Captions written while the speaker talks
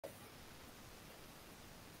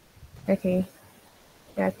Okay.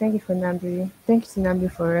 Yeah, thank you for Nambi. Thank you to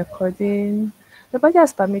Nambi for recording. Nobody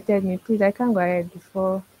has permitted me. Please, I can't go ahead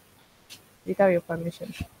before without your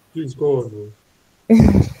permission. Please go on.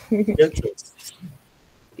 Get choice.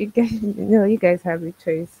 You guys, no, you guys have a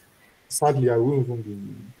choice. Sadly, I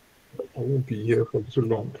won't be here for too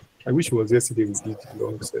long. I wish it was yesterday we did the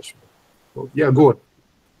long session. But yeah, go on.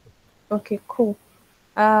 Okay, cool.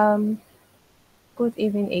 Um, Good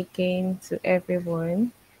evening again to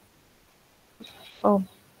everyone. Oh,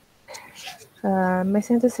 my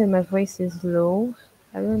center said my voice is low.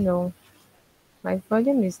 I don't know. My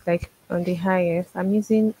volume is like on the highest. I'm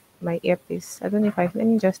using my earpiece. I don't know if I let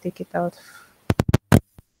me just take it out.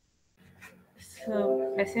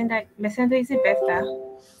 So Messenger is it better?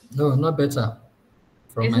 No, not better.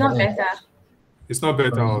 From It's my not end. better. It's not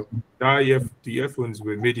better. From my end. The earphones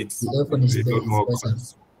were made it The earphone is a lot is more better.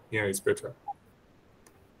 quiet. Yeah, it's better.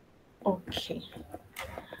 Okay.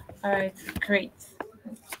 All right. Great.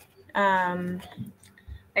 Um,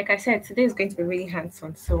 like I said, today is going to be really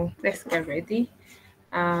hands-on. So let's get ready.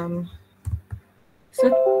 Um, so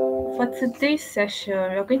for today's session,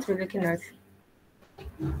 we're going to be looking at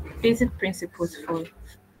basic principles for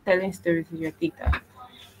telling stories with your data,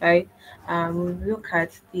 right? Look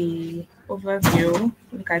at the overview,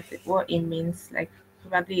 look at what it means, like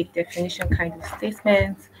probably a definition kind of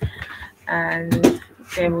statement, and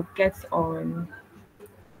then we'll get on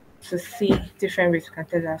to see different ways we can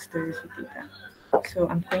tell our stories with data. So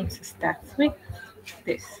I'm going to start with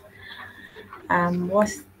this.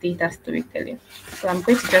 What's data storytelling? So I'm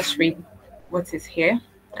going to just read what is here.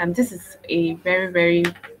 This is a very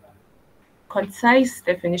concise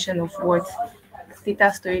definition of what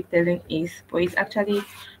data storytelling is, but it's actually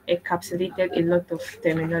encapsulated a lot of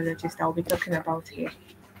terminologies that we'll be talking about here.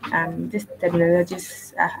 These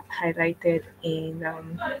terminologies are highlighted in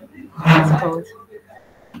what's it called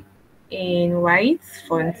in white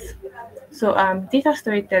font. So data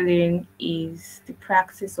storytelling is the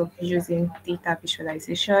practice of using data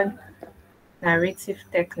visualization, narrative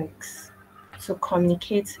techniques to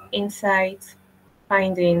communicate insights,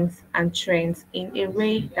 findings, and trends in a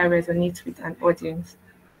way that resonates with an audience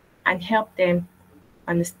and help them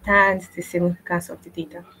understand the significance of the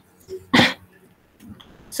data.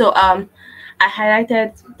 So I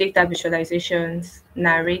highlighted data visualizations,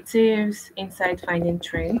 narratives, insight finding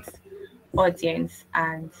trends, audience,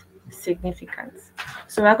 and significance.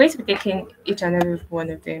 So we're going to be taking each and every one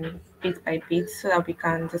of them bit by bit so that we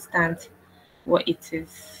can understand what it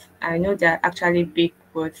is. I know there are actually big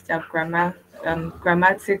words, there are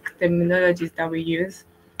grammatic terminologies that we use,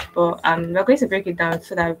 but we're going to break it down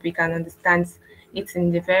so that we can understand it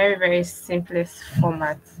in the very simplest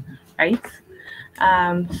format, right?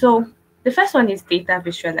 So the first one is data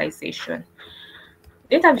visualization.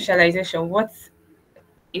 Data visualization, what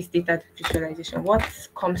is data visualization? What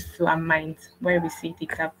comes to our mind when we see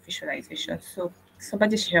data visualization? So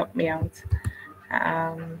somebody should help me out.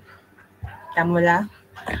 Um, Damola,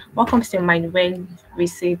 what comes to your mind when we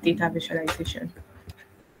say data visualization?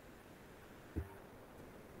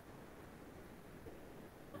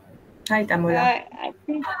 Hi, Damola. I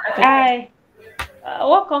think I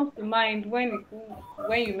what comes to mind when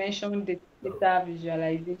you mention the data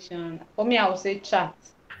visualization? For me, I would say chat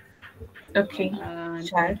Okay, and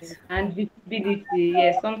chat. and visibility.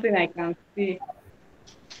 Yes, something I can see.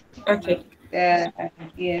 Okay, Uh,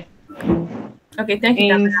 yes, okay, thank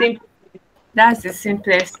you, in Damola. simple. That's the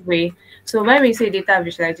simplest way. So when we say data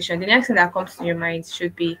visualization, the next thing that comes to your mind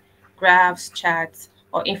should be graphs, charts,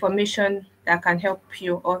 or information that can help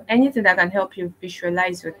you, or anything that can help you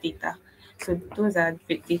visualize your data. So those are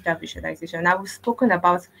data visualization. Now we've spoken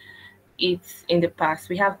about it in the past.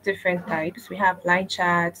 We have different types. We have line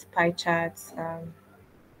charts, pie charts,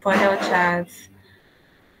 funnel charts,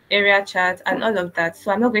 area chart, and all of that.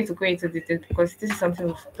 So I'm not going to go into details because this is something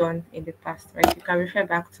we've done in the past, right? You can refer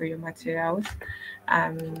back to your materials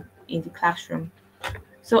in the classroom.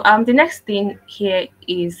 So the next thing here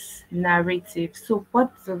is narrative. So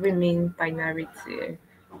what do we mean by narrative?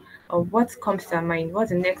 Or what comes to our mind?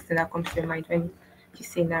 What's the next thing that comes to your mind when you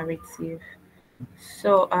say narrative?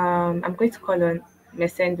 So I'm going to call on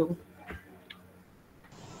Mesendo.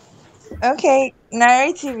 Okay,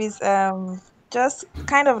 narrative is just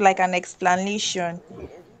kind of like an explanation.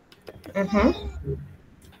 Mm-hmm.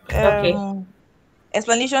 Okay. Um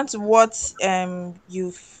explanation to what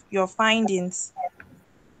your findings.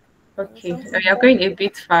 So Okay. something You're like going a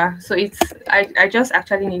bit far. So I just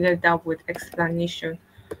actually needed that word explanation.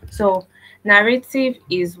 So narrative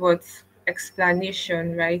is what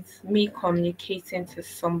explanation, right? Me communicating to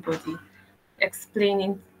somebody,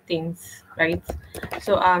 explaining things, right?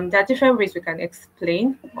 So there are different ways we can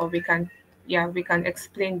explain, or we can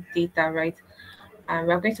explain data, right? And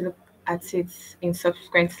we're going to look at it in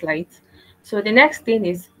subsequent slides. So the next thing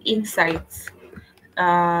is insights. So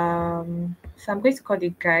I'm going to call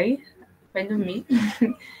the guy. Follow me.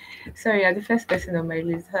 Sorry, you're the first person on my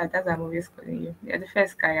list. That's why I'm always calling you. You're the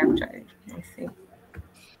first guy, actually. I see.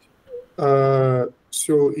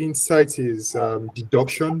 So insight is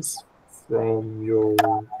deductions from your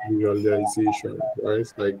visualization,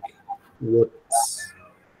 right? Like what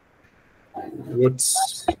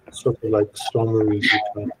sort of like summaries you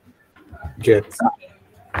can get.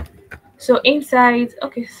 So inside,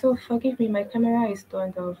 okay, so forgive me, my camera is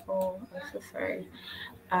turned off. Oh, I'm so sorry.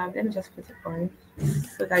 Let me just put it on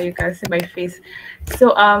so that you can see my face.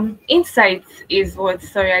 So insight is what?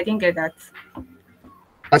 Sorry, I didn't get that.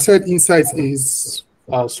 I said insights is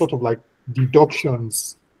sort of like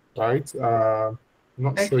deductions, right?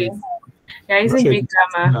 Not sure Okay. if Yeah, not using sure big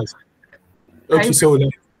grammar. okay, so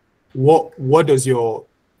then what does your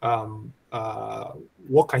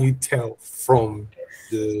what can you tell from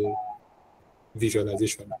the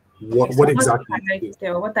visualization? What So exactly what can I is it?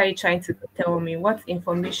 tell? What are you trying to tell me? What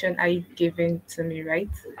information are you giving to me, right?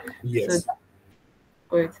 So Yes.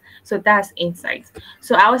 good. So that's insights.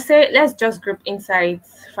 So I would say let's just group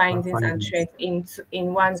insights, findings, and Findings. trends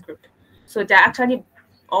in one group. So they're actually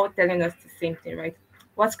all telling us the same thing, right?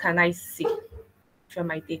 What can I see from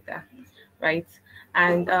my data, right?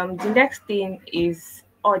 And the next thing is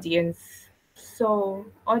audience. So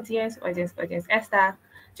audience. Esther,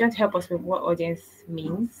 do you want to help us with what audience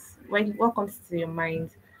means? What comes to your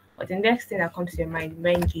mind? Or the next thing that comes to your mind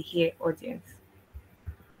when you hear audience?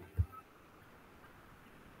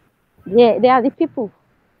 Yeah, they are the people.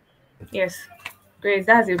 Yes, great.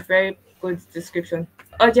 That's a very good description.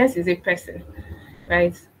 Audience is a person,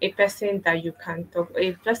 right? A person that you can talk.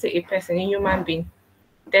 Just say a person, a human being.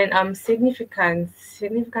 Then significance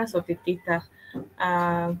of the data.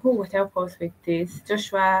 Who would help us with this?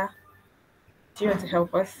 Joshua, do you want to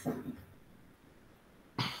help us?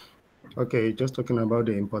 Okay, just talking about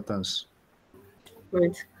the importance.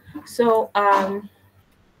 Good. So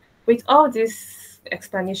with all this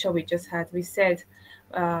explanation we just had, we said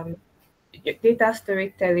your data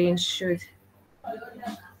storytelling should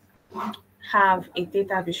have a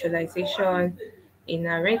data visualization, a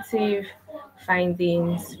narrative,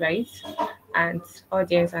 findings, right? And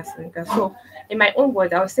audience and significance. So, in my own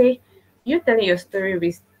words, I would say you telling your story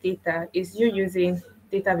with data is you using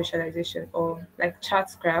data visualization or like chart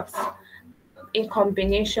graphs in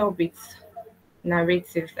combination with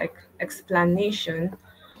narrative, like explanation,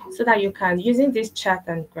 so that you can using this chart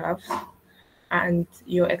and graphs and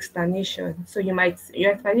your explanation. So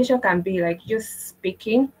your explanation can be like you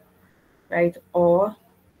speaking, right, or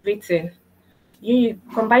written. You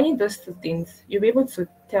combining those two things, you'll be able to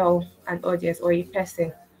tell an audience or a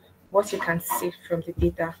person what you can see from the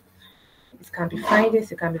data. It can be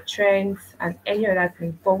findings, it can be trends, and any other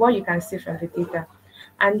thing, but what you can see from the data.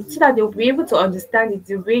 And so that they'll be able to understand it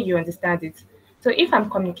the way you understand it. So if I'm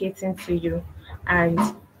communicating to you and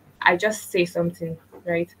I just say something,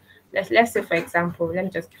 right? Let's say for example, let me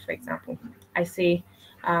just give for example. I say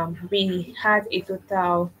we had a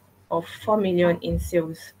total of 4 million in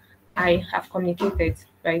sales. I have communicated,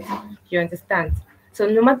 right? You understand. So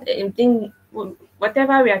no matter anything,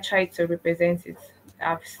 whatever we are trying to represent it,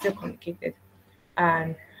 I've still communicated.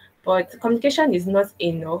 And but communication is not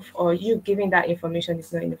enough, or you giving that information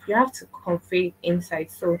is not enough. You have to convey insight.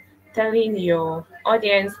 So telling your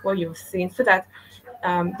audience what you're seeing so that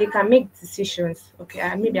they can make decisions.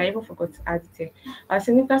 Okay, maybe I even forgot to add it here.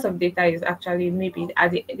 Significance of data is actually maybe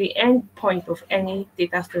at the end point of any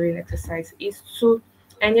data storing exercise is to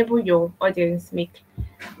enable your audience make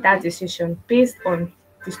that decision based on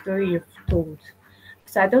the story you've told.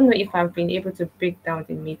 So I don't know if I've been able to break down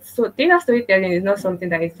the myths. So data storytelling is not something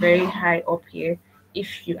that is very high up here,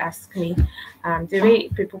 if you ask me. The way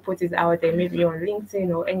people put it out there, maybe on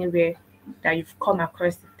LinkedIn or anywhere that you've come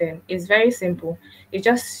across them, is very simple. It's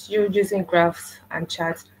just you using graphs and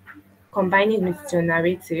charts, combining with your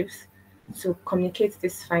narratives to communicate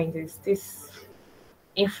these findings, this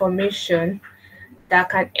information that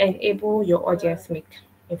can enable your audience make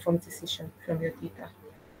informed decision from your data.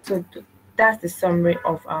 So that's the summary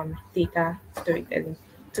of data storytelling.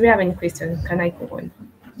 Do we have any questions? Can I go on?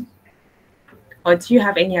 Or do you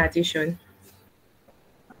have any addition?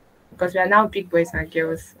 Because we are now big boys and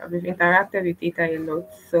girls. We've interacted with data a lot.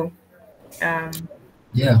 So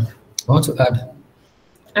Yeah, I want to add.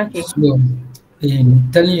 okay. So,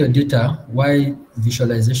 in telling your data why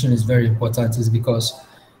visualization is very important is because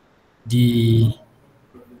the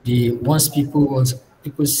once people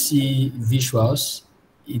people see visuals,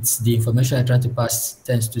 it's the information you're trying to pass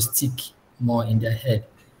tends to stick more in their head,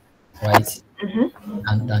 right?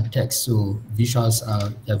 Than text. So visuals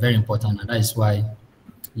are very important, and that is why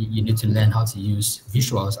you need to learn how to use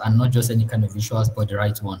visuals, and not just any kind of visuals, but the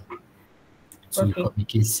right one to Okay.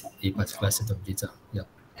 communicate a particular set of data. Yeah.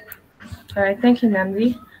 All right. Thank you,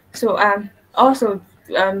 Namdi. So also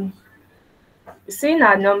seeing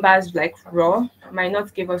our numbers like raw might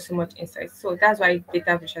not give us so much insight. So that's why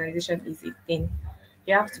data visualization is a thing.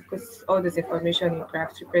 You have to put all this information in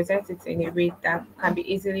graphs to present it in a way that can be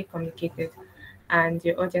easily communicated and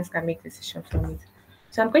your audience can make decisions from it.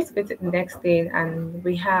 So I'm going to go to the next thing, and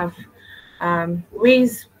we have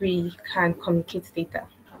ways we can communicate data,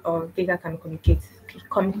 or data can communicate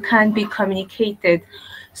can be communicated.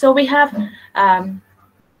 So we have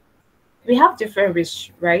different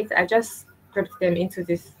ways, right? I just grouped them into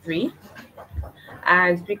these three,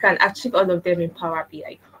 and we can achieve all of them in Power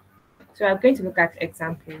BI. So I'm going to look at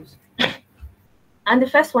examples. And the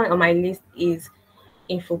first one on my list is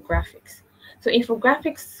infographics. So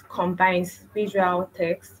infographics combines visual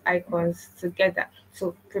text icons together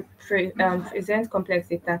to present complex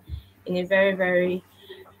data in a very, very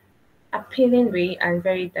appealing way and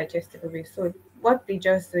very digestible way. So what they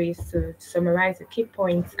just do is to summarize the key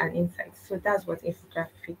points and insights. So that's what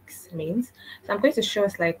infographics means. So I'm going to show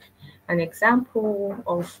us like an example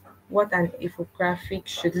of what an infographic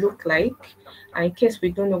should look like, and in case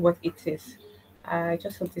we don't know what it is. I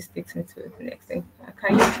just hope this takes me to the next thing.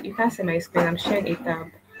 You can't see my screen. I'm sharing a tab.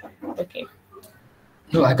 Okay,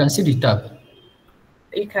 No, I can see the tab.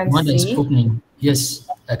 you The can one that is see. opening. Yes,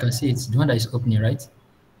 I can see it. The one that is opening, right?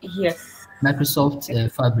 Yes.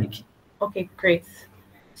 Microsoft Fabric. Okay, great.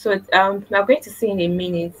 So we're going to see in a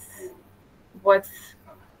minute what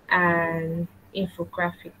an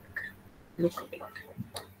infographic look like.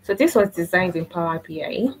 So this was designed in Power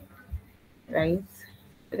BI, right?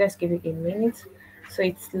 So let's give it a minute. So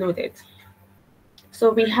it's loaded.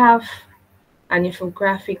 So we have an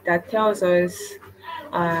infographic that tells us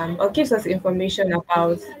or gives us information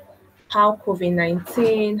about how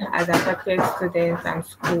COVID-19 has affected students and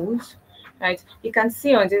schools, right? You can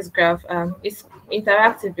see on this graph, it's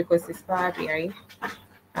interactive because it's Power BI.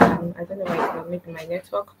 I don't know why it's maybe my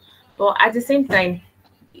network, but at the same time,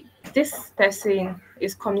 this person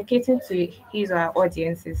is communicating to his or her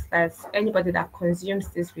audiences, that's anybody that consumes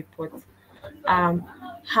this report, um,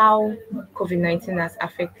 how COVID-19 has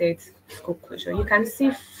affected school closure. You can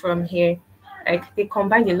see from here, like they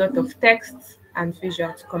combine a lot of text and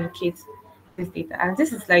visual to communicate this data. And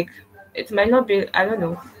this is like, it might not be, I don't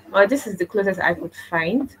know, or this is the closest I could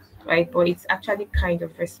find, right? But it's actually kind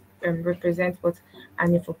of represent what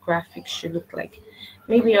an infographic should look like.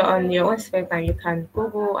 Maybe on your own spare time, you can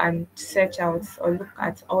Google and search out or look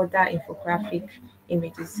at other infographic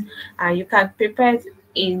images. And you can prepare it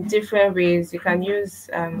in different ways. You can use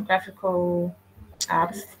graphical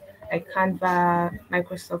apps like Canva,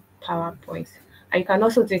 Microsoft PowerPoint, and you can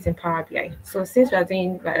also do it in Power BI. So since we are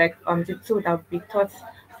doing the tool that we taught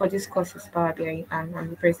for this course is Power BI, and I'm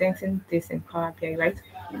representing this in Power BI, right?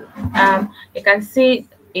 You can see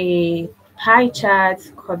a pie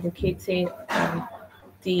chart communicating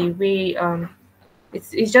the way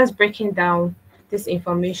it's just breaking down this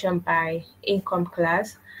information by income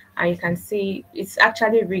class, and you can see it's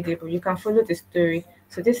actually readable. You can follow the story.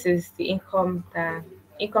 So this is the income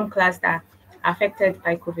class that affected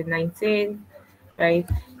by COVID-19, right?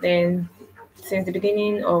 Then since the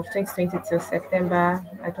beginning of 2020 till September,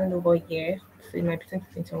 I don't know what year, so it might be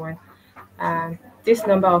 2021. Um, this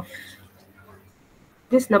number of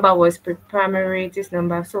this number was primary, this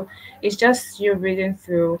number. So it's just you reading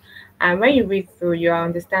through, and when you read through, you are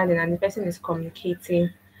understanding, and the person is communicating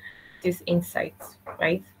these insights,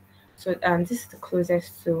 right? So this is the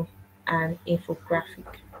closest to an infographic.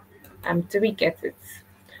 Do we get it?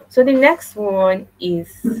 So the next one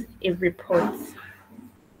is a report.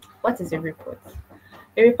 What is a report?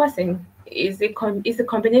 A reporting is a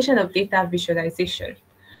combination of data visualization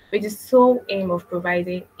with the sole aim of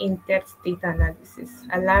providing in-depth data analysis,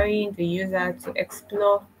 allowing the user to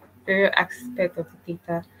explore various aspects of the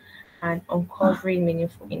data and uncovering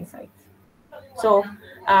meaningful insights. So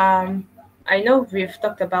I know we've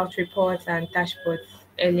talked about reports and dashboards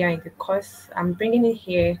earlier in the course. I'm bringing it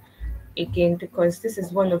here again because this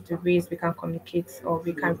is one of the ways we can communicate, or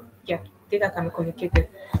data can be communicated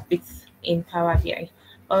with in Power BI,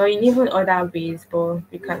 or in even other ways, but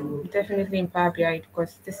we can definitely in Power BI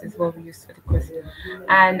because this is what we use for the course.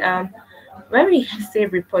 And when we say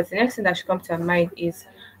reports, the next thing that should come to our mind is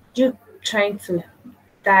you trying to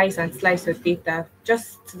dice and slice your data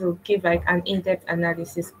just to give like an in-depth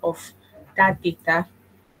analysis of that data,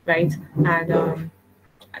 right? And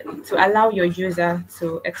to allow your user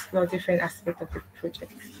to explore different aspects of the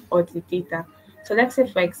project or the data. So let's say,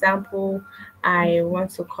 for example, I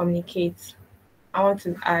want to communicate.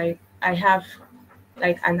 I have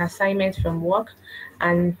like an assignment from work,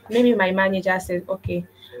 and maybe my manager says, okay,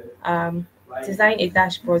 um, design a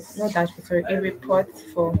dashboard, not dashboard, sorry, a report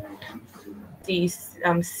for these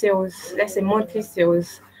sales, let's say monthly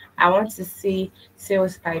sales. I want to see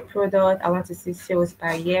sales by product. I want to see sales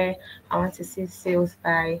by year. I want to see sales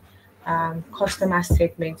by customer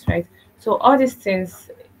segments, right? So all these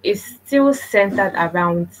things is still centered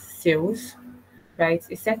around sales, right?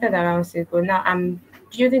 It's centered around sales. But now I'm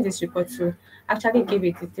building this report to actually give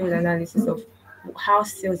a detailed analysis of how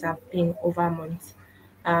sales have been over months.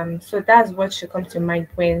 So that's what should come to mind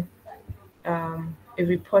when a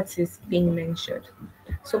report is being mentioned.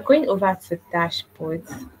 So going over to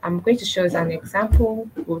dashboards, I'm going to show us an example.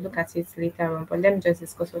 We'll look at it later on, but let me just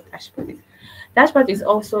discuss what dashboard is. Dashboard is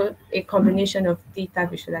also a combination of data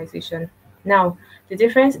visualization. Now, the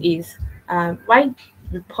difference is why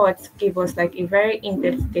reports give us like a very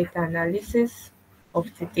in-depth data analysis of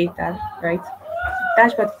the data, right?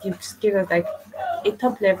 Dashboard gives us like a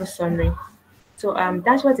top level summary. So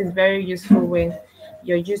that's what is very useful when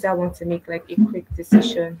your user wants to make like a quick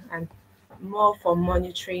decision and more for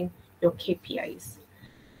monitoring your KPIs.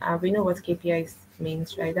 We know what KPIs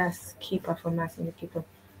means, right? That's key performance indicator.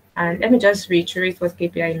 And let me just reiterate what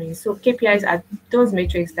KPI means. So KPIs are those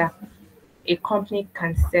metrics that a company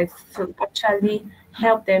can set to actually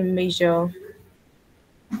help them measure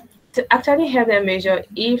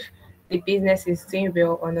if the business is doing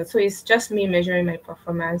well or not. So it's just me measuring my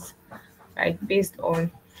performance, right, based on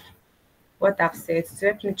what I've said to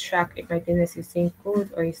help me track if my business is doing good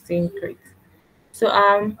or is doing great. So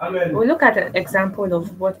we'll look at an example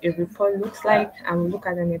of what a report looks like, and we'll look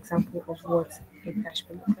at an example of what a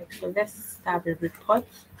dashboard looks like. So let's start with report.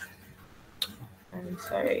 I'm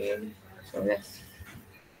sorry. So let's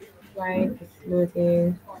while it's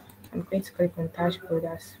loading. I'm going to click on dashboard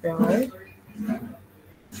as well.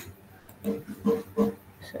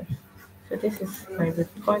 So, so this is my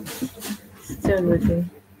report. Still loading.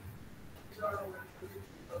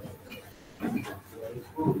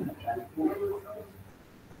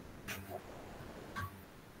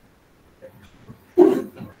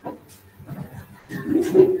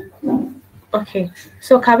 Okay,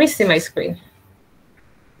 so can we see my screen?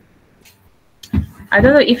 I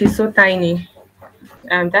don't know if it's so tiny.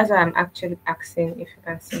 That's why I'm actually asking if you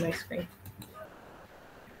can see my screen.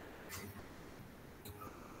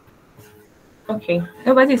 Okay,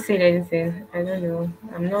 nobody said anything. I don't know.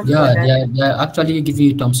 I'm not sure Yeah, that they're actually giving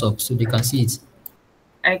you thumbs up so they can see it.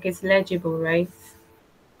 like it's legible, right?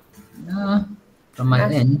 Yeah, from my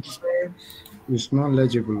That's end, good. It's not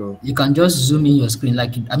legible. Oh. you can just zoom in your screen.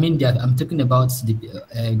 Like I mean, I'm talking about the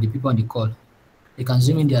people on the call. They can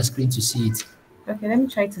zoom in their screen to see it. Okay, let me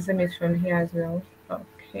try to zoom it from here as well.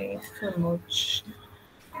 Okay, so much.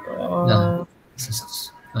 Yeah, Uh, this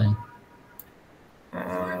is fine.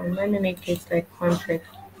 Let me make it like 100,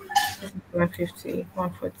 150,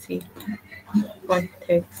 140,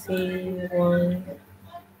 130, 120. Oh,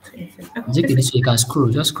 It's okay, this way you can scroll.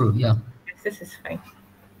 Just scroll. Yeah. this is fine.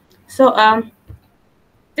 So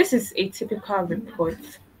this is a typical report,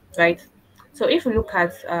 right? So if we look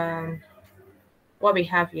at what we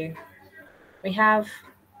have here, we have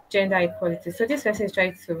gender equality. So this person is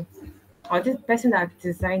trying to, or this person that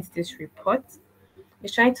designed this report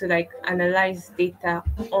is trying to like analyze data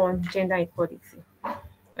on gender equality,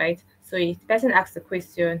 right? So if the person asks a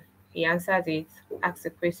question, he answered it, asked a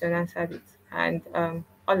question, answered it, and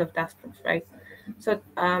all of that stuff, right? So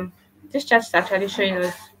this chart is actually showing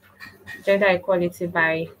us gender equality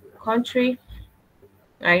by country,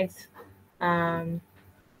 right? Um,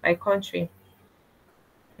 by country,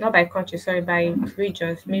 not by country, sorry, by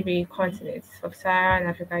regions, maybe continents, sub-Saharan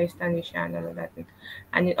Africa, Eastern Asia, and all of that.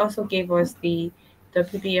 And it also gave us the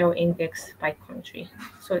PBL index by country.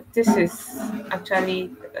 So this is actually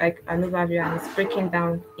like an overview, and it's breaking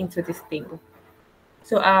down into this table.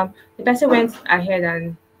 So the person went ahead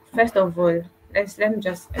and first of all, let me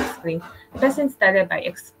just explain. The person started by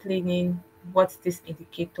explaining what this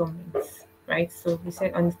indicator means, right? So we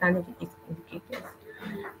said understanding the indicators.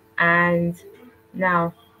 And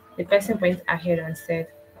now the person went ahead and said,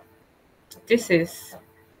 this is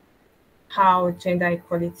how gender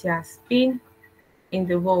equality has been in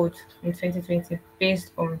the world in 2020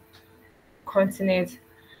 based on continent,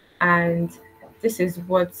 and this is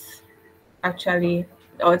what actually,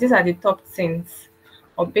 or these are the top things,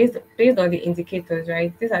 or based on the indicators,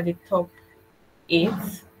 right? These are the top 8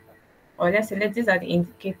 or let's say these are the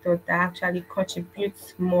indicators that actually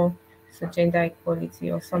contribute more to gender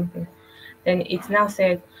equality or something. Then it now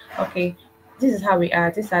said, okay, this is how we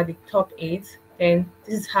are, these are the top eight, then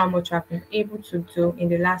this is how much I've been able to do in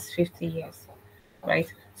the last 50 years, right?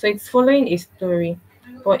 So it's following a story.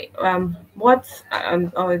 But what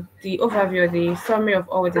or the overview, the summary of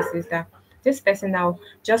all this is that this person now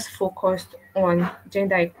just focused on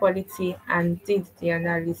gender equality and did the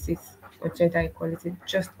analysis of gender equality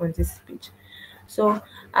just on this page. So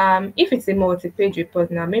if it's a multi-page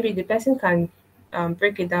report now, maybe the person can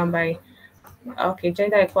break it down by okay,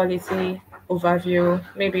 gender equality overview,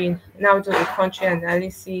 maybe now do a country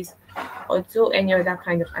analysis or do any other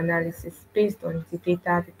kind of analysis based on the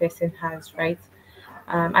data the person has, right?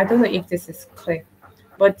 I don't know if this is clear,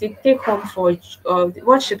 but the take home for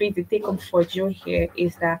what should be the take home for you here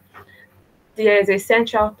is that there is a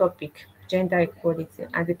central topic, gender equality,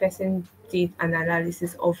 and the person did an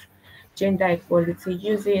analysis of gender equality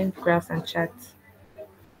using graphs and charts.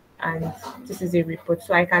 And this is a report.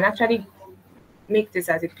 So I can actually make this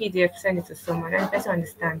as a PDF, send it to someone, and the person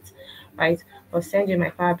understands, right? Or send you my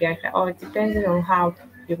Power BI file, or depending on how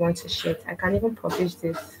you want to share it. I can even publish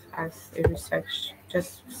this as a research,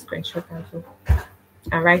 just screenshot and so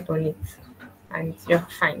and write on it, and you're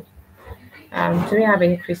fine. Do we have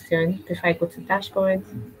any question before I go to dashboard?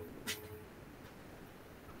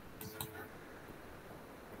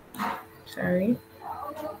 Sorry.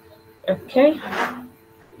 Okay.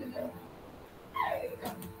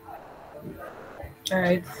 All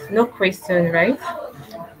right. No question, right?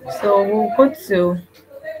 So we'll go to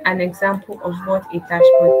an example of what a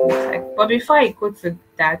dashboard looks like. But before I go to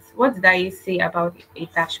that, what did I say about a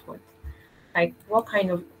dashboard? Like, what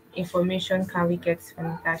kind of information can we get from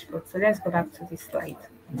the dashboard? So let's go back to this slide.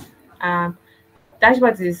 Um,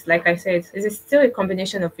 Dashboard is, like I said, is still a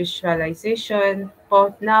combination of visualization,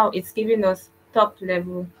 but now it's giving us top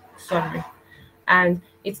level summary, and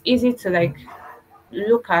it's easy to like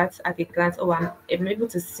look at a glance. Oh, I'm able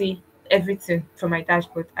to see everything from my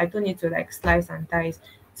dashboard. I don't need to like slice and dice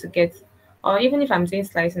to get, or even if I'm doing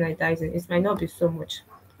slicing and dicing, it might not be so much.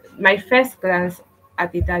 My first glance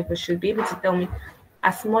at the dashboard should be able to tell me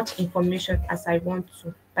as much information as I want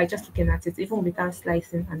to by just looking at it, even without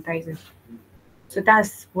slicing and dicing. So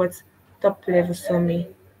that's what top level summary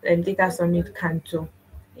and data summary can do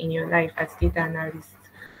in your life as data analyst.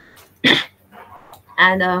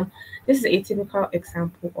 And this is a typical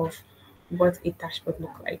example of what a dashboard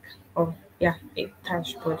look like. Or yeah, a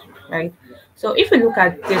dashboard, right? So if you look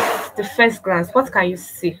at this, the first glance, what can you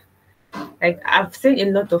see? Like I've seen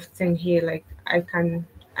a lot of things here. Like I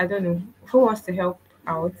don't know who wants to help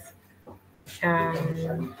out.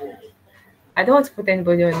 Um, I don't want to put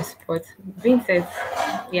anybody on the spot. Vincent,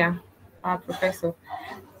 yeah, our professor,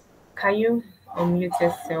 can you unmute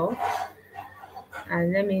yourself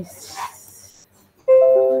and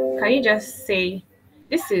can you just say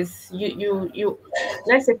this is you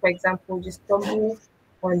let's say for example you stumble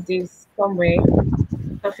on this somewhere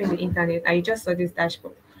surfing the internet and you just saw this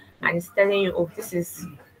dashboard and it's telling you, oh, this is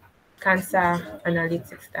cancer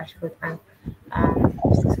analytics dashboard, and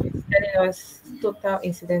it's telling us total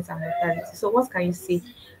incidence and mortality. So what can you see?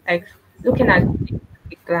 Like looking at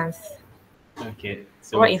the glance, Okay, what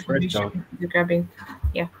so information you're grabbing?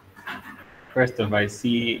 Yeah. first off, I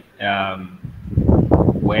see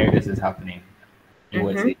where this is happening. Mm-hmm.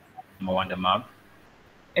 USA, more on the map.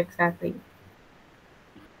 Exactly.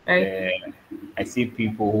 Right. I see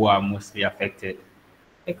people who are mostly affected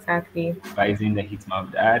Exactly. by using the heat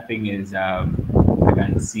map. The other thing is I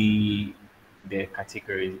can see the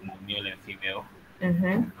categories in male and female.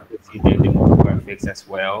 Mm-hmm. I can see the demographics as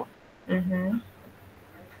well. Mm-hmm.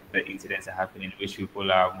 The incidents are happening, which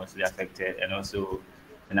people are mostly affected, and also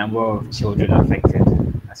the number of children affected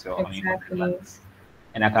as well. Exactly.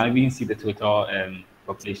 And I can even see the total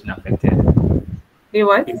population affected. The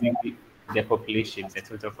what? Even the population, the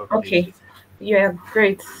total Okay. population. Yeah,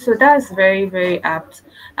 great. So that's very, very apt.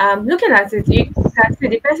 Looking at it, you can see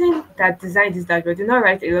the person that designed this dashboard did not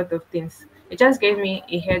write a lot of things. It just gave me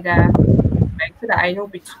a header, right, so that I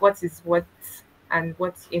know what is what and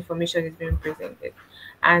what information is being presented.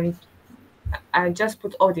 And I just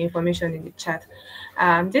put all the information in the chat.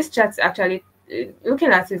 This chat actually,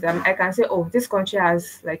 looking at it, I can say, oh, this country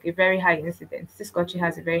has like a very high incidence. This country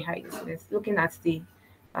has a very high incidence. Looking at the,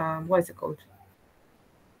 what is it called?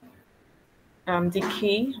 The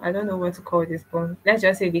key. I don't know what to call this, but let's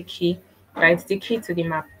just say the key, right? The key to the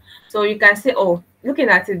map. So you can say, oh, looking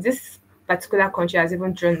at it, this particular country has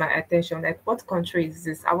even drawn my attention. Like, what country is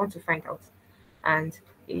this? I want to find out. And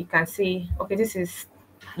you can see, okay, this is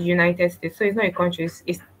United States. So it's not a country,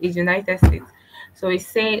 it's United States. So it's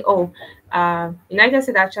saying, oh, United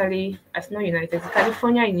States actually, as not United States,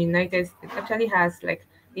 California in the United States actually has like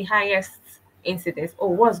the highest incidence. Oh,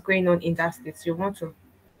 what's going on in that state? So you want to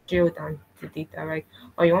drill down the data, right?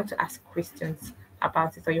 Or you want to ask questions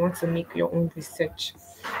about it, or you want to make your own research.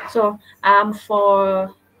 So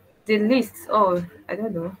for the list, oh, I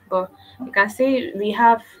don't know, but you can say we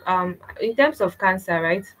have in terms of cancer,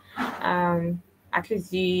 right? Um at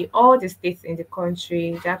least the all the states in the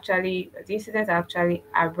country, they actually the incidents are actually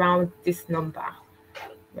around this number,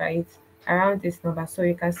 right? Around this number. So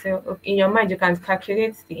you can say, okay, in your mind, you can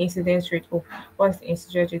calculate the incidence rate. Oh, what's the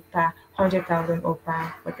incidence rate per 100,000 or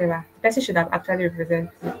per whatever. The person should have actually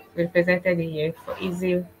represented the year for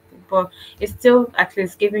easy, but it's still at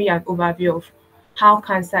least giving you an overview of how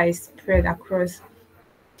cancer is spread across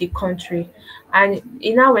the country. And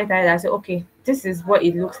in our went ahead and said, okay, this is what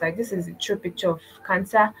it looks like. This is the true picture of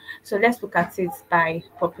cancer. So let's look at it by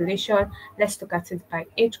population. Let's look at it by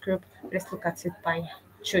age group. Let's look at it by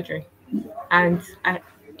children. And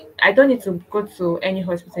I don't need to go to any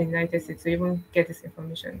hospital in the United States to even get this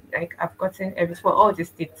information. Like I've gotten every for all the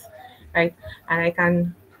states, right? And I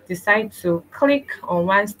can decide to click on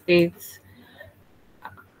one state,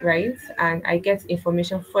 right? And I get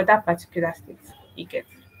information for that particular state. You get.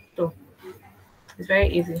 So it's very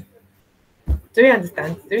easy. Do you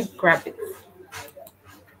understand? Do you grab it?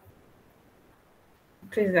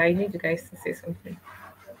 Please, I need you guys to say something.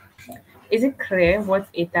 Is it clear what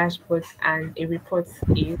a dashboard and a report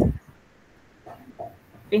is?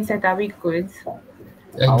 Vincent, are we good?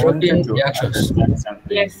 I Drop wanted in to reactions. understand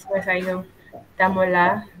something. Yes, yes, I know.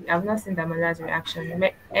 Damola, I've not seen Damola's reaction.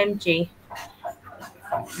 MJ,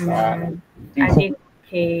 Uh, I did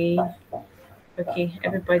okay. Okay,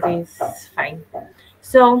 everybody is fine.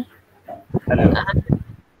 So, Hello.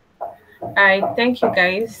 I thank you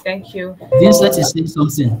guys. Thank you Vincent for. is saying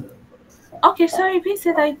something. Okay, sorry,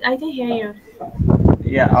 Vincent, I didn't hear you.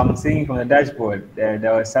 Yeah, I'm seeing from the dashboard there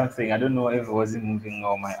was something. I don't know if it wasn't moving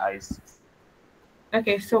or my eyes.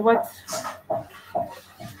 Okay, so what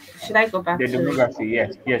should I go The back to it? demography,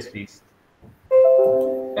 yes, yes, please.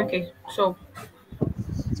 Okay, so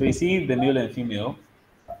So you see the male and female.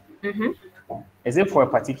 mm-hmm. Is it for a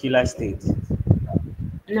particular state?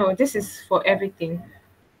 No, this is for everything,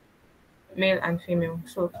 male and female.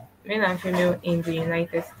 So male and female in the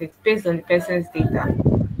United States based on the person's data,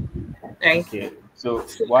 right? Okay. So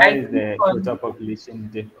So why I is click the on total population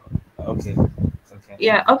different? Okay. Okay.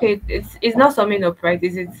 yeah, okay, it's not summing up, right?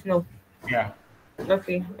 Is it no? Yeah.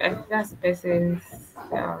 Okay, that's the person's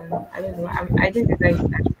I don't know. I didn't design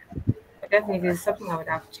that. But definitely it's something I would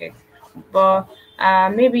have checked. But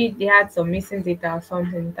maybe they had some missing data or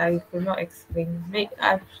something that you could not explain.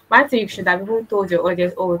 One thing you should have even told your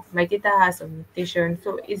audience, oh, my data has some mutation.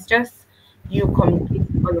 So it's just you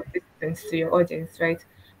communicating all of these things to your audience, right?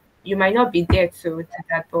 You might not be there to do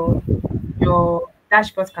that, but your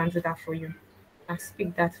dashboard can do that for you and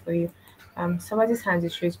speak that for you. Somebody's hand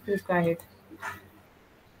is raised. Please go ahead.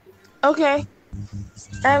 Okay.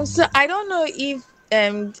 So I don't know if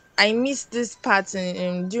I missed this part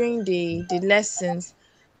during the lessons,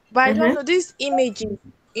 but I don't Mm-hmm. know these images.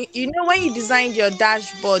 You know when you designed your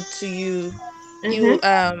dashboard to you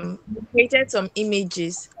Mm-hmm. created some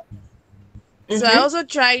images. So I Mm-hmm. also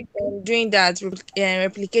tried doing that,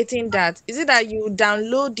 replicating that. Is it that you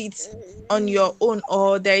download it on your own,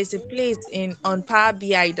 or there is a place in on Power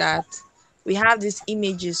BI that we have these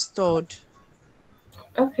images stored?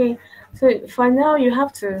 Okay, so for now, you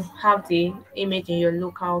have to have the image in your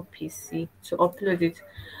local PC to upload it.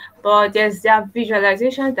 But there's that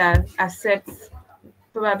visualization that accepts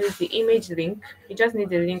probably the image link. You just need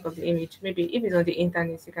the link of the image. Maybe if it's on the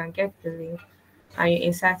internet, you can get the link and you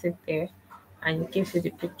insert it there and it gives you the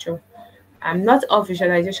picture. Not all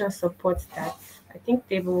visualization supports that. I think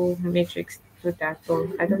table matrix do that, but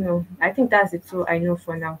I don't know. I think that's the tool I know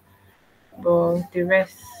for now. But the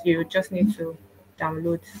rest you just need to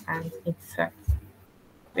download and insert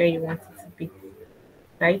where you want it to be,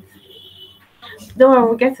 right? Don't worry,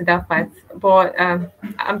 we'll get to that part. But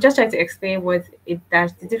I'm just trying to explain what the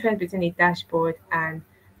difference between a dashboard and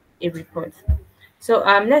a report. So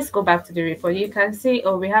let's go back to the report. You can see,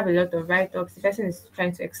 oh, we have a lot of write-ups. The person is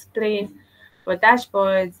trying to explain, but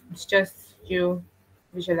dashboards it's just you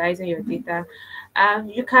visualizing your data.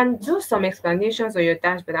 You can do some explanations on your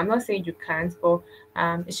dashboard. I'm not saying you can't, but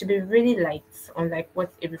it should be really light on like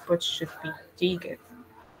what a report should be. Do you get?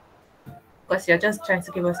 Because you're just trying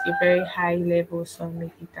to give us a very high level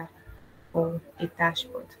summary data or a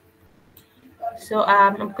dashboard. So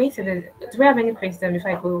I'm going to the. Do we have any questions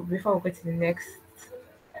before we go to the next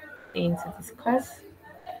thing to discuss?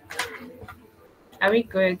 Are we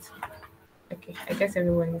good? Okay, I guess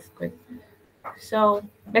everyone is good. So,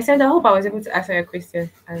 Messenger, I hope I was able to answer your question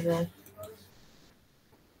as well.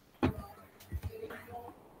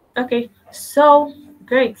 Okay, so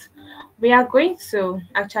great. We are going to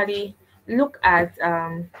actually look at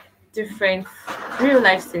different real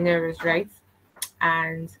life scenarios, right?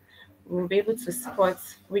 And we'll be able to spot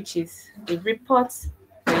which is the report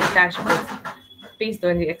or the dashboard based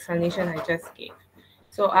on the explanation I just gave.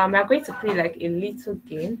 So we're going to play like a little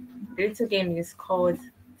game. The little game is called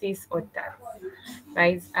this or that,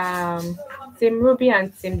 right? Team Ruby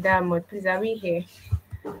and Team Diamond, please, are we here?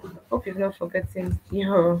 Hope you've not forgotten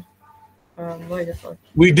your what is it called?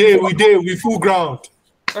 We full ground.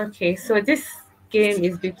 Okay, so this game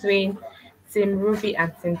is between Team Ruby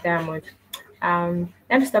and Team Diamond.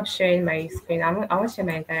 Let me stop sharing my screen. I won't share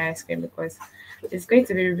my entire screen because it's going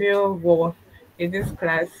to be real war in this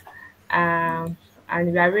class. And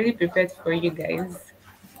we are really prepared for you guys,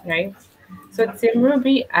 right? So Team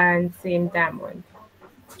Ruby and Team Diamond.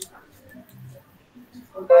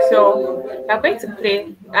 So we're going to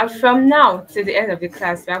play, and from now to the end of the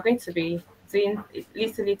class, we are going to be doing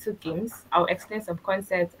little games. I'll explain some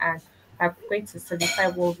concepts and I'm going to solidify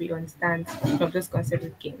what we understand from those concepts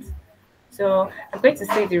with games. So I'm going to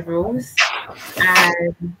say the rules,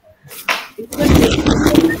 and it's going to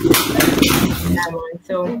be that one.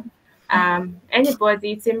 So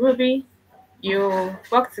anybody, Team Ruby, you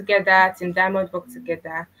work together, Team Diamond work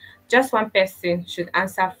together. Just one person should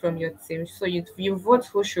answer from your team. So you vote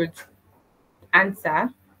who should answer,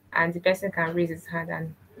 and the person can raise his hand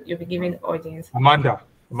and you'll be given audience. Amanda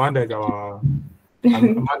is our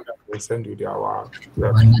Amanda will send you our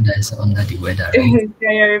Amanda is under the weather, right?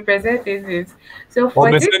 Yeah, your representatives. So for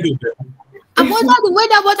this, I'm under the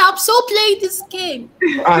weather, but I'm so playing this game.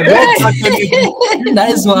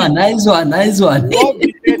 Nice one.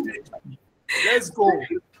 Let's go.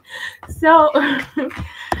 so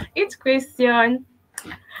each question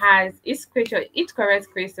has each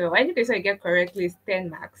correct question, or any question you get correctly is 10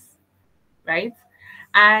 marks, right?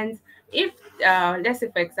 And if let's say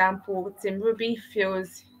for example Team Ruby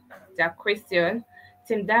fails their question,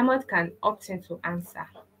 Team Diamond can opt in to answer,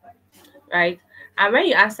 right? And when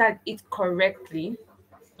you answered it correctly,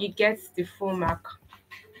 you get the full mark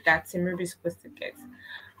that Team Ruby is supposed to get.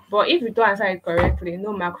 But if you don't answer it correctly,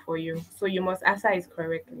 no mark for you. So you must answer it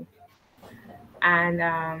correctly.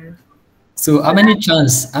 And so how many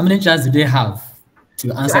chance do they have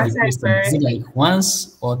to answer the answer it question? Is it correctly. like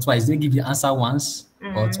once or twice? They give you answer once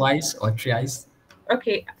or twice or thrice?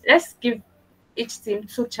 Okay, let's give each team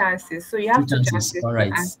 2 chances. So you have 2 chances All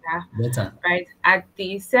right. to answer. Better. Right. At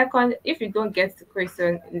the second, if you don't get the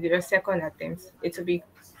question in your second attempt, it will be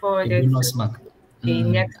forwarded bonus to mark. the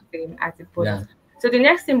next team at the bonus. Yeah. So the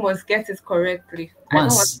next team must get it correctly.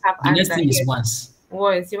 Once. The next thing is once.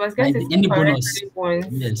 Once. You must get it any correctly bonus. once.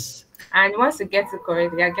 Yes. And once you get it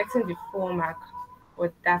correctly, you are getting the full mark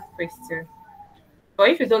for that question. But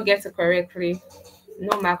if you don't get it correctly,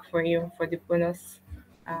 no mark for you for the bonus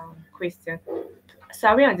question. So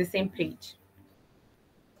are we on the same page?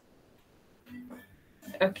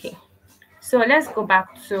 Okay. So let's go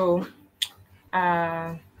back to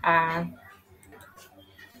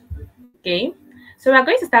game. So we're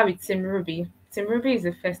going to start with Team Ruby. Team Ruby is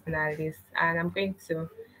the first analyst, and I'm going to,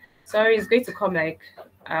 sorry, it's going to come like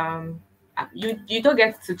you don't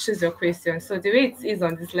get to choose your question. So the way it is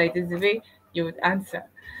on the slide is the way you would answer,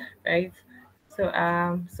 right? So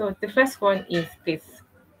so the first one is this.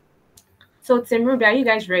 So Team Ruby, are you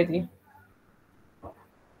guys ready?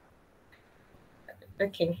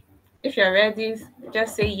 Okay. If you're ready,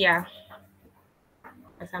 just say yeah.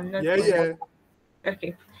 Because I'm not. Yeah.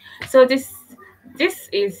 Okay. So this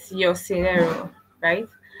is your scenario, right?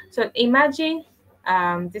 So imagine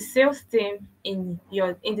the sales team in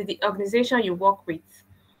the organization you work with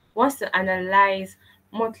wants to analyze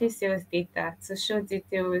monthly sales data to show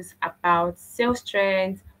details about sales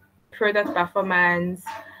trends, product performance,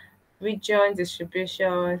 region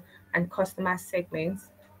distribution, and customer segments,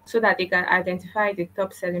 so that they can identify the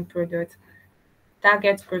top selling product,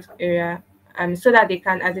 target growth area, so that they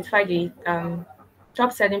can identify the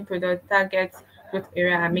top selling product, target growth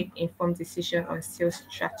area, and make informed decision on sales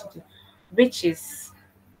strategy. Which is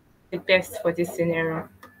the best for this scenario?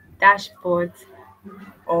 Dashboard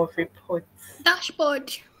or report?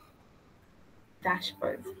 Dashboard.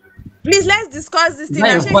 Dashboard. Please, let's discuss this thing.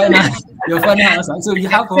 Your final answer. So you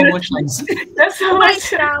have one more chance. That's so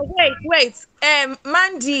much. Wait.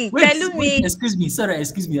 Mandy, tell me. Excuse me.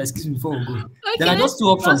 Before we go, Okay, there are just 2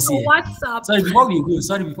 options on here. WhatsApp. Sorry, before we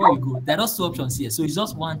go. There are just 2 options here. So it's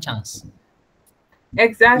just one chance. We can't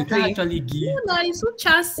Exactly. actually give. No, it's no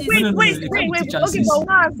chances. No, no, no, no. Wait, You wait, can't wait. give Okay, chances. but we've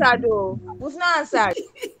not answered though. We've not answered.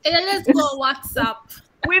 Let's go on WhatsApp.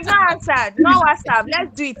 We've not answered. No WhatsApp.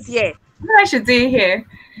 Let's do it here. What I should do here?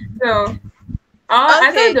 So, I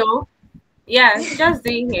don't Okay. know. Yeah, just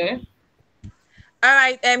do here. All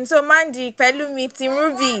right. So Mandy, Pelumi, Team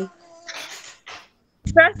Ruby.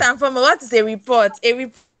 First and foremost, what is a report? A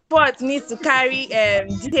report needs to carry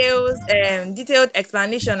detailed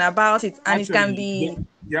explanation about it, and it can Actually, be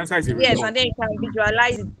the answer is a yes, report. and then you can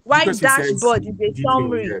visualize it. Why Because it says dashboard is a detail,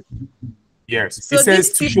 summary. yes. Yes, So it says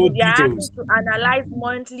these to show people, they are details. asking to analyze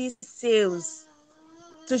monthly sales,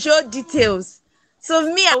 to show details.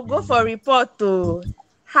 So me, I will go for report to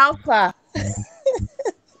how far.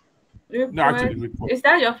 No, actually, Report. report. Is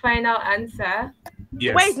that your final answer?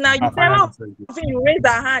 Yes. Wait, now you our final said answer is report. something, you raised a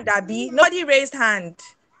hand, Abby. Nobody raised hand.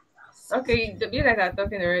 Okay, you guys are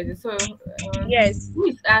talking already. So, Yes. who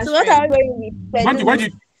is So what are answering? we going with? Mandy, why do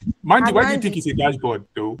you And think it's a dashboard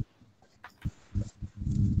though?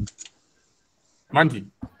 Mandy,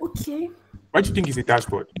 Okay. why do you think it's a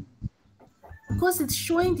dashboard? Because it's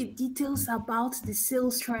showing the details about the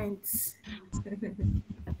sales trends.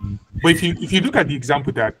 But if you look at the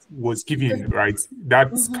example that was given, right,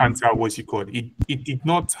 that cancer, what's it called? It did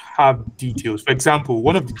not have details. For example,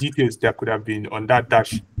 one of the details that could have been on that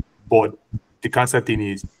dashboard, the cancer thing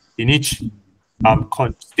is in each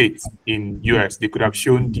state in US, they could have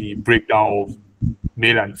shown the breakdown of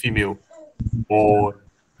male and female, or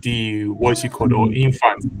the what's it called, or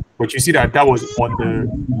infant. But you see that was on the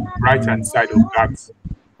right hand side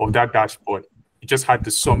of that dashboard. It just had the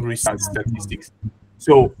summary statistics.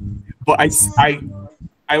 So, but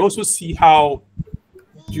I also see how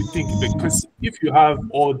you think, because if you have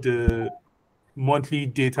all the monthly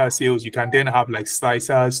data sales, you can then have like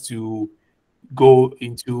slicers to go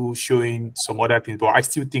into showing some other things. But I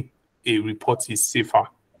still think a report is safer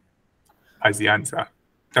as the answer.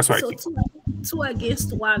 That's what I So think. two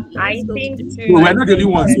against one. I Let's go think with it. too. No, we're not the only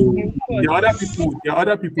ones. So there are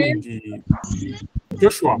other people in the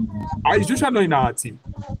Joshua. Is Joshua not in our team?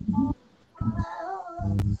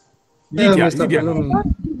 Lydia.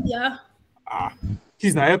 Yeah.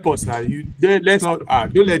 He's not help us now. Let's not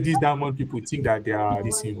don't let these diamond people think that they are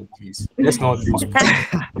listening, please. Let's not do so.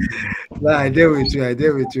 No, I deal with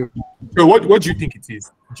you. So what do you think it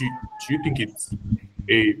is? Do you think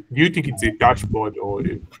it's a dashboard or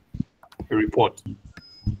a report?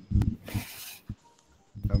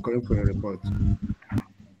 I'm going for a report.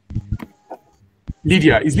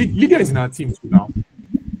 Lydia is in our team too now.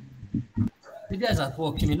 Lydia is at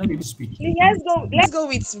work. You may not be able to speak. Let's go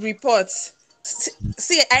with reports.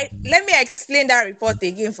 See, let me explain that report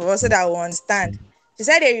again for us so that we understand. She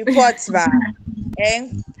said a report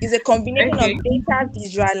is a combination of data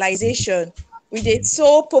visualization with the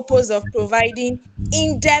sole purpose of providing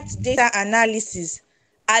in-depth data analysis,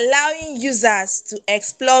 allowing users to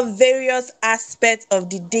explore various aspects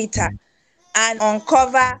of the data and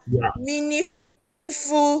uncover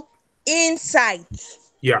meaningful insights.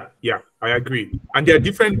 Yeah, I agree. And there are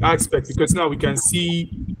different aspects because now we can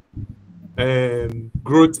see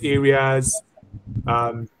growth areas,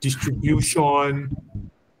 distribution,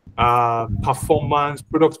 performance,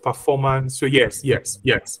 product performance. So yes.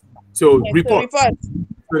 So report. So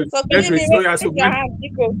Let's raise. raise your hand,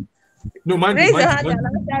 Nico. No, Mandy, Raise your hand and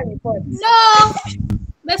answer report. No.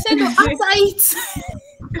 They said to answer it.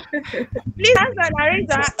 Please answer and raise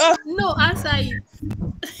your hand. Oh, No, answer it.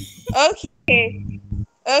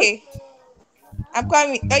 okay. I'm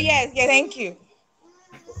coming. Oh yes, thank you.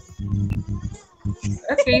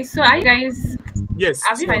 Okay, so are you guys? Yes.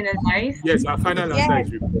 Have you finalized? Yes, our final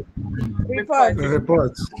answer is report. Report.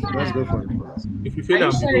 Report. Let's go for report. If you Are fail, you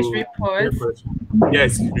I'm sure it's report?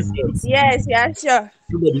 Yes, report. Yes, yeah, sure.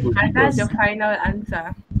 Everybody will And that's your report. final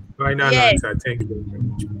answer. Final Yes. answer. Thank you very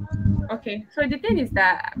much. Okay, so the thing is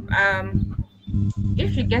that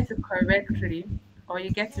if you get it correctly or you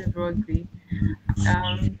get it wrongly,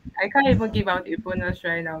 I can't even give out a bonus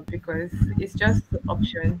right now because it's just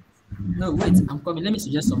options. No, wait, I'm coming. Let me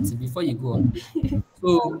suggest something before you go on.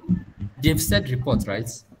 So they've said report, right?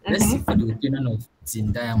 Let's see for the opinion of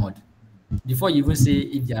Team Diamond before you even say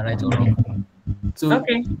if they are right or wrong. So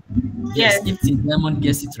Okay. yes, Yes. if Team Diamond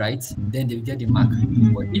gets it right, then they will get the mark.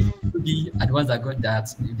 But if the ones that got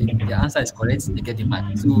that, if the answer is correct, they get the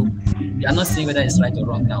mark. So we are not saying whether it's right or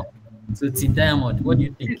wrong now. So Team Diamond, what do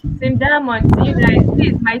you think? Team Diamond, you guys,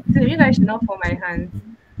 please, my team, you guys should not fall my hands.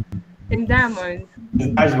 Team Diamond. The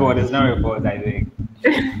dashboard is not report, I think.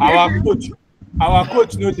 Our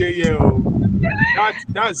coach no dey here.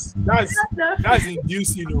 That's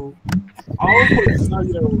inducing. Our coach is not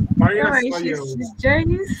here. Maria is not here. She's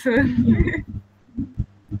joining soon.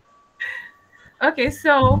 Okay,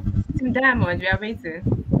 so Team Diamond, we are waiting.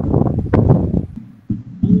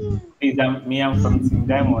 Please, I'm from Team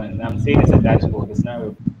Diamond. I'm saying it's a dashboard. It's not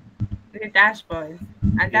a. The dashboard,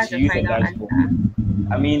 and They that's should your use a final dashboard. answer.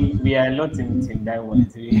 I mean, we are not in Team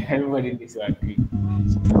Diamond. So everybody needs to agree.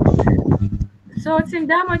 So Team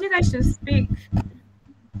Diamond, you guys should speak.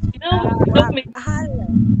 You Wow. don't make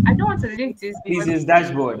I don't want to leave this Please, because it's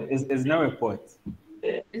dashboard. It's not report.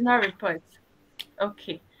 it's not report.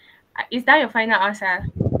 Okay. Is that your final answer,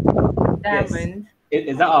 Yes. Diamond?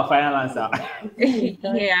 Is that our final answer?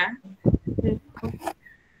 Yeah.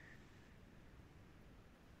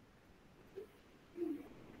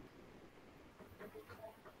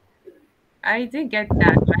 I did get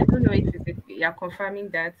that, but I don't know if you're confirming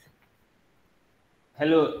that.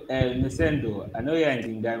 Hello, Nintendo. I know you're in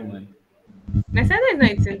Team Diamond. Mesena is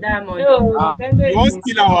not in Diamond. no, Ah, Nintendo You is want in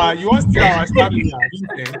steal our stamina,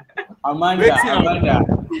 Vincent. Amanda, Waiting Amanda.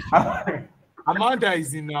 Amanda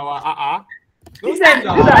is in our He Don't said, steal you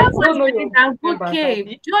our that Diamond don't know is your in members, okay.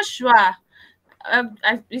 Abi. Joshua.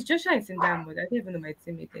 It's Joshua is in Diamond. I don't even know my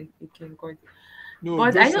teammate in King God. no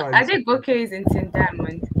But I know Joshua I is think okay is in Team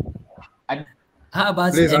Diamond. How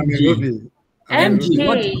about Please, I'm in MJ? Ruby. I'm in MJ, Ruby.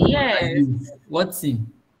 what MJ, group are yes. you? What team?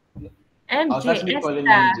 I was MJ, actually calling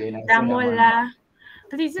Esther, MJ and I said Amanda. Damola.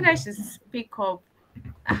 Please, you guys should speak up.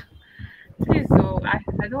 Please, though, I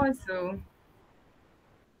don't want to.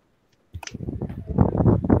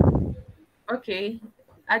 Okay,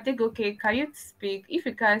 I think okay. Can you speak? If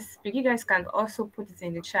you can speak, you guys can also put it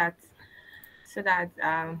in the chat so that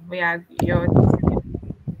we are your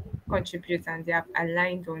contribute and they are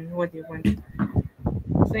aligned on what they want.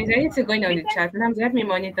 So is there anything going on the chat? Now let me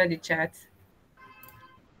monitor the chat.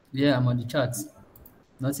 Yeah, I'm on the chat.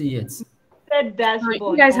 Nothing yet. Said So you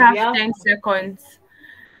dashboard guys have 10 seconds.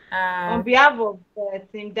 on Uh, behalf of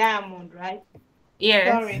Team Diamond, right? yes.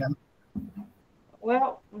 Sorry.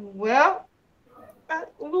 Well, we'll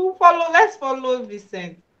follow. Let's follow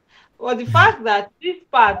Vincent. Well, the fact that this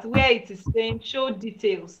part where it is saying show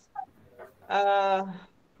details, uh,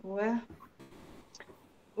 well,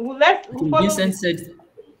 we'll Okay, follow Vincent Vincent. said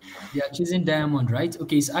they are choosing Diamond, right?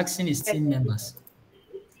 Okay, he's asking his Yes, team members.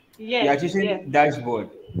 We are yes, yes. choosing dashboard.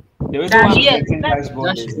 The reason why Dash. I'm Yes, selecting let's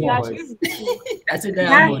dashboard is we Dashboard. agree because with you. That's a Dash.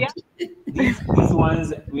 Diamond. Yeah. these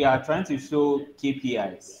ones we are trying to show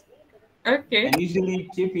KPIs. Okay. And usually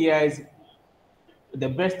KPIs, the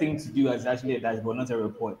best thing to do is actually a dashboard, not a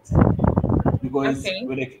report. Because Okay.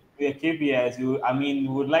 with the KPIs, I mean, we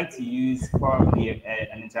would like to use probably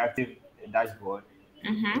an interactive dashboard,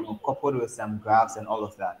 Mm-hmm. coupled with some graphs and all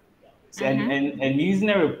of that. So, Mm-hmm. and using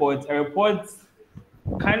a report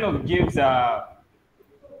kind of gives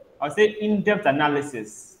I'll say in-depth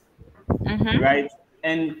analysis, Mm-hmm. right?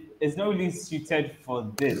 And it's not really suited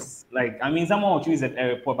for this. Like, I mean, someone will choose a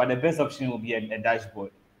report, but the best option will be a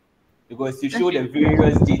dashboard because to show Okay. the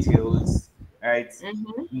various details, right,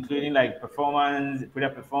 Mm-hmm. including like performance,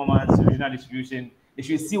 product performance, regional distribution, they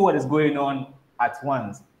should see what is going on at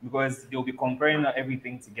once because they'll be comparing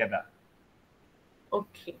everything together.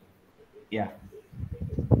 Okay. Yeah,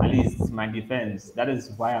 at least my defense. That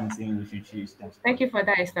is why I'm saying we should choose Thank dashboard. you for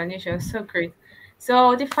that explanation. So great.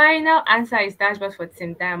 So the final answer is dashboard for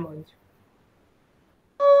Team Diamond,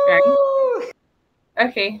 right?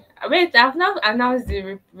 Okay. Wait, I've not announced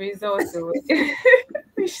the results. So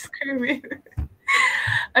screaming.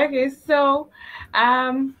 Okay, so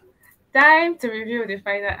um time to review the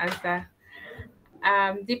final answer.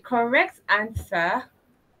 The correct answer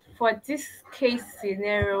for this case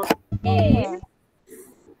scenario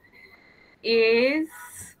is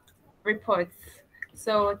reports.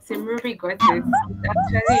 So Team Ruby got it. It's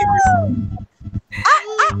actually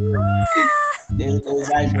It's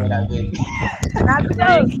dashboard, I think. Now,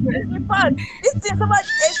 sales, it's report. This thing somebody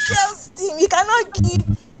a sales team. You cannot give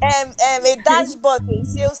a dashboard to a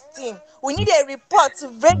sales team. We need a report to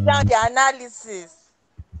break down the analysis.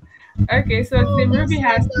 okay. So Team Ruby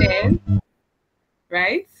has 10,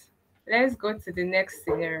 right? Let's go to the next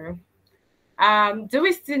scenario. Do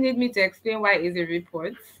we still need me to explain why it's a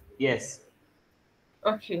report? Yes.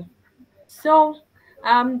 Okay. So,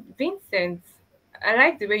 Vincent, I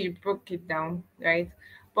like the way you broke it down, right?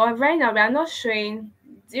 But right now we are not showing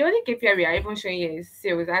the only KPI we are even showing here is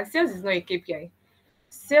sales, and sales is not a KPI.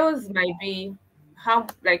 Sales might be how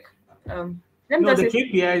like let me No, just the say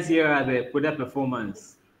KPIs here are the product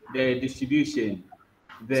performance, the distribution,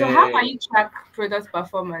 so how can the you track product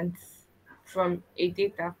performance from a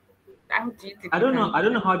data? How do you think I you don't know. can? I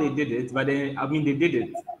don't know how they did it, but I mean, they did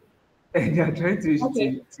it. And they are trying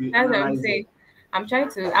Okay, to that's what I'm analyze it. saying.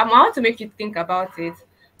 I want to make you think about it.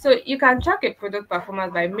 So you can track a product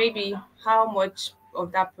performance by maybe how much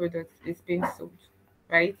of that product is being sold,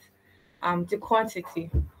 right? The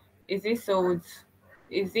quantity, is it sold,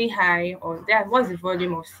 is it high, or that what's the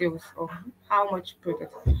volume of sales, or how much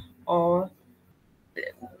product, or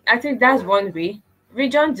I think that's one way.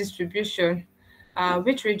 Region distribution,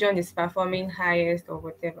 which region is performing highest or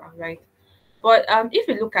whatever, right? But if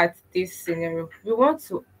you look at this scenario, we want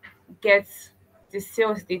to get the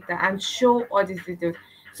sales data and show all these details.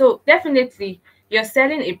 So definitely, you're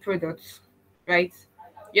selling a product, right?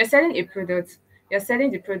 You're selling a product. You're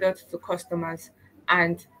selling the product to customers,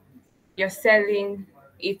 and you're selling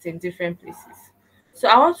it in different places. So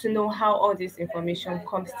I want to know how all this information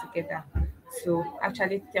comes together to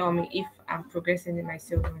actually tell me if I'm progressing in my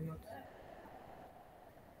sales or not.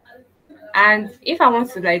 And if I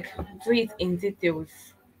want to like do it in details,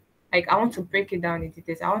 like I want to break it down in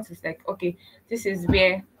details. I want to like, okay, this is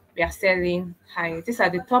where we are selling higher. These are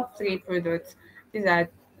the top three products. These are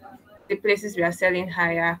the places we are selling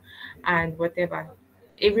higher and whatever.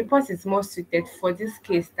 A report is more suited for this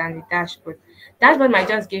case than the dashboard. Dashboard might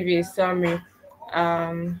just give you a summary.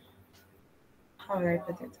 Um, how would I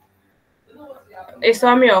put it? A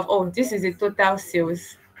summary of, oh, this is the total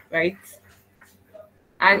sales, right?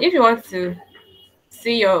 And if you want to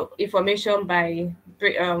see your information by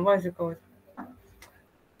what's it called?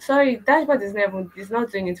 Sorry, dashboard is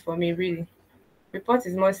not doing it for me really. Report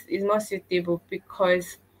is more suitable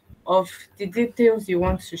because of the details you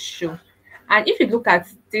want to show. And if you look at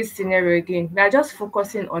this scenario again, we are just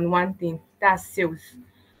focusing on one thing, that's sales.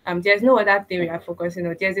 There's no other thing we are focusing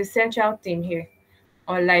on. There's a central thing here,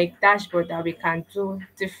 unlike dashboard that we can do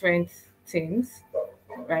different things,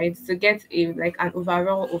 right? To get a like an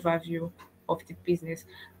overall overview of the business.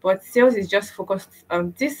 But sales is just focused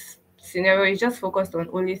this scenario is just focused on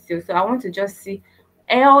only sales. So I want to just see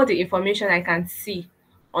all the information I can see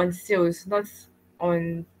on sales, not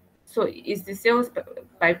on, so is the sales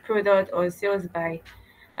by product or sales by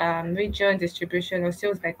region distribution or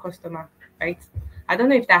sales by customer, right? I don't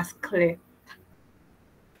know if that's clear.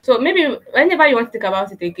 So maybe whenever you want to think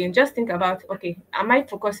about it again, just think about, okay, am I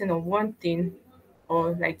focusing on one thing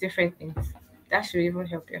or like different things? That should even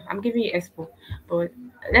help you. I'm giving you expo, but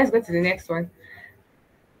let's go to the next one.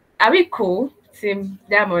 Are we cool, Team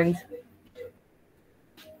Diamond?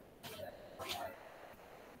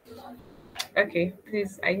 Okay,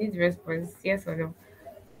 please, I need response. Yes or no?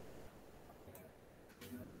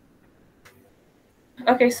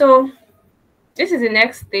 Okay, so this is the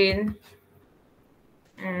next thing.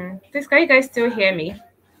 Please, can you guys still hear me?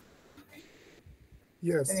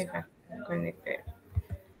 Yes. Let me back connect there.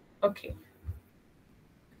 Okay.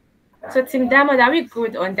 So Team Diamond, are we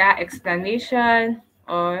good on that explanation,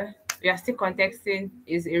 or we are still contexting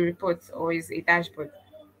is a report or is a dashboard?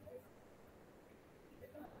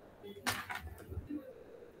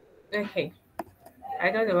 Okay.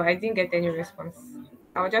 I don't know. I didn't get any response.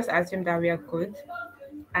 I'll just assume that we are good.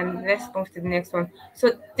 And let's move to the next one.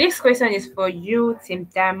 So this question is for you, Team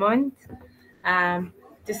Diamond.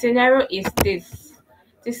 The scenario is this: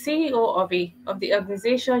 the CEO of the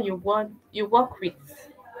organization you work with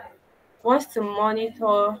wants to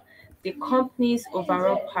monitor the company's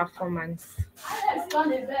overall performance.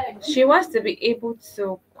 She wants to be able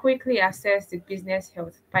to quickly assess the business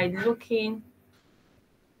health by looking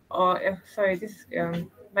or sorry, this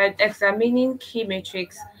by examining key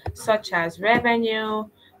metrics such as revenue,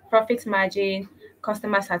 profit margin,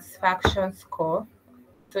 customer satisfaction score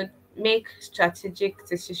to make strategic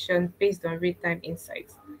decisions based on real-time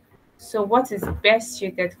insights. So what is best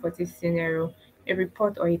suited for this scenario, a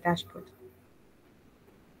report or a dashboard?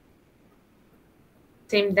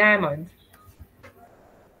 Team Diamond.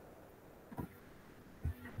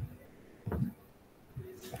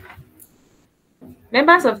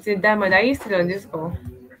 Members of Team Diamond, are you still on this call?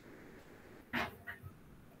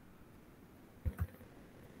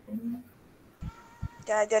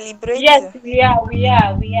 They are deliberating. Yes, we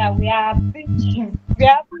are thinking. We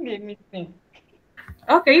are having a meeting.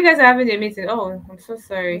 Okay, you guys are having a meeting. Oh, I'm so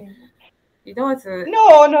sorry. You don't want to. No.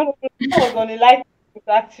 I was on a light note,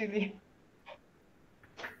 actually.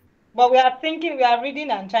 But we are thinking, we are reading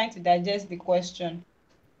and trying to digest the question.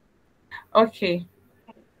 Okay.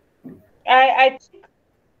 I think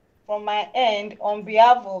from my end, on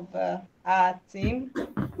behalf of our team,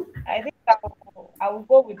 I think I will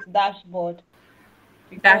go with dashboard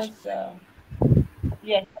because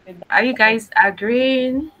yes. Are you guys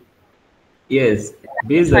agreeing? Yes,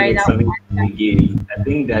 based on the Final explanation answer. you gave, I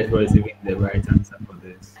think that was even the right answer for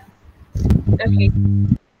this. Okay.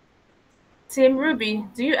 Team Ruby,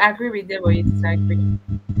 do you agree with them or you disagree?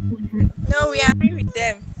 No, we agree with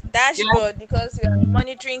them. Yeah. Dashboard because we are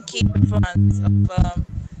monitoring key performance of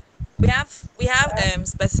we have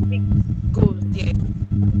specific goals there.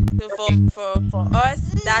 So for us,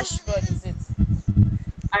 dashboard is it,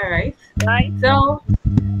 All right. right? So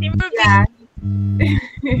Team yeah. Ruby.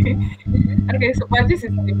 Okay. So, but this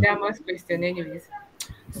is the Damos question, anyways.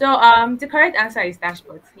 So the correct answer is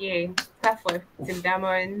dashboard. Yay. Clap for Team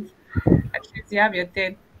Diamond. At least you have your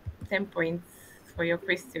 10 points for your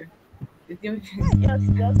question. You didn't-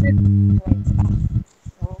 Just points.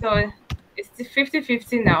 Oh. So it's the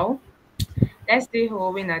 50-50 now. Let's see who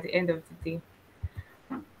will win at the end of the day.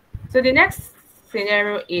 So the next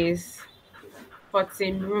scenario is for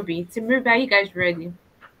Team Ruby. Team Ruby, are you guys ready?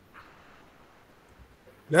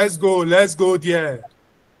 Let's go there.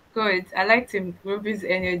 Good. I like Team Ruby's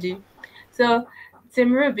energy. So,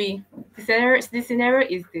 Team Ruby, the scenario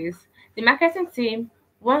is this. The marketing team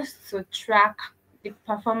wants to track the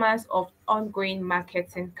performance of ongoing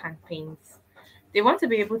marketing campaigns. They want to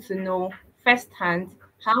be able to know firsthand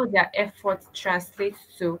how their efforts translate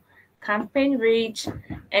to campaign reach,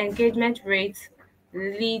 engagement rates,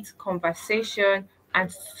 lead conversation, and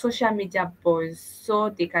social media buzz so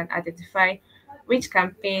they can identify which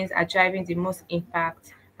campaigns are driving the most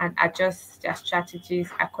impact and adjust their strategies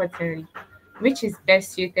accordingly, which is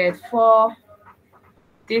best suited for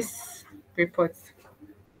this report.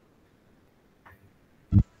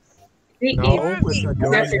 Is Now, Team it our own Ruby. question, they a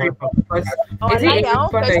always have report? Oh, Is now it a your own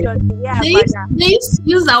report or question. Yeah, They Father.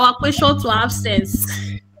 use our question to have sense.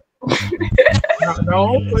 now our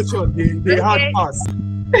own question, they had Okay. pass.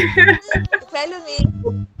 Follow me.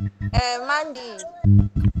 Mandy.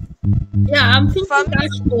 Yeah, I'm For thinking me,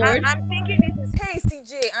 dashboard. I'm thinking this is, hey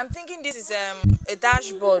CJ. I'm thinking this is a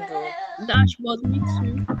dashboard though. Dashboard, me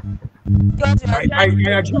too. Because we are trying I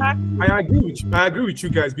to agree. track. I agree with you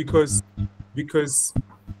guys because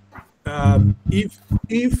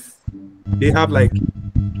if they have like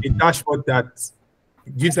a dashboard that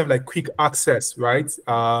gives them like quick access, right?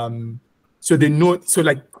 So they know, so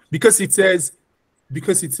like because it says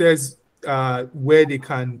where they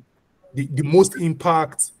can the most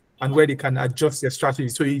impact and where they can adjust their strategy.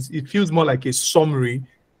 So it feels more like a summary,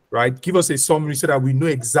 right? Give us a summary so that we know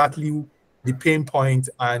exactly the pain point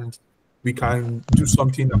and we can do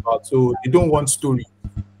something about. So they don't want story.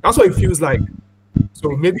 That's what it feels like. So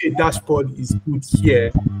maybe a dashboard is good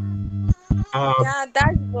here. Um, Yeah,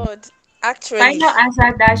 dashboard. Actually, final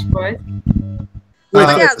answer dashboard? wait,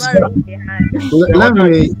 somebody Uh, wait. has not raised their hand. let,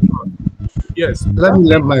 Yeah, let me yes.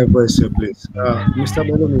 let my voice here, please. Mr.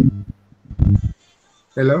 Bolumi.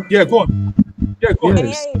 Hello. Yeah, go on. Yeah, go Can on. you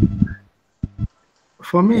Yes. hear you?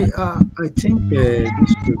 For me, I think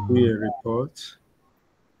this should be a report.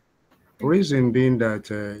 Reason being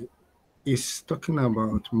that it's talking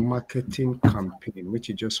about marketing campaign, which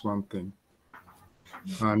is just one thing,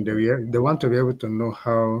 and they want to be able to know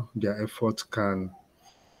how their efforts can,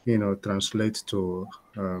 translate to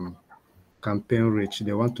campaign reach.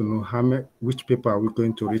 They want to know which people are we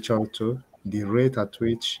going to reach out to, the rate at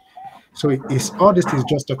which. So it's all this is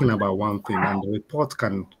just talking about one thing, and the report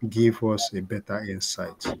can give us a better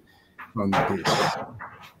insight on this.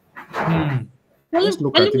 Hmm. Let's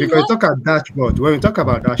look at it Olumi, because you what? talk about dashboard. When we talk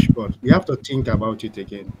about dashboard, you have to think about it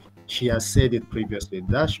again. She has said it previously.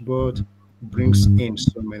 Dashboard brings in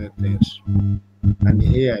so many things. And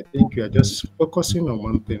here I think we are just focusing on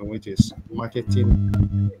one thing, which is marketing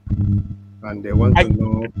campaign. And they want I to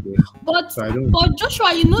know, okay. But So I don't, but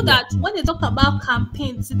Joshua, you know yeah. that when they talk about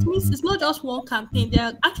campaigns, it means it's not just one campaign. There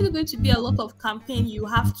are actually going to be a lot of campaign you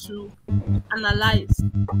have to analyze.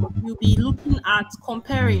 You'll be looking at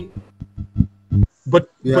comparing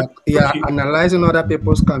Yeah, okay. analyzing other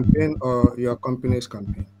people's campaign or your company's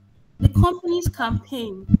campaign. the company's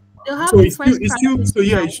campaign. They'll So have different it's still strategies, so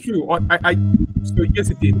yeah, right? it's true. So yes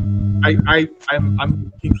it is.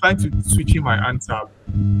 I'm inclined to switching my answer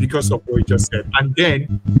because of what you just said. And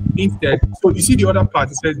then instead, so you see the other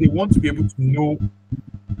part, it says they want to be able to know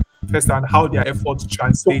firsthand how their efforts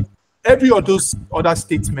translate. Every of those other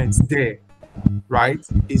statements there, right,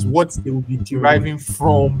 is what they will be deriving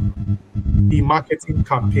from the marketing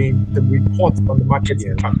campaign, the report on the marketing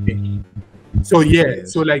Yes, campaign. So yeah,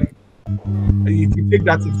 yes. so like if you take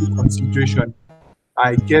that into consideration,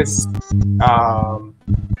 I guess um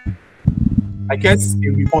I guess a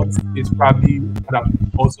report is probably what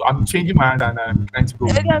also I'm changing my hand and I'm trying to go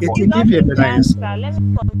with Elias, It report. you will give don't you a give the better answer. answer. Let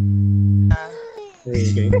me come.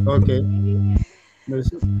 Okay, okay. Let's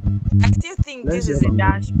I still think let's this hear is a from you.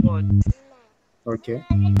 dashboard. Okay.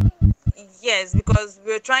 Yes, because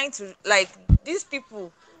we're trying to, like, these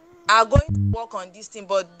people are going to work on this thing,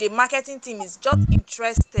 but the marketing team is just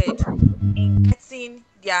interested in getting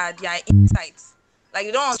their insights. Like,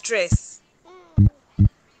 they don't want stress.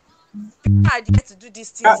 people are there to do these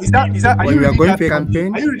things. Is that are When you we are reading going that for a from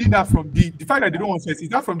campaign, are you reading that from the fact that they don't want stress? Is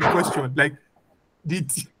that from the question? Like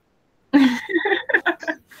did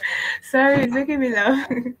Sorry, it's making me laugh.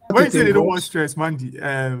 when you it say they don't want involves. stress, Mandy,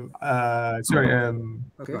 sorry,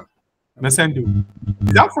 Okay. Nasendo.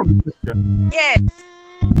 Is that from the question? Yes.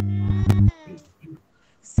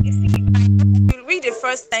 You see, you read the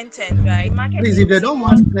first sentence, right? Please, Marketing if they team don't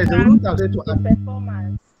want wants to stress, they track wouldn't have said to the ask.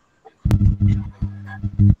 performance.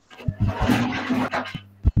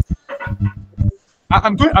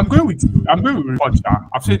 I'm going with report.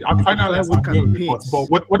 I've said I'm finally Identify what I'm going with report. But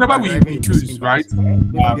campaigns whatever are we driving this choose, right?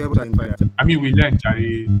 impact. We should be able to identify that. I mean, we learn,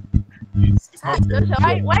 Charlie. It's not.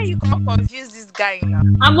 Joshua, why you can't confuse this guy now?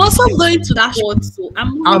 I'm also going to dashboard, so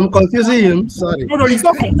I'm I'm moving. confusing him. Sorry. No, he's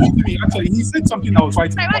not confusing me. Actually, he said something that was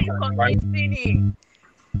quite Why you important, right? confusing him?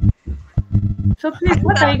 So please,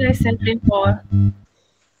 what are you guys settling for?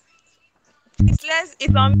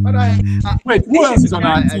 It's on. But Wait, who else is on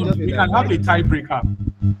our I team? just feel We can that have a tiebreaker.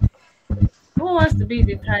 Who wants to be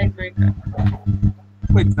the tiebreaker?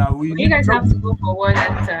 Wait, now we You guys have to go for one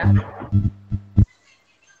answer.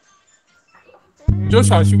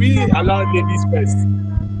 Joshua, should we allow ladies first?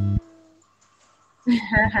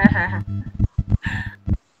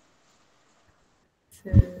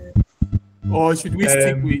 Or should we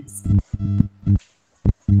stick with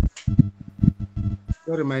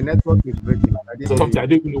sorry, my network is breaking. something? I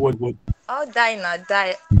don't even know what word. I'll die now,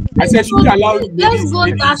 die. I said, should we allow Let's ladies? go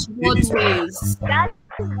ladies, dashboard ladies ways. That's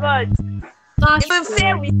what. If we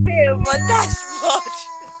fail, we fail, but that's what.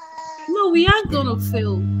 No, we aren't gonna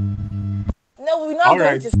fail. No, we're not All going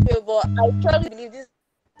right. to fail, but I strongly believe this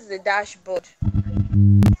is the dashboard.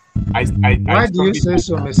 Why do you say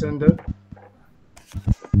so, Messenger?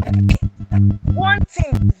 One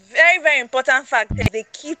thing, very, very important fact is the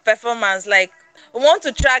key performance. Like, we want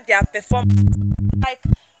to track their performance. Like,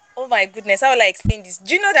 oh my goodness, how will I explain this?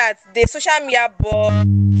 Do you know that the social media board,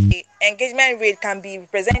 the engagement rate can be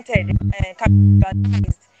represented and can be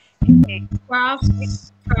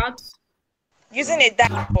visualized Graphs. using a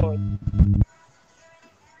dashboard?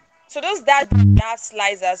 So those dashboards have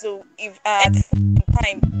slicers. So if at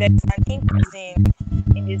time there's an increase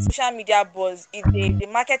in the social media buzz, if the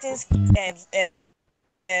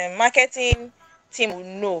marketing team will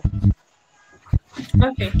know.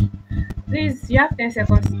 Okay. Please, you have 10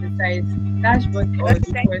 seconds to decide. Dashboard or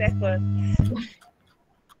Okay, report. 10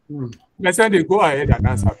 seconds. Let's say they go ahead and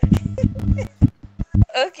answer.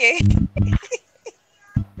 Okay.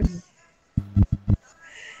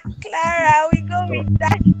 Clara, we go with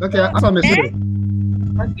that. Okay, answer Messenger.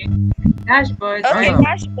 Okay. Dashboard. Okay, Answer.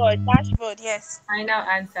 dashboard, yes. Final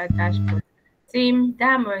answer, dashboard. Team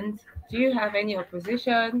Diamond, do you have any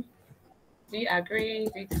opposition? Do you agree?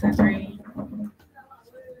 Do you disagree?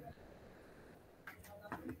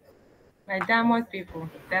 My Diamond people,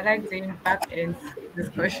 they like doing back end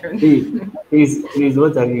discussion. Please,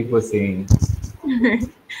 what are you people saying?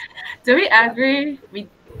 Do we agree with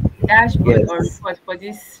dashboard Yes. or report for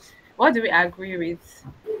this? What do we agree with?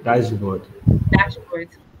 Dashboard. Dashboard.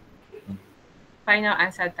 Final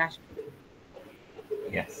answer, dashboard.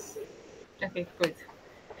 Yes. Okay, good.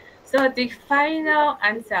 So the final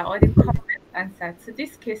answer or the correct answer to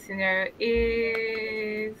this case scenario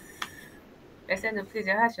is no, please,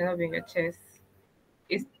 your heart should not be in your chest.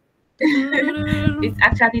 It's it's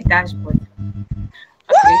actually dashboard.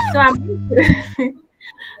 Okay, so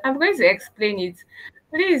I'm going to explain it.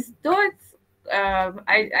 Please don't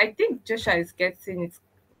I think Joshua is getting it.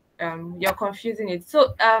 You're confusing it.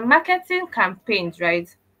 So marketing campaigns, right,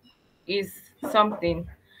 is something,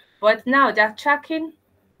 but now they're tracking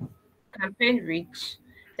campaign reach,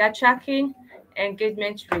 they're tracking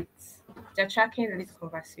engagement rates, they're tracking lead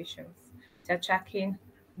conversations, they're tracking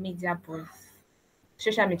media buzz,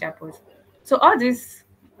 social media buzz. So all these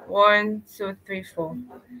 1, 2, 3, 4,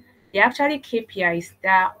 they're actually KPIs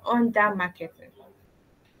that are under marketing.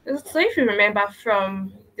 So if you remember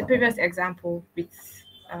from the previous example with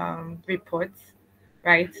reports,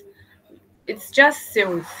 right? It's just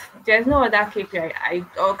sales. There's no other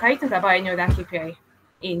KPI. Or can you think about any other KPI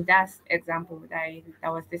in that example that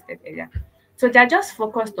was listed earlier? So they're just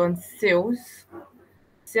focused on sales,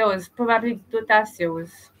 probably total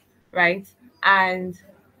sales, right? And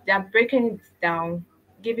they're breaking it down,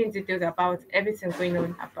 giving details about everything going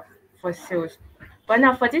on for sales. But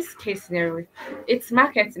now for this case scenario, it's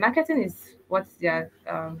marketing. Marketing is what they're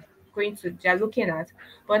they're looking at.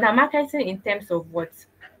 But now marketing in terms of what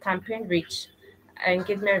campaign reach,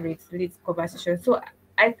 engagement rates, leads, conversation. So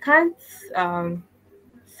I can't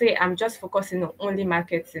say I'm just focusing on only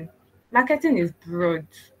marketing. Marketing is broad,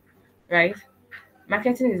 right?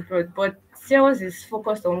 Marketing is broad, but sales is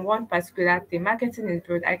focused on one particular thing, marketing is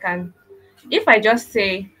broad. If I just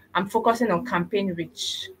say I'm focusing on campaign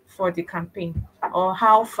reach for the campaign, or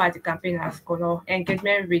how far the campaign has gone, or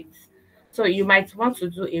engagement rates, so you might want to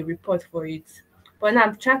do a report for it. But now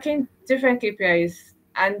I'm tracking different KPIs,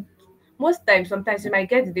 and most times, sometimes you might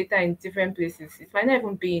get the data in different places. It might not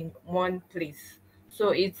even be in one place. So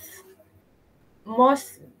it's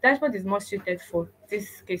most dashboard is more suited for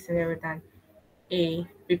this case scenario than a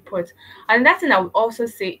report. And that thing I would also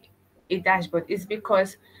say a dashboard is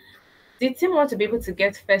because the team want to be able to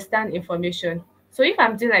get first-hand information. So if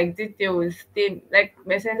I'm doing like details, they like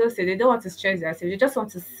Mesendo said, they don't want to stress themselves. They just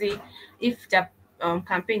want to see if their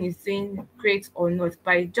campaign is doing great or not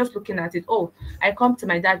by just looking at it. Oh, I come to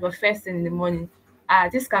my dashboard first thing in the morning.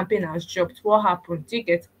 This campaign has dropped. What happened? Do you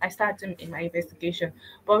get? I start doing in my investigation.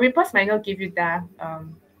 But reports might not give you the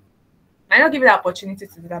opportunity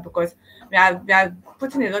to do that because we are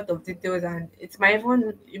putting a lot of details, and it might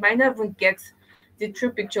even you might not even get the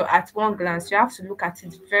true picture at one glance. You have to look at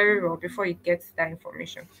it very well before you get that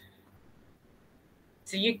information.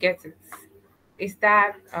 So you get it. Is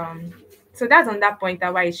that so that's on that point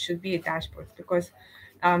that why it should be a dashboard, because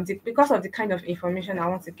because of the kind of information I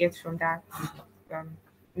want to get from that um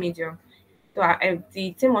medium. So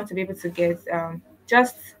the team want to be able to get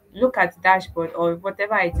just look at the dashboard or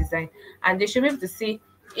whatever I design, and they should be able to see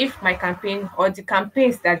if my campaign or the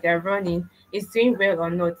campaigns that they're running is doing well or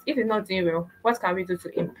not. If it's not doing well, what can we do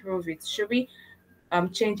to improve it? Should we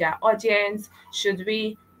change our audience? Should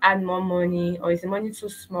we add more money, or is the money too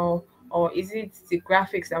small? Or is it the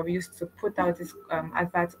graphics that we use to put out this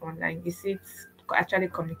advert online? Is it actually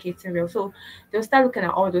communicating well? So they'll start looking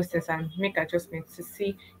at all those things and make adjustments to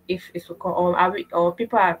see if it's okay, or are we, or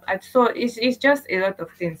people are. So it's just a lot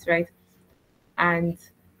of things, right? And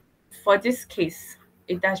for this case,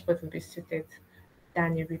 a dashboard will be suited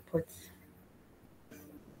than a report.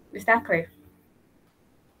 Is that clear?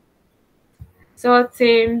 So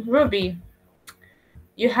Team Ruby,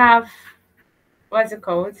 you have what's it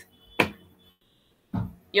called?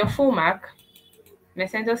 Your full mark.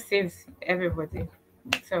 Messenger saves everybody.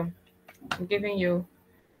 So I'm giving you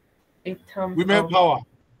a thumbs Women up. power.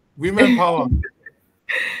 Women power.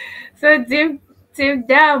 So Team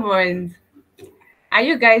Diamond, are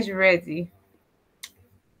you guys ready?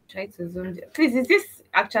 Try to zoom. Please, is this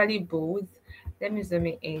actually bold? Let me zoom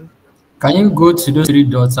it in. Can you go to those three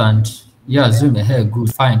dots and yeah, zoom ahead?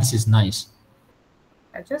 Good, fine. This is nice.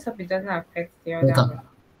 I just hope it doesn't affect the Okay. other one.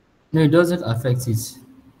 No, it doesn't affect it.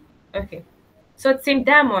 Okay. So Team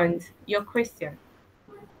Diamond, your question.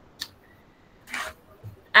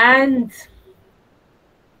 And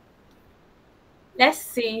let's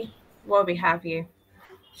see what we have here.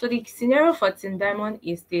 So the scenario for Team Diamond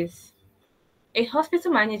is this. A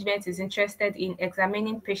hospital management is interested in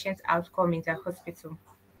examining patient outcome in their hospital.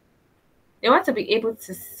 They want to be able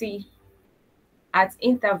to see at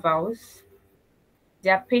intervals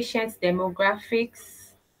their patients'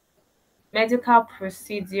 demographics, medical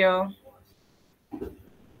procedure,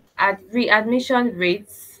 readmission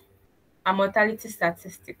rates, and mortality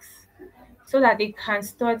statistics, so that they can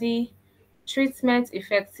study treatment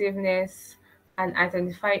effectiveness and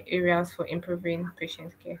identify areas for improving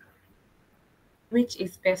patient care. Which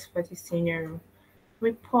is best for this scenario?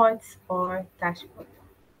 Reports or dashboard?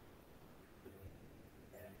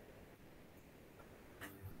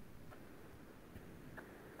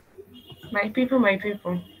 My people, my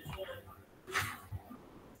people.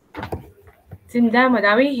 Team Diamond,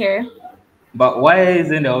 are we here? But why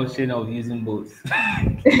isn't the option of using both?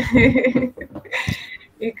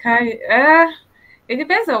 You can it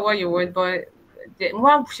depends on what you want, but the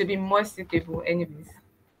one should be more suitable anyways.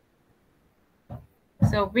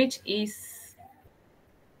 So which is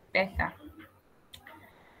better?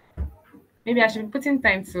 Maybe I should be putting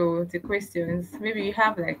time to the questions. Maybe you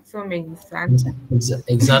have like so many to answer.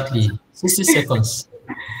 Exactly. 60 seconds.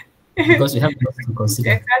 Because we have lots to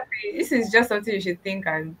consider. Exactly. This is just something you should think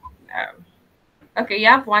and okay, you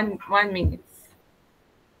have 1 minute.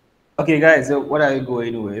 Okay, guys, so what are you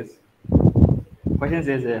going with? Question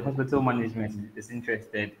says hospital management is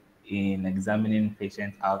interested in examining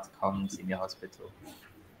patient outcomes in the hospital.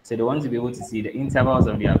 So they want to be able to see the intervals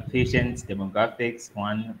of their patients' demographics,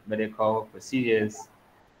 one, medical procedures,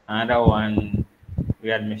 another one,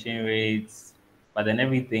 readmission rates, but then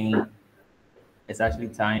everything is actually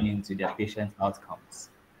tying into their patient outcomes,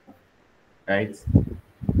 right?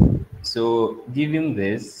 So given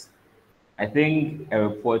this, I think a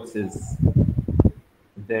report is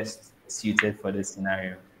best suited for this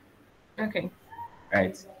scenario, Okay.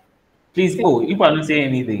 right? Please, oh, you are not saying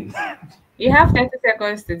anything. You have 30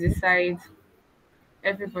 seconds to decide,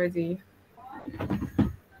 everybody.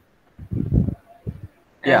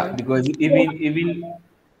 Yeah, because even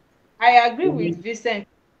I agree with even Vincent.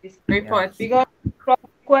 yeah. Reports. Because from the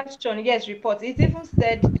question, yes, report. It even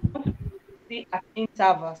said they want to see at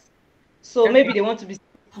intervals. So maybe Okay. they want to be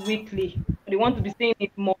seeing it weekly, or they want to be seeing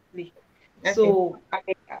it monthly. Okay. So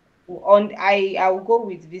I will go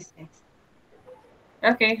with Vincent.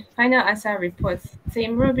 Okay. Final answer reports.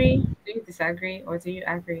 Team Ruby, do you disagree or do you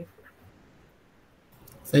agree?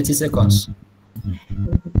 30 seconds.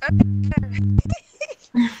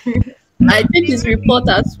 I think it's report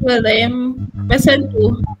as well. Person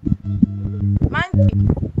to Man,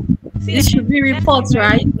 see, it should be let's be reports, very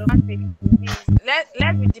right? diplomatic. Please.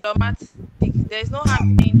 Let's be diplomatic. There's no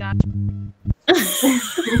harm in saying that.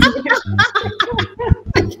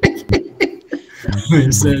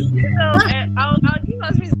 So I'll give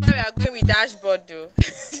us reason why we are going with dashboard though.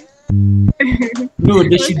 No,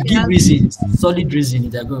 they should Okay, give reasons, solid reason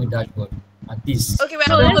if they're going with dashboard. At least Okay, we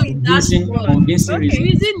so are let's going go with with convincing, dashboard. convincing okay. The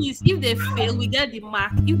reasons. reason is if they fail, we get the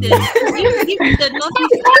mark. If they not if they don't fail,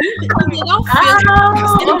 we Oh,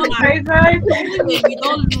 get oh mark. my god. Anyway, we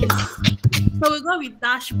don't lose. So we go with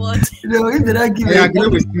dashboard. No, if they don't give I agree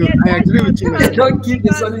with you. I agree with you, they Mr. don't give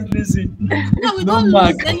the solid reason. No, we No don't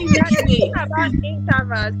mark. lose anyway. About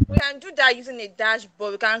intervals, we can do that using a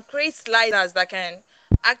dashboard. We can create sliders that can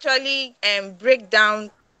actually break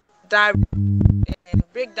down that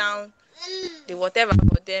break down the whatever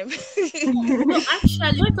for them. No,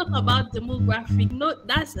 actually, when we talk about demographic, no,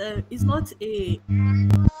 that's it's not a.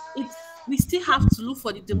 It's we still have to look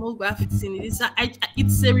for the demographics in it.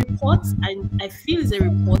 It's a report, and I feel it's a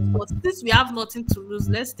report. But since we have nothing to lose,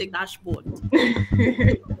 let's take dashboard.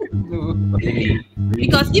 No. Really,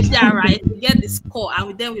 Because if they are right, we get the score,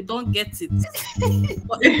 and then we don't get it.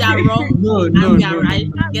 But if they are wrong, No, and no, we are no, right,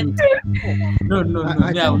 no, we get no. it. No, no, no.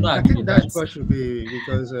 I Me, I will think not I agree think with that that. part should be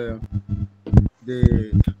because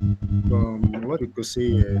they from what we could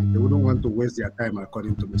say they wouldn't want to waste their time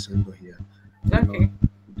according to Mr. here. You know, Okay.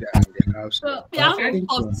 they have So we I have Okay. think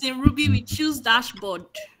so. thoughts in Ruby. We choose dashboard.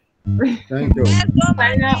 Thank you. Let's go,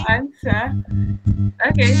 Final Mandy. answer.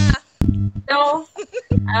 Okay. So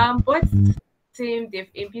both team they've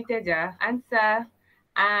imputed their answer,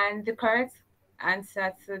 and the correct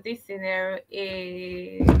answer to this scenario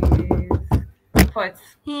is report.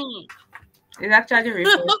 It's actually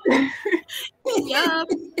report. Yeah,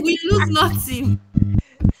 we lose nothing.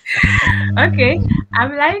 Okay,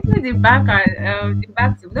 I'm liking the back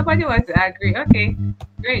to nobody wants to agree. Okay,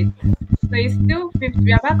 great. So it's still 50.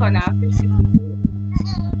 We are back on our 50.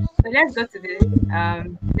 So let's go to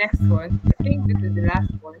the next one. I think this is the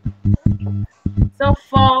last one. So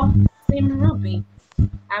for Team Ruby,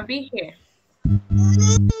 I'll be here.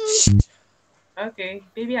 Okay,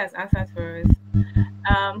 baby has answered for us.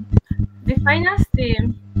 Um, the finance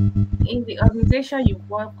team in the organization you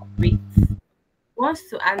work with wants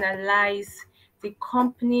to analyze the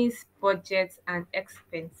company's budget and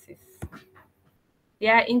expenses. They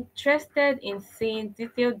are interested in seeing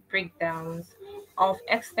detailed breakdowns of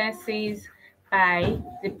expenses by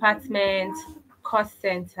department, cost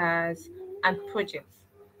centers, and projects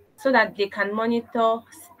so that they can monitor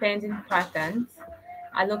spending patterns,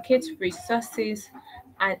 allocate resources,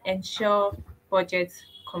 and ensure budget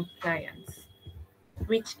compliance.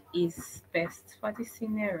 Which is best for the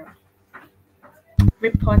scenario?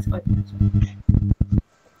 Report or judgment?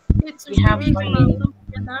 It's We have reason 1 minute.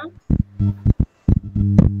 together.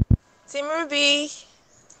 Team Ruby.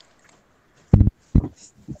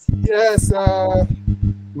 Yes.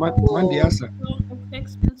 Mandy answer.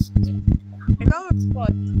 I go with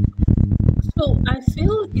spot. So I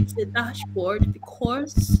feel it's a dashboard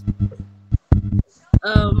because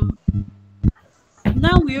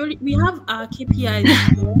now we have our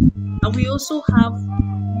KPIs here, and we also have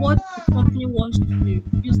what the company wants to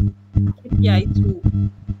use the KPI to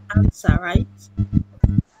answer, right?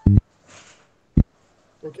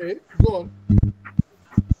 Okay, go on.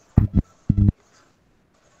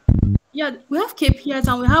 Yeah, we have KPIs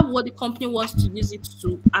and we have what the company wants to use it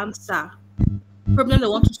to answer. Problem they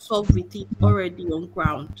want to solve with it already on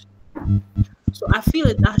ground. So I feel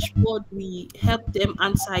a dashboard will help them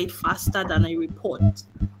answer it faster than a report.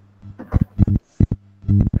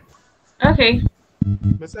 Okay.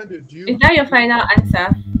 Masande, do Is you? that your final answer?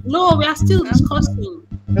 No, we are still discussing.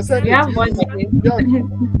 Masande, We have do 1 minute.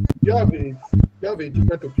 you have a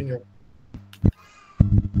different opinion?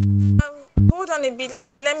 Hold on a bit.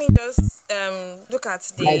 Let me just look at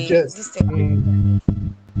the Digest. this thing.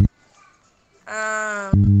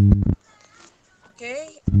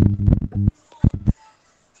 Okay.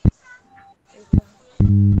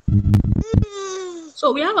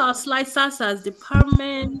 So we have our slicers as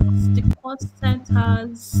departments, the report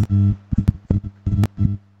centers.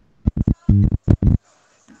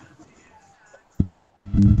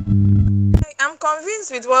 I'm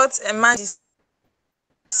convinced with what Mandy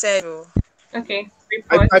said. Oh. Okay,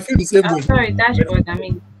 I, report. I feel the same way. Sorry, dashboard. I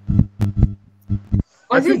mean,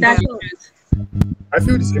 I was feel it the same. dashboard? I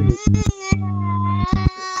feel the same way.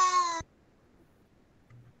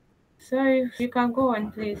 Sorry, you can go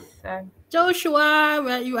on, please. Joshua,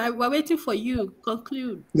 we're waiting for you.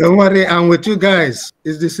 Conclude. Don't worry, I'm with you guys.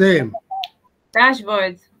 It's the same.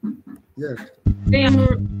 Dashboard. Yes.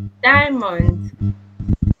 Team Diamond.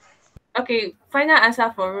 Okay, final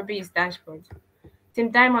answer for Ruby is dashboard.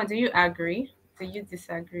 Team Diamond, do you agree? Do you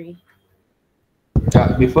disagree?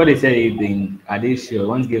 Before they say anything, are they sure?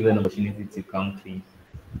 Once given an opportunity to come clean.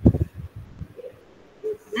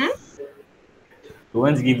 Hmm? We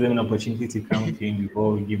want to give them an opportunity to come clean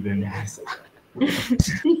before we give them the answer.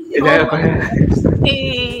 Is Oh that my correct?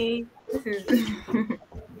 Hey. This is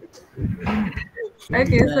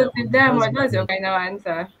okay. So Team Diamond, what's your final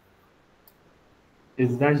answer?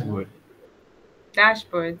 It's dashboard.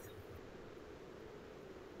 Dashboard.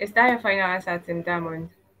 Is that your final answer, Team Diamond?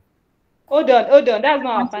 Hold on, that's not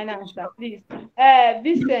our final answer, please.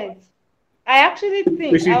 Vincent, I actually We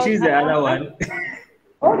think should I was. choose the other one.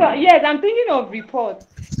 Hold on, yes, I'm thinking of reports.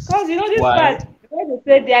 Because you know this Why? part where they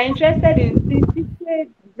say they are interested in detailed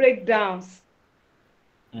breakdowns.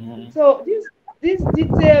 Mhm. So this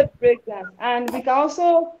detailed breakdowns, and we can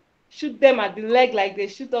also shoot them at the leg like they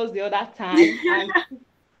shoot us the other time,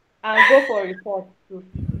 and go for reports too.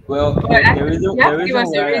 Well, But you the have to give reason us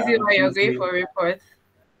a why reason I'm why you're going choosing for reports.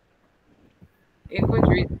 A good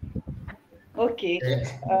reason. Okay.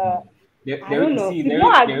 Yeah. I don't know. see You've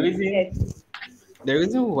not the agreed reason yet. the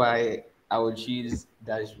reason why I would choose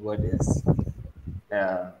dashboard is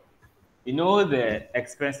uh, you know the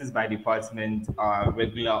expenses by department are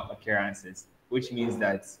regular occurrences, which means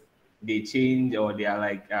that they change or they are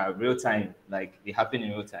like real time, like they happen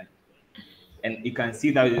in real time, and you can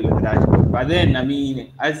see that with the dashboard. But then, I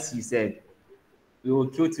mean, as you said, we will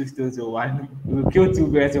kill two stones with one. We will kill two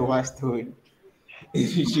birds with one stone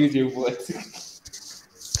if you choose your report.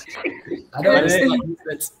 I don't But This then, understand is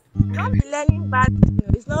this. Not be learning bad thing.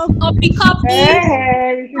 It's not Copy, good. copy,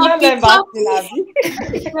 You should not copy, learn bad thing, copy.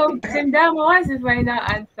 Abby. so Team Diamond. What's the final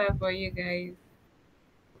answer for you guys?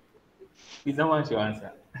 it's not much your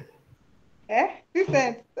answer.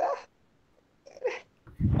 Vincent.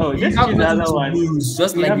 Oh, You just have choose the nothing other to one. lose,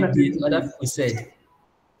 just We like have nothing to the other lose. people said.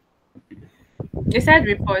 You said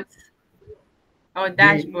reports or They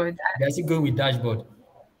dashboard. they're still going with dashboard.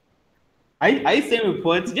 I say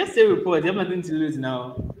report. Just say report. You have nothing to lose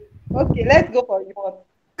now. Okay, let's go for report.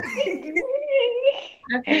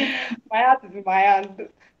 Okay. My heart is in my hand.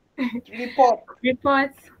 Report.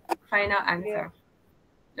 Reports. Final Yeah. answer.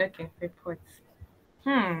 Okay. Reports.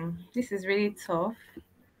 This is really tough.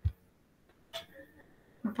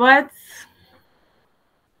 But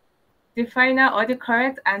the final or the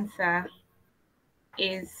correct answer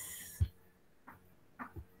is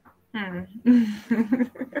hmm.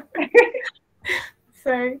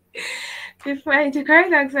 Sorry. The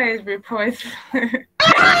correct answer is reports.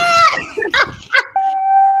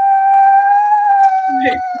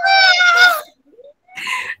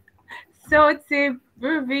 So to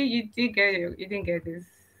Ruby, you did get it. You didn't get this.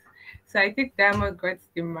 So I think Diamond got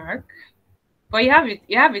the mark. But you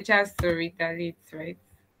have a chance to retaliate, right?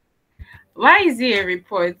 Why is it a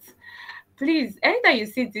report? Please, anytime you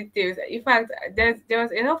see details, in fact, there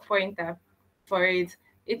was enough pointer for it.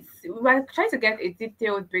 We're trying to get a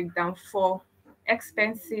detailed breakdown for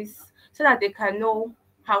expenses so that they can know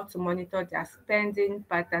how to monitor their spending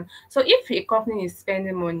pattern. So if a company is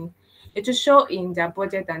spending money, it will show in their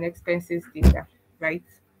budget and expenses data, right?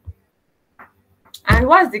 And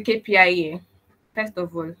what's the KPI here? First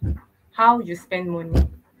of all, how you spend money.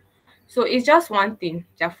 So it's just one thing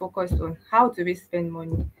they're focused on. How do we spend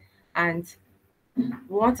money? And we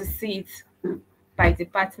want to see it by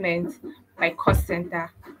department, by cost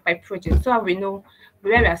center, by project, so that we know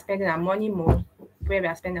where we are spending our money more, where we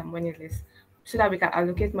are spending our money less, so that we can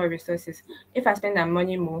allocate more resources. If I spend our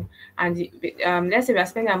money more, and let's say we are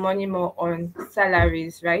spending our money more on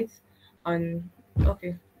salaries, right? On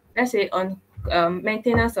okay, let's say on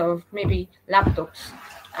maintenance of maybe laptops,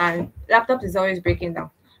 and laptop is always breaking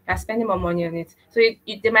down. They're spending more money on it, so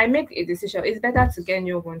they might make a decision. It's better to get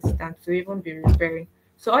new ones than to even be repairing.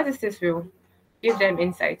 So all these things will give them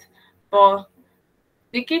insight. But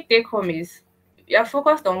the key take home is you're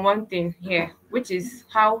focused on one thing here, which is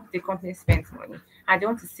how the company spends money. And they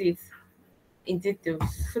want to see it in details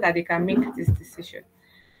so that they can make this decision.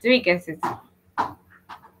 Do we get it?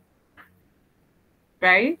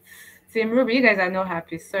 Right? Team Ruby, you guys are not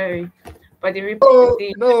happy. Sorry, but Oh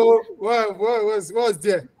the no! What was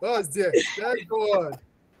there? What was there? Let's go on.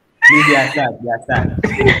 Please, they are sad. They are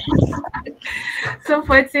sad. so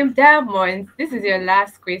for Team Diamond, this is your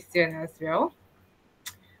last question as well.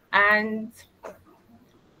 And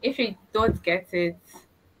if you don't get it,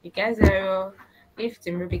 you get zero. If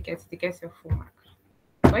Team Ruby gets it, you get your full mark.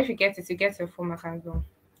 Or if you get it, you get your full mark as well.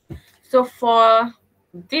 So for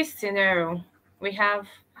this scenario, we have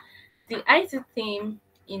the IT team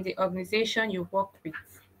in the organization you work with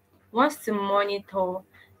wants to monitor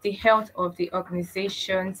the health of the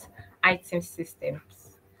organization's IT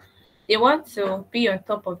systems. They want to be on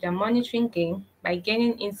top of their monitoring game by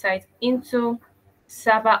gaining insight into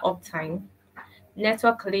server uptime,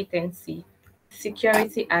 network latency,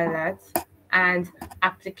 security alerts, and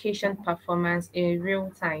application performance in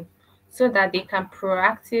real time so that they can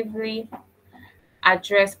proactively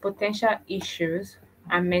address potential issues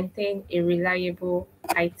and maintain a reliable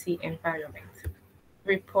IT environment.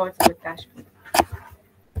 Report or dashboard.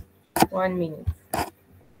 1 minute.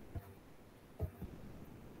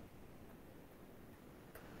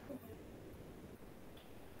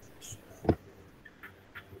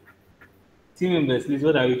 Team members, please,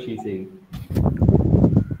 what are you choosing?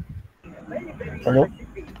 Hello?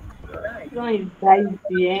 No, it's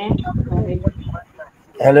dicey, eh? Like,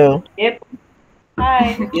 Hello? yep.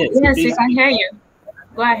 Hi. Yes, Yes, we please. can hear you.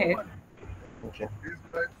 Go ahead. Okay.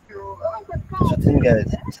 So, team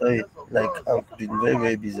guys, sorry, like I've been very,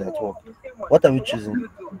 very busy at work. What are we choosing?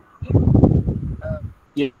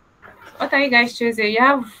 What are you guys choosing? You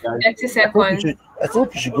have 30 I think we seconds. should, I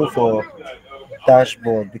think we should go for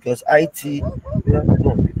dashboard because IT, we have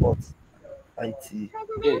no reports. IT.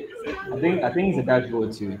 Yeah, I think it's a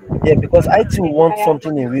dashboard too. Yeah, because IT will want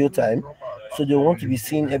something in real time, so they want to be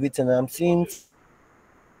seeing everything. I'm seeing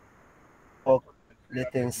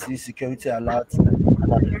latency, security alerts,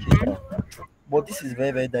 and application. But this is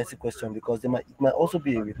very, very dicey question because it might also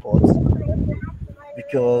be a report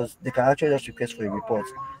because they can actually just request for a report.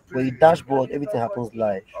 But a dashboard, everything happens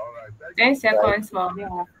live. 10 Right? seconds more.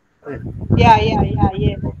 Yeah. Yeah.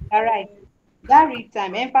 Yeah. All right. That read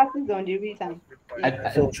time, emphasis on the read time.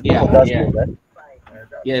 So we should go Yeah, for yeah. dashboard, right?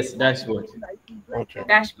 Yes, dashboard. Okay.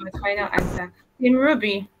 Dashboard, final answer. Team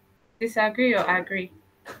Ruby, disagree or agree?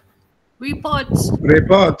 Report.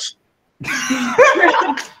 Report.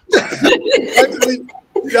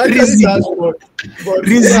 Actually, dashboard. But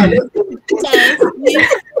yeah, let's go.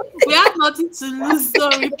 Yes, we have nothing to lose, so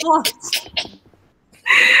report.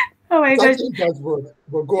 Oh my It's gosh. actually dashboard.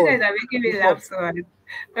 But go You on. guys are making me Report. laugh so hard.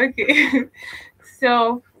 Okay.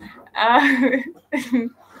 So, uh,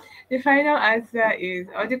 the final answer is,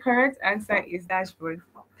 or the correct answer is dashboard.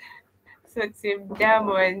 So, Team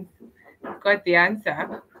Diamond got the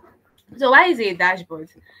answer. So, why is it a dashboard?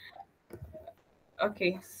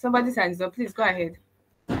 Okay, somebody's hands up. Please go ahead.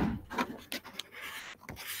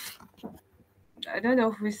 I don't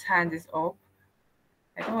know whose hand is up.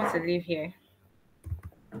 I don't want to leave here.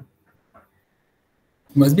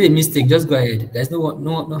 Must be a mistake. Just go ahead. There's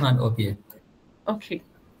no hand up here. Okay.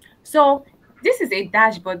 So this is a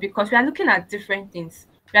dashboard because we are looking at different things.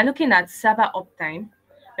 We are looking at server uptime.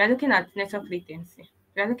 We are looking at network latency.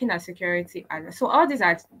 We are looking at security. So all these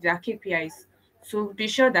are their KPIs to be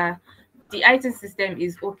sure that the IT system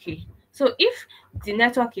is okay. So if the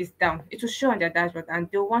network is down, it will show on their dashboard and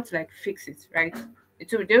they'll want to like fix it, right?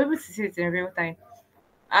 They'll be able to see it in real time.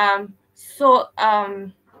 So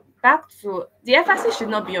back to the emphasis should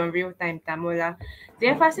not be on real time, Tamola. The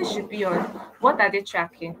emphasis should be on what are they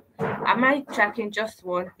tracking? Am I tracking just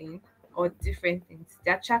one thing or different things?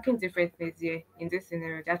 They're tracking different things here in this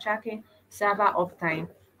scenario. They're tracking server uptime,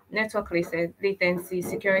 network latency,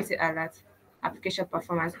 security alerts, application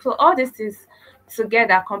performance. So all these things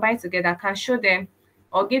together, combined together, can show them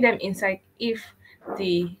or give them insight if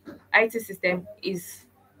the IT system is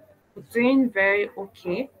doing very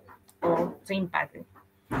okay or doing badly.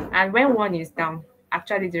 And when one is down,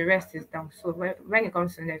 actually the rest is down. So when it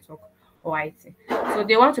comes to network or IT, so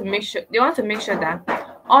they want to make sure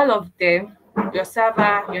that all of them, your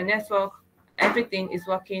server, your network, everything is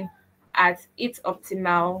working at its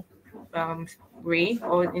optimal um, way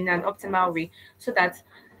or in an optimal way, so that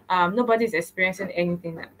nobody's experiencing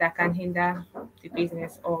anything that can hinder the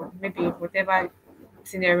business or maybe whatever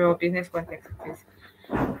scenario or business context it is.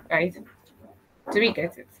 Right? Do we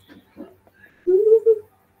get it?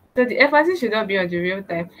 So the emphasis should not be on the real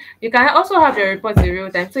time. You can also have your reports in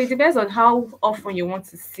real time. So it depends on how often you want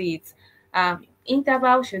to see it.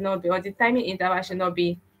 Interval should not be, or the timing interval should not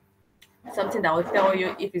be something that will tell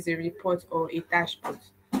you if it's a report or a dashboard.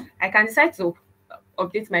 I can decide to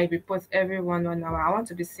update my reports every 1 hour. I want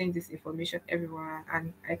to be seeing this information everywhere,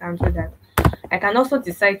 and I can do that. I can also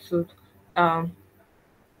decide to um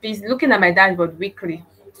be looking at my dashboard weekly.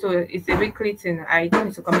 So it's a weekly thing. I don't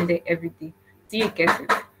need to come in there every day. Do you get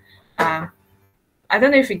it? Um, I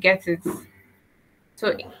don't know if you get it.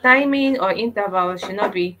 So timing or interval should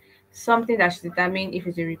not be something that should determine if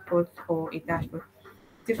it's a report or a dashboard.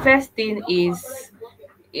 The first thing is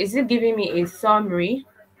it giving me a summary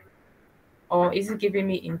or is it giving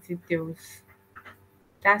me in details?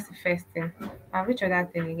 That's the first thing. And which other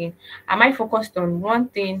thing again? Am I focused on one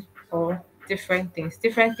thing or different things?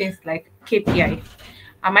 Different things like KPI.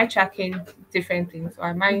 Am I tracking different things or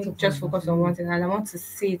am I just focused on one thing and I want to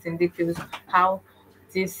see it in details how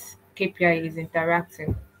this KPI is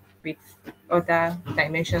interacting with other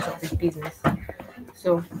dimensions of the business?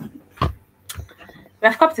 So we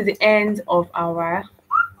have come to the end of our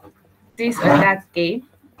this or that game.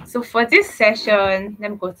 So for this session,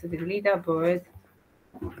 let me go to the leaderboard.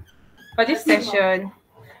 For this session,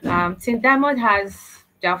 Team Diamond has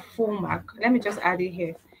their full mark. Let me just add it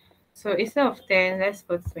here. So instead of 10, let's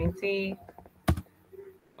put 20.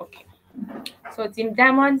 Okay. So Team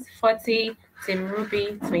Diamond 40, Team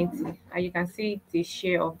Ruby 20. And you can see the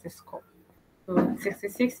share of the score. So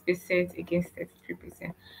 66% against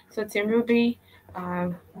 33%. So Team Ruby,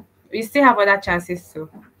 we still have other chances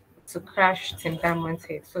to crash Team Diamond's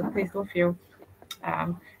head. So please don't feel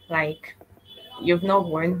um like you've not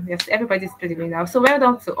won. Yes, everybody's still the winner. So well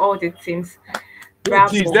done to all the teams. Hey,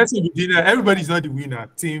 please, Bravo. let's not be winner. Everybody's not the winner.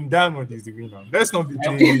 Team Diamond is the winner. Let's not be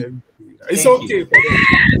playing everybody. It's Thank okay you. for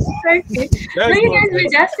them. Okay. Let's So you not. guys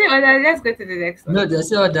will just see other. Let's go to the next one. No, there's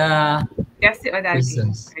still other Just see other games,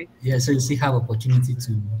 questions. right? Yeah, so you still have opportunity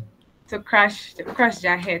to To crash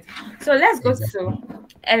their head. So let's go exactly. to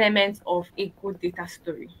elements of a good data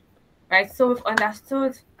story. Right. So we've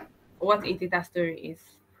understood what a data story is,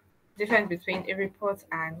 difference between a report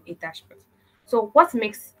and a dashboard. So what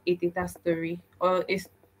makes a data story or a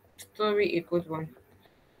story a good one?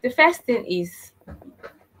 The first thing is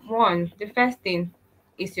the first thing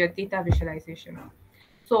is your data visualization.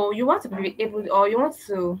 So you want to be able or you want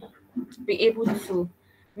to be able to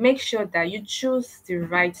make sure that you choose the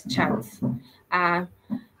right chart. Uh,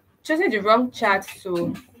 Choosing the wrong chart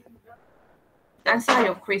to answer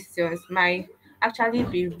your questions might actually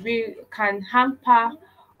be real can hamper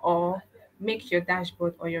or make your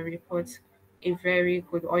dashboard or your report a very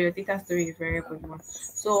good or your data story a very good one.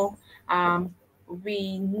 So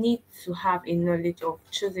we need to have a knowledge of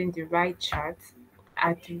choosing the right chart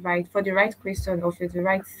at the right for the right question or for the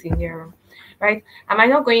right scenario, right? Am I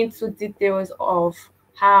not going into details of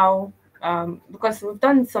how because we've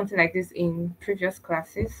done something like this in previous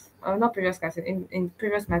classes, or not previous classes, in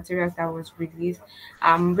previous materials that was released,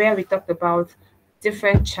 where we talked about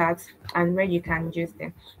different charts and where you can use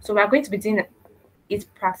them. So we're going to be doing it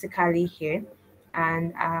practically here,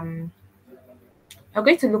 and we're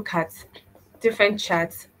going to look at different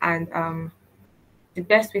charts and the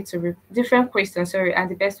best way to different questions, sorry, and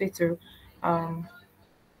the best way to um,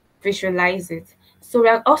 visualize it. So we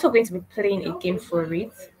are also going to be playing a game for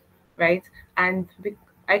it, right? And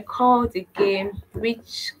I call the game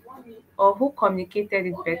which or who communicated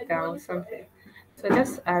it better or something. So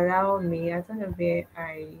just allow me. I don't know where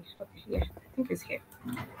okay, yeah, I think it's here.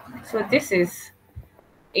 So this is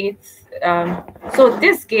it. So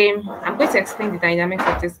this game, I'm going to explain the dynamics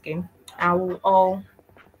of this game. I will all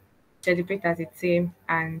deliberate as a team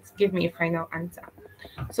and give me a final answer.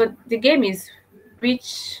 So the game is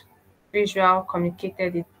which visual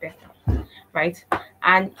communicated it better, right?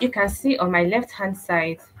 And you can see on my left hand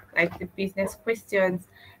side, like the business questions,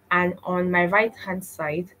 and on my right hand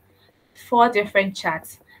side, four different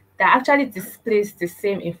charts that actually displays the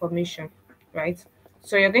same information, right?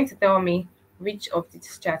 So you're going to tell me which of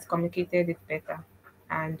these charts communicated it better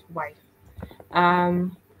and why.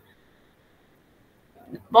 Um,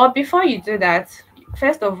 but before you do that,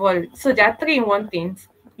 first of all, so there are three in one things.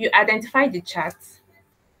 You identify the charts,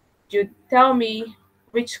 you tell me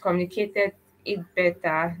which communicated it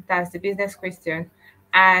better, that's the business question,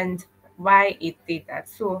 and why it did that.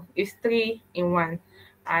 So it's three in one.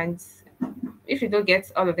 And if you don't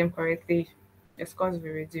get all of them correctly, your scores will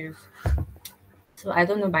reduce. So I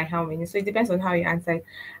don't know by how many. So it depends on how you answer it.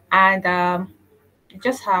 And you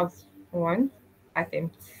just have one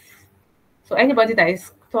attempt. So anybody that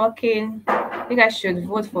is talking, you guys should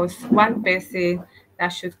vote for one person that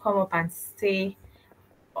should come up and say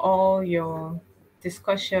all your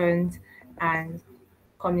discussions and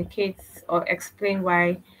communicate or explain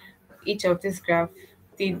why each of these graph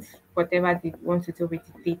did whatever they want to do with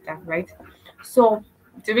the data, right? So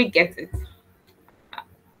do we get it?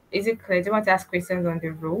 Is it clear? Do you want to ask questions on the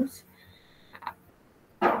rules?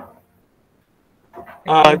 Uh,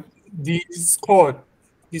 Okay. the score,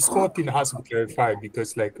 the score thing has to be clarified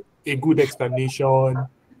because like a good explanation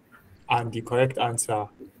and the correct answer.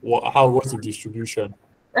 How was the distribution?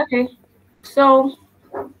 Okay. So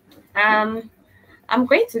um I'm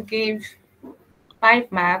going to give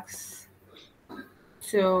 5 marks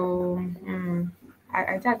to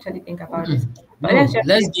I did actually think about this. But let's No, just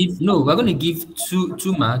let's say give no. We're going to give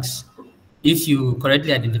two marks if you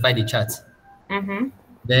correctly identify the chart. mm-hmm.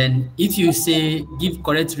 Then, if you say give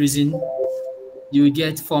correct reason, you will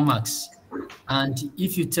get 4 marks. And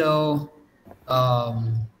if you tell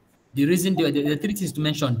the reason, the three things to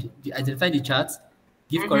mention: identify the chart,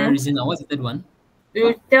 give correct Mm-hmm. reason, and what's the third one?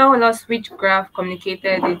 You tell us which graph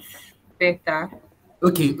communicated it better.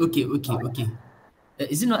 Okay.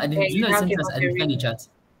 Is it not Then is it you not the now same give thing as us the identifying the reason. chart?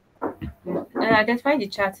 Identifying the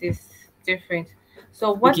chart is different.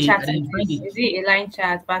 So what Okay, chart is identifying this? the Is it a line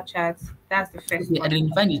chart, bar chart? That's the first okay, one.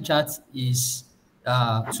 identifying the chart is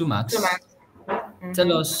 2 marks. 2 marks. Tell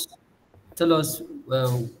Mm-hmm. us tell us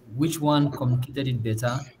which one communicated it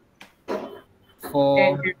better Then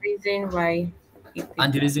for the reason why it did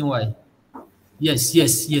and the that. reason why. Yes.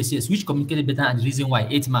 Which communicated better and the reason why,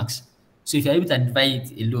 8 marks. So if you're able to identify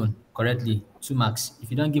it alone correctly, 2 marks. If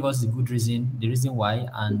you don't give us the good reason, the reason why,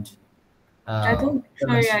 and I don't. tell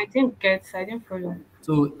Sorry, us. I didn't get. I didn't follow.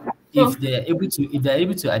 So So, if they're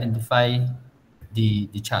able to identify the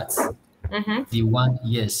charts, mm-hmm. the one,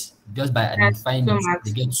 yes, just by That's identifying two it,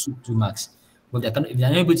 they marks. get 2 marks. But if they're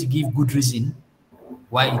not able to give good reason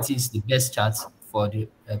why it is the best chart for the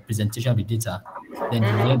presentation of the data, then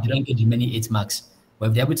they don't get the many 8 marks. But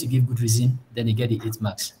if they're able to give good reason, then they get the 8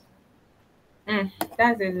 marks.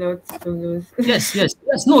 That's a lot to lose. Yes.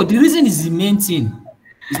 No, the reason is the main thing.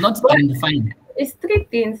 It's not But identifying. it's three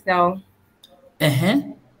things now. Uh-huh.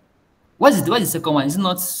 What's the second one? Is it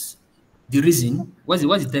not the reason? What's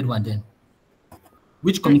the third one then?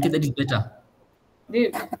 Which communicated is better?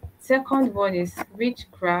 The second one is which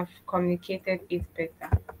graph communicated it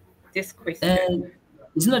better? This question. And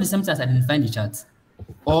it's not the same thing as identifying the chart.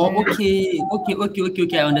 Oh, Mm,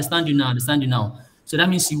 okay. I understand you now. So that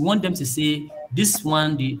means you want them to say this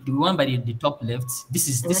one, the one by the top left, this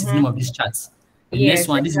is the name of mm-hmm. this chart. The next Yes,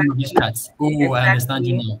 one, this is the name of this exactly. chart. Oh, I understand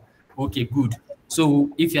you Exactly. now. Okay, good. So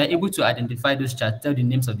if you are able to identify those charts, tell the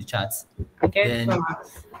names of the charts, You get two then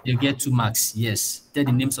marks. you get 2 marks. Yes. Tell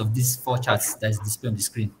the names of these 4 charts that is displayed on the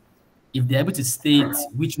screen. If they're able to state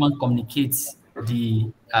which one communicates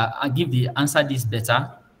give the answer this better,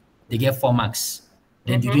 they get 4 marks.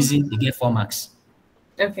 Then the Mm-hmm. reason they get 4 marks.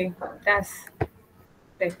 Okay, that's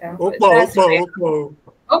better. Opa, That's opa, fair. opa.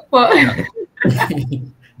 Oh, well. Yeah.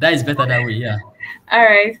 That is better that way. Yeah. All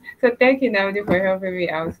right. So thank you, Naudi, for helping me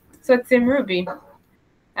out. So Tim Ruby,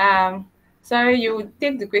 um, sorry, you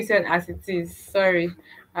take the question as it is. Sorry.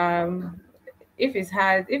 Um, if it's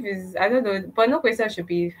hard, if it's I don't know, but no question should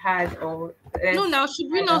be hard or No, less now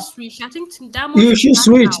should we not harder. switch? I think Team Diamond You should should start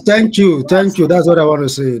switch. now. Thank you. Thank Yes. you. That's what I want to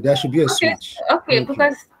say. There should be a Okay, switch. okay, Thank you.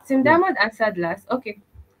 because Tim Yeah. Diamond answered last. Okay,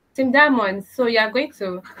 Tim Diamond. So you are going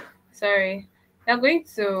to, sorry, you are going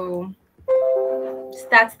to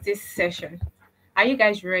start this session. Are you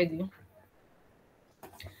guys ready?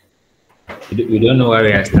 We don't know why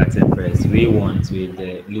we are starting first. We want with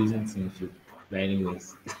the losing team should. But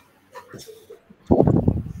anyways,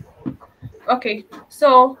 Okay,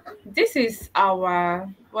 so this is our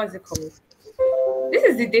what's it called? This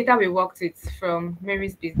is the data we worked with from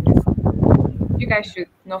Mary's business. You guys should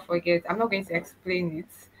not forget. I'm not going to explain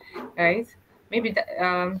it, right? Maybe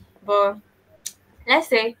that, but let's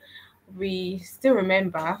say we still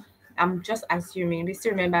remember. I'm just assuming we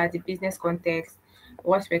still remember the business context,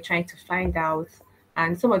 what we're trying to find out,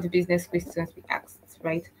 and some of the business questions we asked,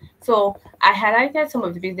 right? So I highlighted some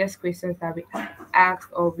of the business questions that we asked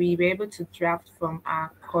or we were able to draft from our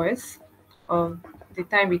course of the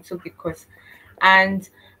time we took the course. And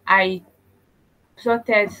I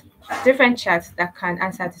plotted different charts that can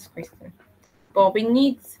answer this question. But we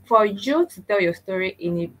need for you to tell your story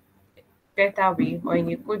in a better way or in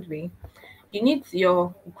a good way, you need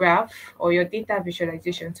your graph or your data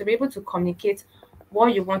visualization to be able to communicate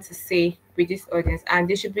what you want to say with this audience and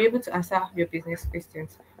they should be able to answer your business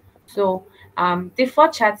questions. So the 4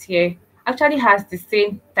 charts here actually has the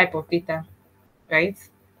same type of data, right?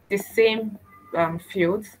 The same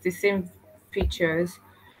fields, the same features,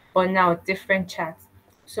 but now different charts.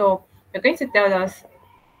 So you're going to tell us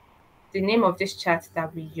the name of this chart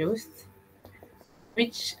that we used,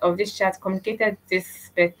 which of these charts communicated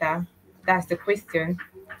this better. That's the question.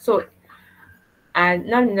 So, and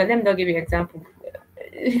no, let me not give you an example.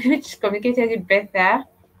 Which communicated it better,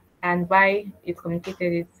 and why it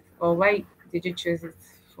communicated it, or why did you choose it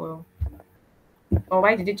for, or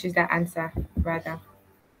why did you choose that answer rather.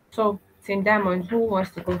 So Team Diamond, who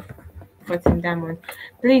wants to go for Team Diamond?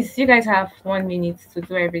 Please, you guys have 1 minute to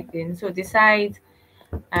do everything. So decide.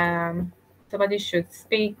 Um, somebody should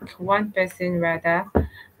speak, one person rather,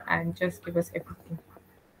 and just give us everything.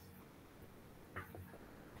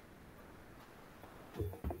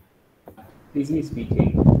 Is he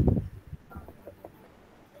speaking?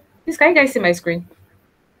 Please, can you guys see my screen?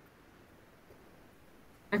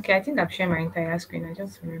 Okay, I think I'm sharing my entire screen. I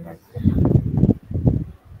just remembered.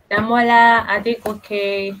 Damola,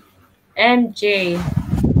 Adekoke, MJ,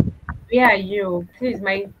 where are you? Please,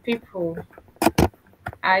 my people.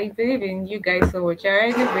 I believe in you guys so much. You're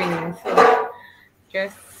already winning, so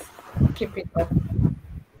just keep it up.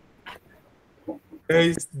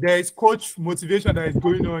 There is coach motivation that is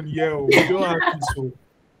going on here. Oh. We don't have this. So.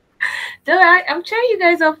 Don't worry, I'm cheering you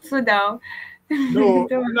guys up too now. No,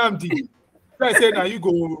 Don't worry. Namdi. I said now you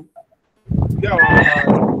go. Yeah,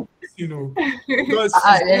 you know, because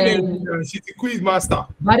she's the quiz master.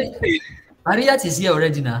 Mariat is here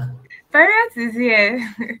already now. Barriat is here.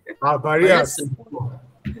 Barriat.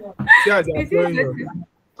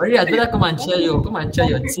 Mariat, better come and share your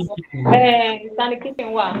team people. It's on the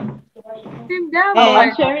kitchen one. Team I'm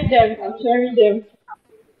Diamond. sharing them.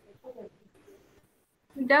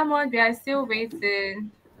 Diamond, we are still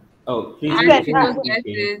waiting. Oh, please. And if you don't get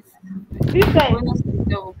it,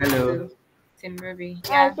 Listen. Hello. Team Ruby.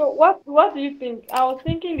 Yeah. So what do you think? I was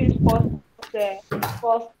thinking this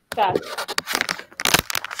first chat.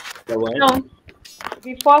 The what? No.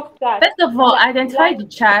 The first chat. First of all, identify the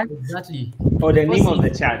chat. Exactly. Oh, the name of the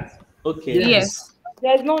chat. Okay. Yes.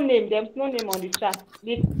 There's no name. There's no name on the chat.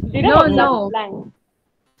 The name No, of the chat no. is line.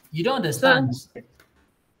 You don't understand.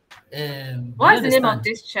 What's the name of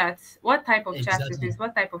this chat? What type of chat is Exactly. this?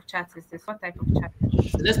 What type of chat is this? What type of chat?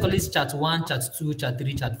 So let's call it chat 1, chat 2, chat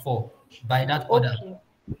 3, chat 4. By that order.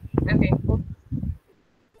 Okay.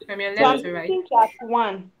 From your So I'm left to right. thinking chat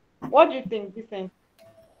 1. What do you think, Vincent?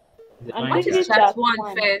 What is chat 1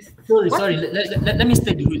 first? Sorry. Let me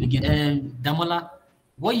state the rule again. Damola,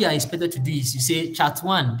 what you are expected to do is you say chat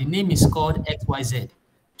 1, the name is called XYZ.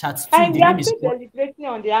 Chat 2, And the we are name is still called... deliberating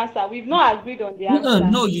on the answer. We've not agreed on the answer.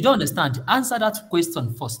 No, you don't understand. Answer that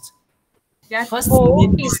question first. Yes. First,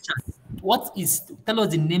 name this chat. Tell us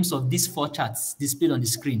the names of these 4 chats displayed on the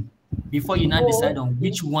screen before you now decide on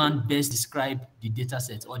which one best describe the data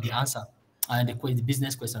set or the answer and the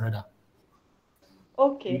business question rather.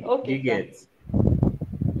 Okay. You get.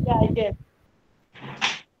 Yeah, I get.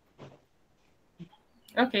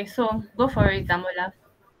 Okay, so go for it, Damola.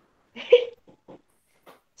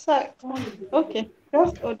 So, okay,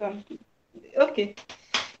 just hold on. Okay.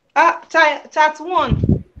 Chat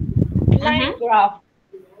 1. Line graph.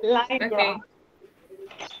 Line graph.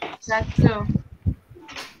 Chat 2.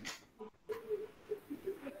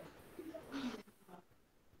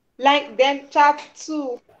 Then chat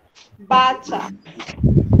 2. Bar chat.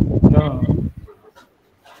 No.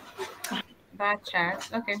 Bar chat.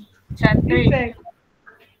 Okay. Chat 3.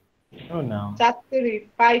 Oh no. Chat 3.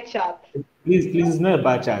 Pie chart. Please, it's not a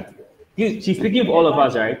bad chat. Please, she's speaking of all of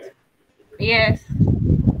us, right? Yes.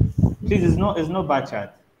 Please, it's not bad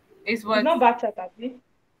chat. It's what? It's not bar chart, Abby.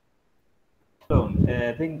 So,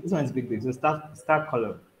 I think this one's big. So start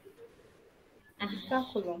column. Start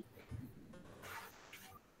column.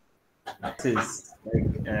 This is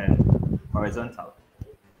like horizontal.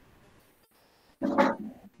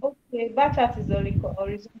 Okay, bar chart is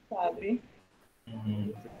horizontal, Abby.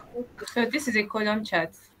 So this is a column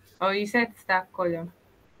chart. Or you said stack column.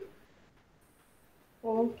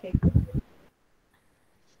 Okay.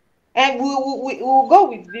 And we'll go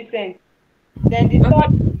with Vincent. Then the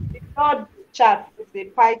third chart is a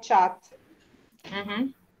pie chart.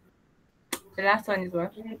 The last one is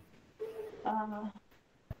what?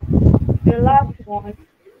 The last one.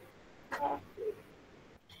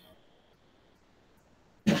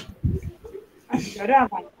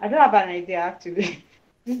 I don't have an idea actually.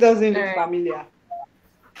 This doesn't look familiar.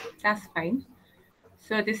 That's fine.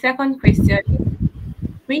 So the second question is,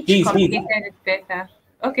 which communicated it better?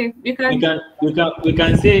 Okay, we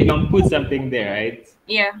can say you can put something there, right?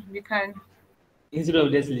 Yeah, we can. Instead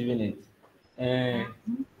of just leaving it.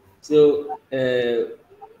 So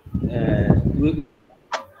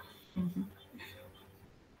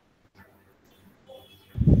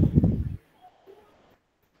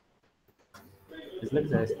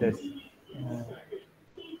let's test.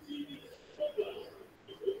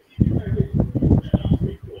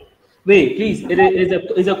 Wait, please.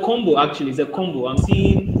 It's a combo. Actually, it's a combo. I'm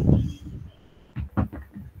seeing.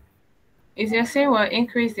 Is your saying what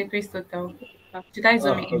increase, decrease total? Should I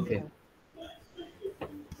zoom Oh, in? okay.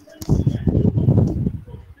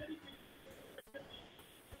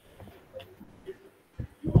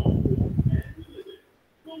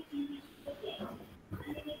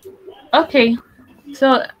 Okay,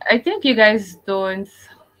 so I think you guys don't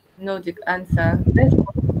know the answer. Let's go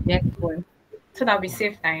to the next one so that we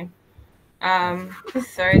save time.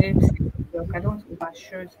 This is already 6 o'clock. I don't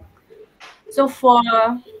overshoot. So for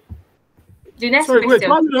the next Sorry, wait.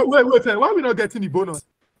 question, Why are we not getting the bonus?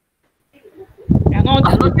 You're not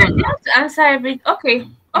You're not done. done you now. have to answer every. Okay,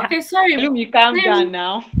 okay. Sorry, Let me calm let down me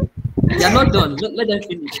now. You're not done. Let them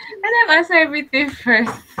finish. let them answer everything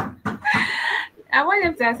first. I want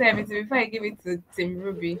them to answer everything before I give it to Team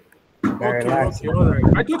Ruby. Okay, Relax okay, all now. right.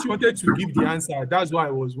 I thought you wanted to give the answer. That's why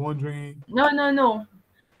I was wondering. No, no, no.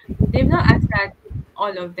 They've not answered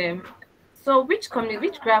all of them. So which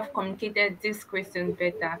graph communicated this question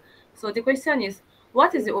better? So the question is,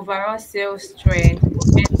 what is the overall sales trend for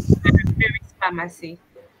Berry's pharmacy?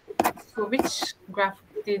 So which graph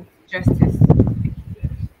did justice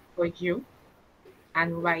for you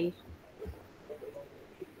and why?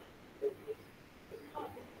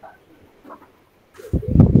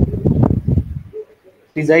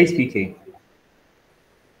 Please, are you speaking?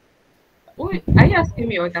 Oh, are you asking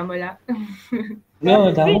me or Damola?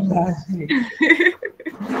 No, that won't ask me.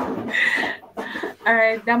 All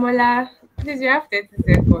right, Damola, please, you have 30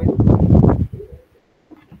 seconds.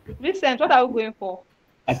 Vincent, what are we going for?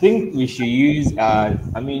 I think we should use,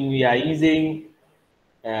 I mean, we are using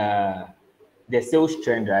uh, the sales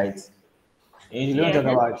trend, right? And if you don't Yeah, talk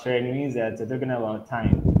about trend, it means that we're talking about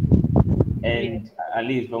time. yeah. And at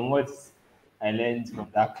least from what I learned from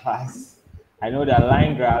that class, I know that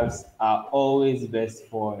line graphs are always best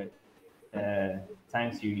for uh,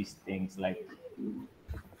 time series things. Like,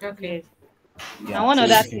 Okay. Yes. And yeah, one so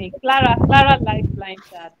other you can. thing, Clara likes line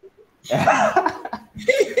chat.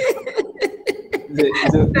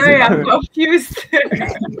 Sorry, I'm So, confused.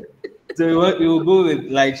 so we will go with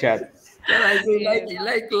light chat. Then I say, Yes.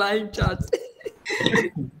 like line chat.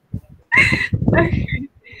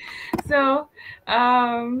 So,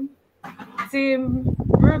 um, Team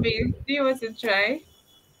Ruby, do you want to try?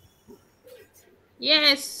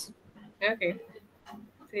 Yes. Okay,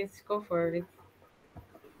 please go for it.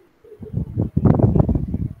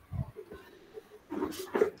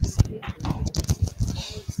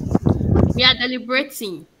 We are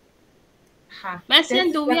deliberating. Ha,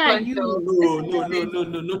 30 Mesendo, where are seconds. So, you? 30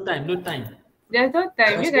 seconds. No time, no time. There's no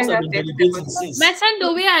time. We're You supposed guys to have have been 30 deliberating seconds. since.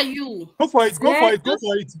 Mesendo, where are you? Go for it. Go for Let it. Go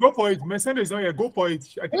for it. Go for it. Messenger is not here. Go for it.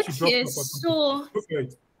 I think she dropped Okay, off or something. so Go for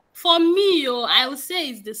it. for me, I would say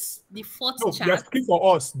it's the fourth No, you're chat. speaking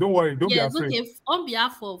for us. Don't worry. Don't be Yes, afraid. okay. On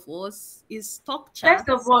behalf of us, is stock First chat.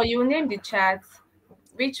 of all, you name the chat.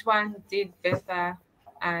 Which one did better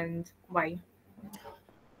and why?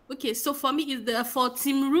 Okay, so for me, is the for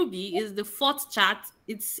Team Ruby is the fourth chat.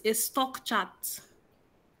 It's a stock chat,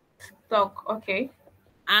 Talk. Okay.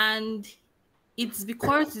 and it's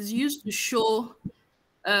because it's used to show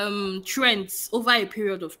trends over a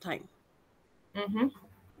period of time. Mm-hmm.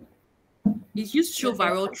 It's used to show Okay.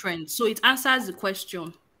 viral trends, so it answers the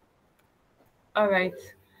question. All right.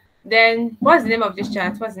 Then, what's the name of this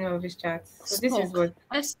chat? What's the name of this chat? So this is Stock,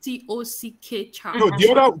 what. STOCK chat. No,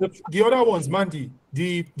 the other ones, Mandy.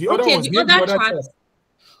 The other Okay, ones. the Name the other other chat. chat.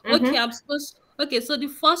 Okay, Mm-hmm. I'm supposed. Okay, so the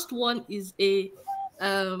first one is a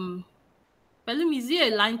Pelumi, is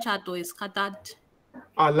it a line chat or a scattered?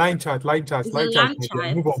 Line chat, It's a line chat. line Yeah,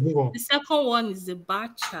 chat. move on, move on. The second one is a bar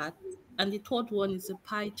chart, and the third one is a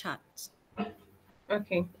pie chart.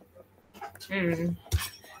 Okay. Mm.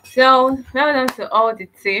 So now on to all the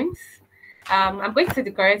teams. I'm going to say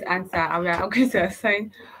the correct answer and I'm going to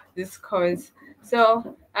assign the scores.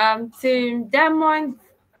 So Team Diamond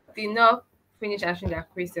did not finish answering their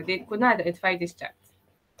question. They could not identify this chart.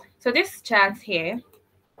 So this chart here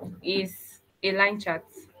is a line chart.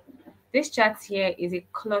 This chart here is a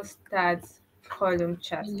clustered column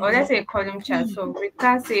chart, or let's say a column chart. So we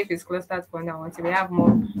can't say if it's clustered for now until we have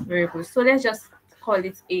more variables. So let's just call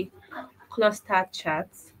it a cluster chart,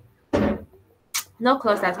 not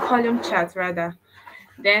cluster, column chart rather.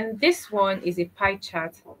 Then this one is a pie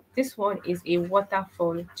chart. This one is a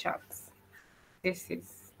waterfall chart. This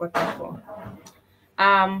is waterfall.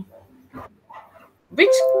 Um,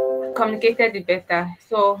 which communicated it better?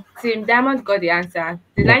 So Team Diamond got the answer.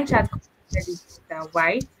 The line chart communicated it better.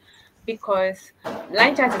 Why? Because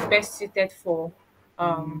line chart is best suited for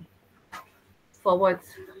what?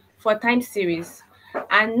 For time series.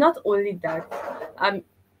 And not only that,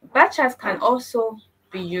 bar charts can also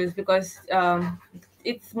be used because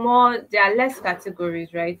it's more, there are less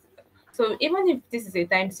categories, right? So even if this is a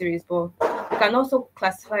time series, but you can also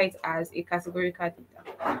classify it as a categorical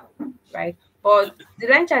data, right? But the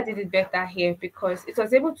line chart did it better here because it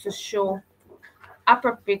was able to show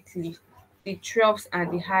appropriately the troughs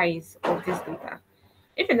and the highs of this data.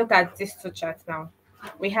 If you look at these two charts now,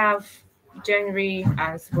 we have January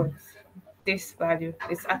as what this value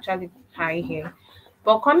is actually high here.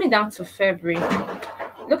 But coming down to February,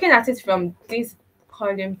 looking at it from this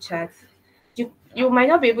column chart, you might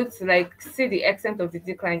not be able to like see the extent of the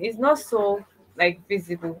decline. It's not so like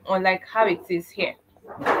visible, unlike how it is here,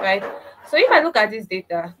 right? So if I look at this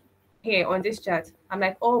data here on this chart, I'm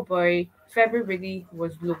like, oh boy, February really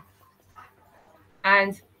was low.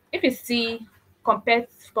 And if you see comparing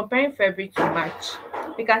February to March,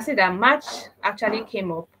 we can see that March actually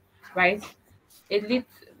came up, right? A lit,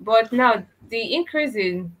 but now the increase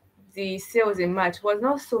in the sales in March was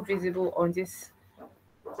not so visible on this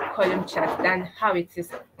column chart than how it is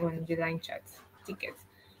on the line chart tickets.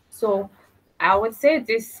 So I would say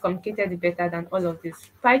this communicated it better than all of this.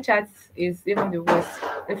 Pie charts is even the worst.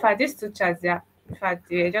 In fact, these two charts, in fact,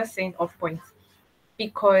 they're just saying off point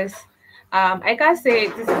because I can't say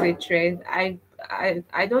this is a trend.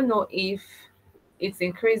 I don't know if it's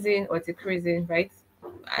increasing or decreasing, right?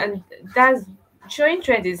 And that's showing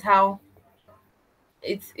trend is how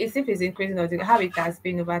it's if it's increasing or how it has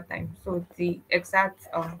been over time. So the exact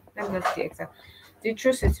let me not say exact, the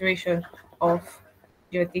true situation of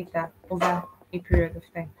your data over a period of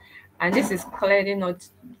time. And this is clearly not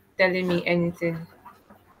telling me anything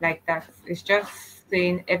like that. It's just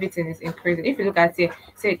saying everything is increasing. If you look at it,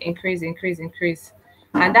 say it increase, increase, increase.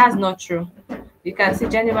 And that's not true. You can see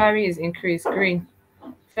January is increased, green.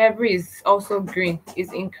 February is also green,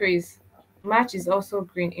 is increased. March is also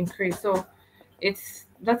green, increase. So it's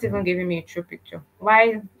not even giving me a true picture.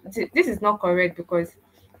 Why this is not correct because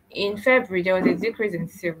in February there was a decrease in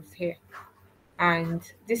sales here, and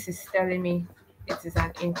this is telling me it is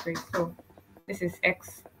an increase. So this is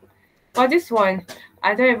X. For this one,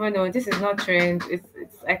 I don't even know. This is not trend. It's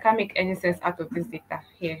I can't make any sense out of this data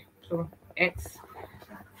here. So X,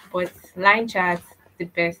 but line charts the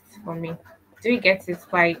best for me. Do you get it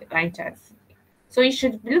by line charts? So you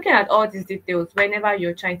should be looking at all these details whenever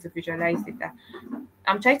you're trying to visualize data.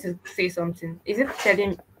 I'm trying to say something. Is it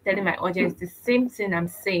telling my audience the same thing I'm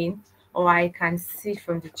saying, or I can see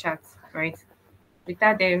from the chat, right?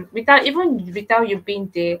 Without them, without you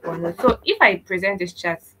being there or not. So if I present this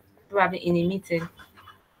chat probably in a meeting,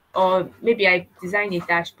 or maybe I design a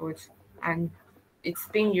dashboard and it's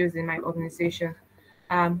being used in my organization,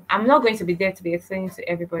 I'm not going to be there to be explaining to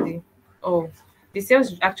everybody, oh, the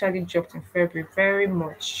sales actually dropped in February very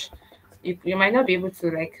much. You might not be able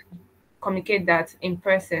to like communicate that in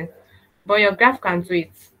person, but your graph can do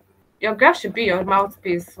it. Your graph should be your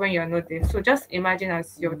mouthpiece when you're not there. So just imagine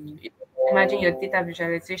your data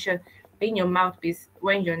visualization being your mouthpiece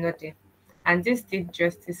when you're not there. And this did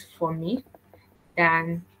justice for me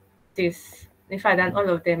than this, in fact, than all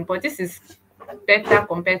of them. But this is better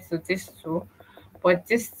compared to this two, but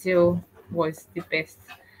this still was the best.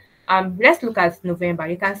 Let's look at November.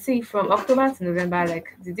 You can see from October to November,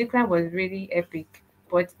 like the decline was really epic,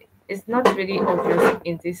 but it's not really obvious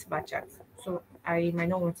in this bar chart. So I might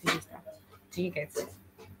not want to use that. Do you get it?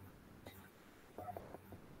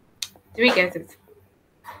 Do we get it?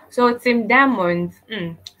 So Team Diamond.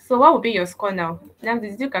 So what would be your score now? Now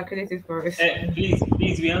did you calculate it for us? Please,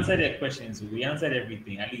 we answered the questions. We answered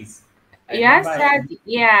everything at least. You answered,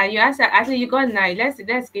 yeah, you answered. Actually, you got 9.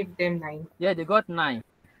 Let's give them 9. Yeah, they got 9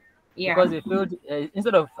 Yeah. because they failed.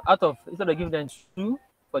 Instead of giving them 2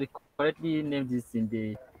 for the correctly named this in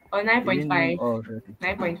the. Or 9.5. Oh,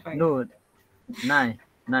 9.5. no,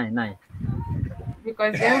 9.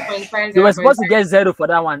 Because 0.5. They were supposed to get 0 for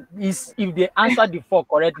that one. Is if they answered the 4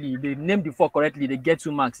 correctly, they named the 4 correctly, they get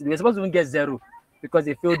 2 marks. They were supposed to even get 0 because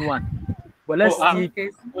they failed one. But let's see.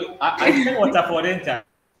 I said Waterford, didn't I?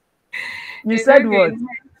 You said what?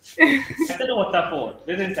 I said Waterford,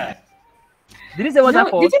 didn't I? Did you say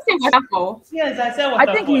Waterford? No, did you say Waterford? Yes, I said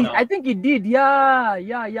Waterford. I think he did. Yeah.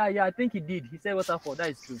 I think he did. He said Waterford. That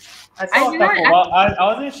is true. I said Waterford. I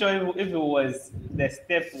wasn't sure if it was the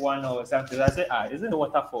step 1 or something. I said, isn't it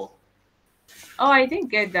Waterford? Oh, I didn't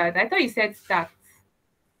get that. I thought you said stacked.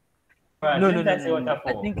 Right, No. I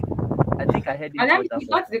think I heard it. And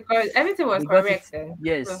everything was correct then.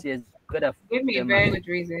 Yes, so yes. Give me a very good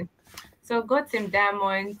reason. So go Team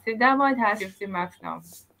Diamond. Team Diamond has 50 marks now.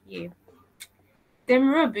 Yeah. Team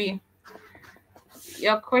Ruby,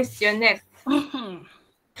 your question next.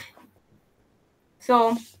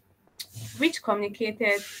 So, which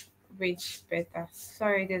communicated which better?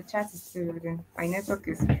 Sorry, the chat is still loading. My network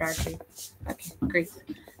is fragile. Okay, great.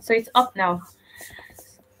 So it's up now.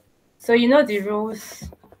 So you know the rules,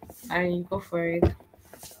 and you go for it.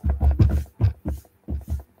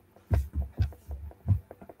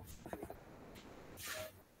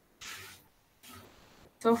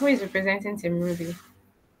 So who is representing Team Ruby?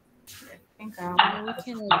 I think sorry.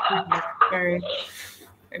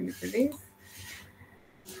 Let me do this.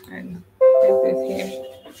 And put this here.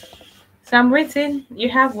 So I'm waiting. You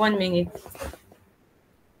have 1 minute.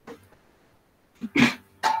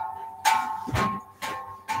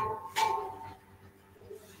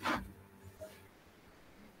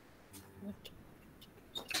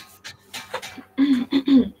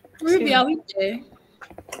 Ruby, are we there?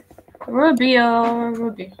 Ruby,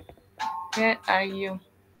 Ruby, where are you?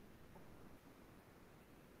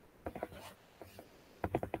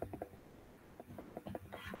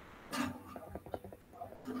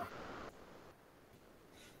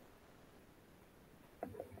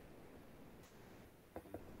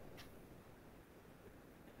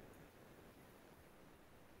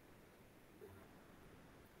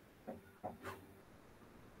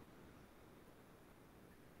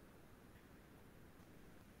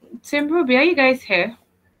 Team Ruby, are you guys here?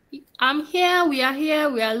 I'm here. We are here.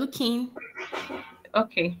 We are looking.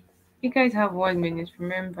 Okay. You guys have 1 minute,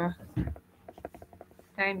 remember.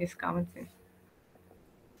 Time is counting.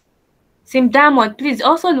 Sim Diamond, please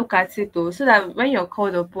also look at it though, so that when you're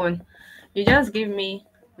called upon, you just give me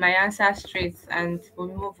my answer straight and we'll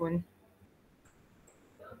move on.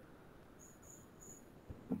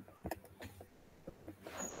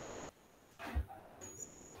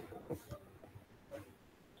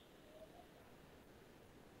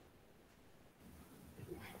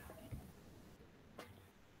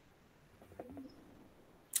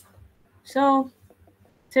 So,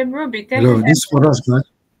 Tim Ruby, Hello, this is for us, man.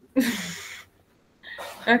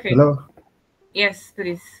 Okay. Hello. Yes,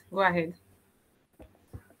 please go ahead.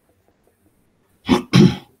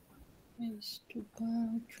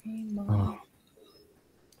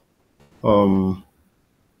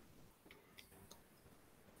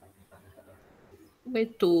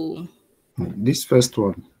 Wait to This first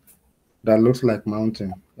one that looks like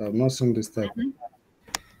mountain. I've not seen this type.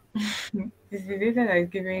 This is the data that is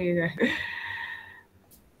giving you that.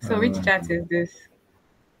 So which chat is this?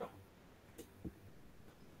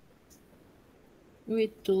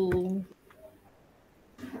 wait to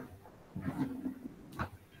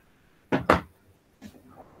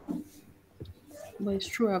but it's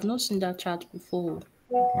true, I've not seen that chat before.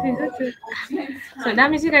 So that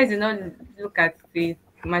means you guys did not look at the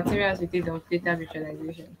materials we did on data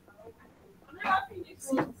visualization.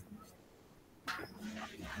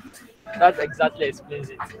 That exactly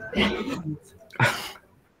explains it.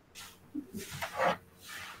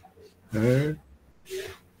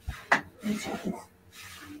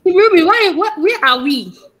 Ruby, where are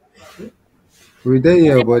we? We're there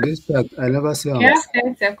here, but this chat, I never see You have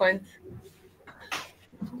 10 seconds.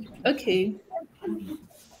 Okay.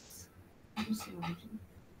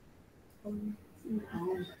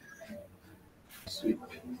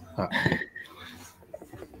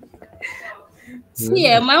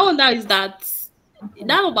 See, my own that is that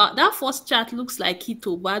that first chat looks like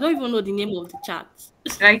keto, but I don't even know the name of the chat.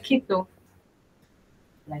 Like keto.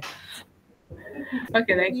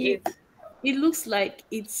 Okay, like it looks like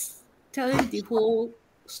it's telling the whole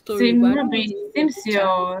story. Team But Ruby, seems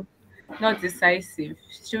you're not decisive.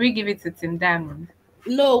 Should we give it to Team Diamond?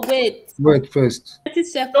 No, wait. Wait first. 30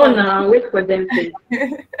 seconds. Oh no, wait for them to.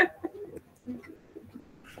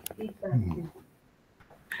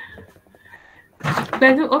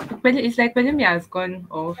 But it's like Belumi has gone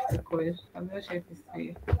off the call. I'm not sure if it's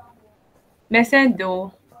free. Mesen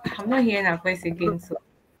though, I'm not hearing her voice again, so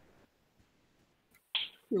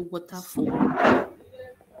the waterfall.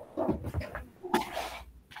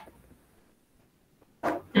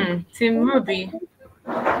 Team Ruby.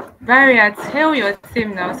 Barrier, tell your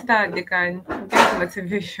team now so that they can get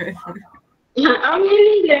motivation. I'm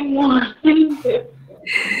really them one.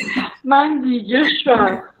 Mandy,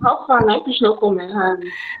 Joshua, how far? Like you should come and hand.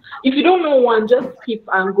 If you don't know one, just skip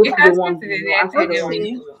and go to the one ahead of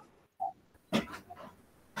you.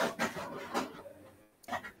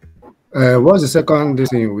 What's the second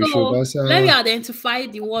thing we should answer? Let me identify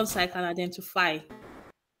the ones I can identify.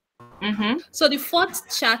 So the fourth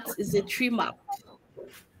chart is a tree map.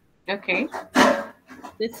 Okay.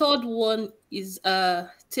 The third one is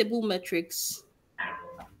table metrics.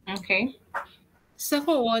 Okay.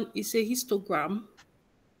 Second one is a histogram.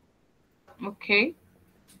 Okay.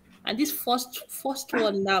 And this first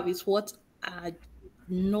one now is what I'm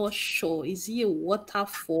not sure. Is it a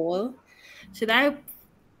waterfall? Should I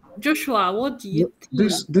Joshua, what do you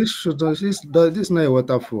This think? this should this is not a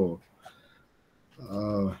waterfall.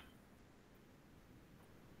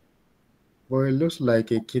 But it looks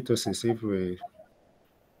like a ketosis if we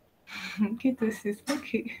Ketosis.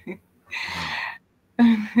 Okay.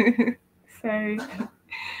 Sorry.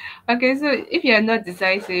 Okay, so if you're not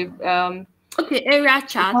decisive, Okay, area you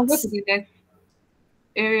can go to chats. the next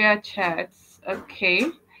area chats.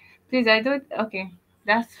 Okay. Please, I don't. Okay,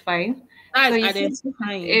 that's fine. So That is you see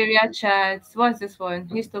identifying. area chats. What's this one?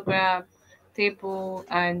 Histogram, table,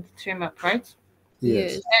 and trim up, right?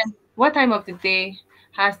 yes. Yes. And what time of the day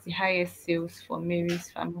has the highest sales for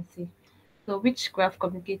Mary's Pharmacy? So which graph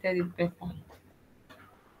communicated it better?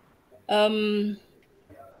 Um,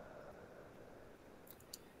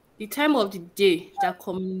 the time of the day that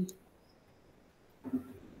come.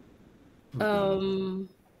 Um,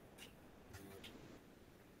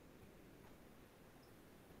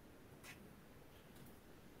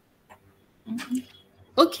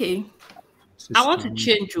 okay. I want to 16.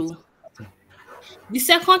 change you. The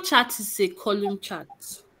second chart is a column chart.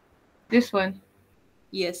 This one.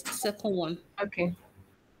 Yes, the second one. Okay.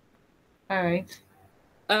 All right.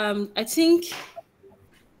 I think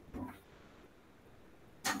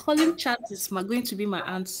column chart is going to be my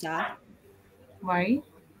answer Why?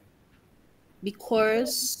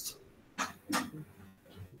 because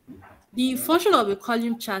the function of a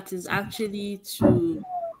column chart is actually to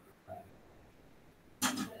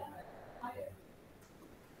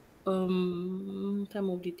time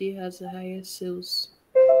of the day has the highest sales.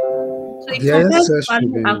 So it The highest compares sales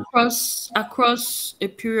should value be across a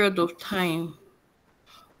period of time.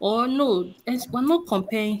 Or no, we're not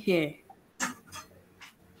comparing here.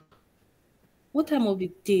 What time of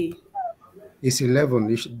the day? it's 11.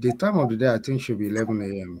 The time of the day I think should be 11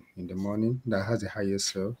 a.m. in the morning that has the highest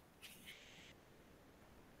sale.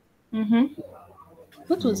 Mm-hmm.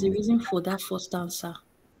 What was the reason for that first answer?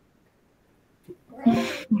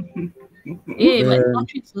 Hey, my Then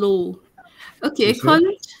battery is low. you Okay, say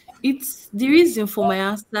college. It's the reason for my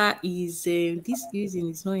answer is this reason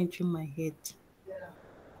is not entering my head.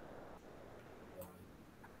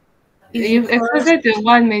 It's You've because extended the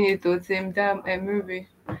 1 minute to Team Dam and movie.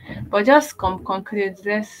 But just conclude.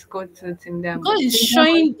 Let's go to Team Dam. it's Team Dam,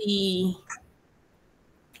 showing the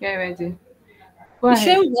get ready. Go it's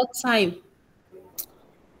ahead. showing what time.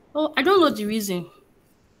 Oh, I don't know the reason,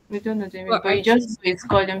 We don't know the name, but but you I just choose know it's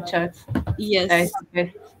column chat. That is yes. the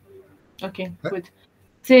best. Okay, good.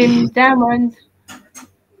 Team Diamond.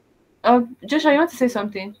 Joshua, you want to say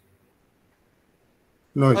something?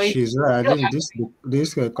 no, Or you she's right. I still think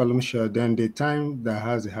this column share. Then the time that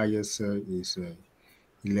has the highest sale is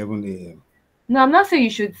 11 a.m. No, I'm not saying you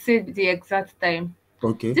should say the exact time.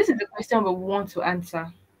 Okay. This is the question we want to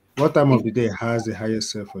answer. What time Is of the day has the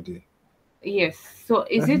highest sale for the? yes. So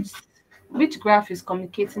is Uh-huh. it which graph is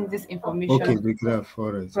communicating this Okay, information the graph.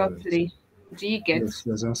 All right, all right. properly? Do you get? Yes,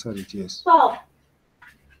 yes, answered it. Yes.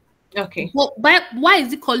 Okay. But why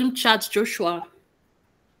is it column chart, Joshua?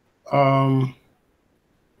 Um,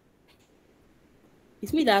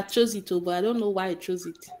 It's me that chose it, but I don't know why I chose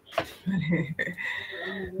it.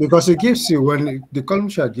 because it gives you the column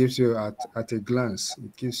chart gives you at a glance,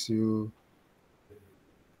 it gives you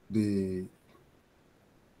the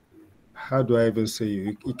how do I even say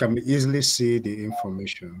you can easily see the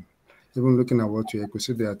information. Even looking at what you could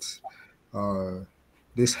see that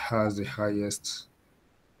this has the highest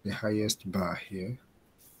bar here.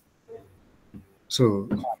 So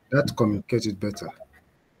that communicates it better.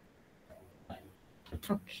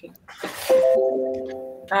 Okay.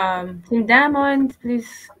 Team Diamond,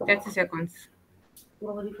 please 30 seconds.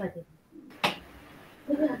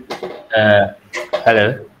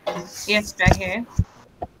 Hello. Yes, right here.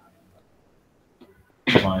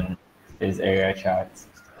 One is area chart.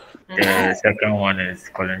 The second one is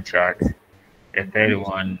column chart. The third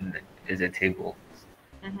one is a table.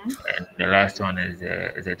 Mm-hmm. And the last one is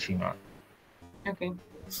a chima. Okay.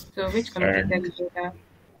 So which And communicated better?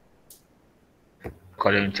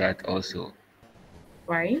 column chart also,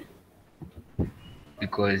 Why?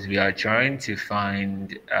 because we are trying to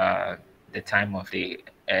find the time of day,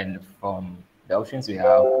 and from the options we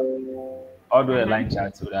have, although the line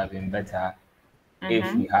charts would have been better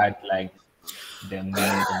if we had like the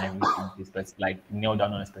minutes and everything, but like nail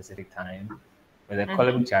down on a specific time. With a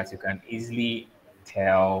column chart, you can easily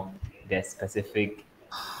tell the specific,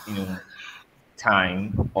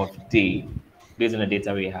 time of day based on the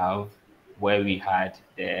data we have where we had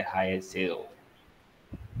the highest sale.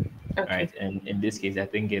 Okay. Right, and in this case, I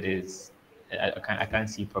think it is. I can't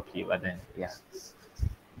see properly, but then yeah,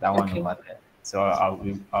 that one Okay. over there. So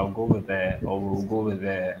I'll go with the or we'll go with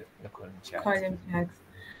the column chart. Column chart.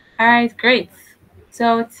 All right, great.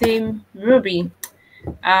 So Team Ruby,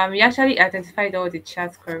 you actually identified all the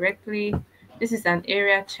charts correctly. This is an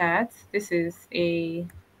area chart. This is a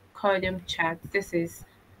column chart. This is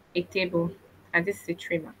a table, and this is a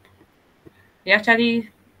tree map. You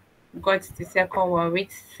actually got the second one,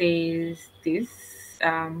 which says this.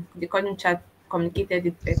 The column chart communicated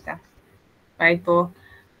it better, right? But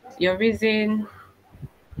your reason,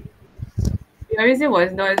 your reason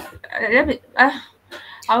was not. Let me.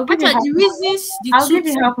 I'll give you Actually, half. the reasons the I'll two give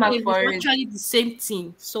you team half mark gave was for it. actually the same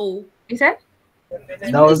thing. So You said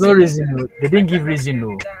the There was no reason, reason. No. They didn't give reason.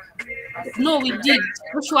 No. no, we did.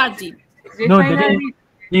 Joshua did. they No, they didn't.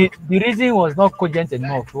 finally. The reason was not cogent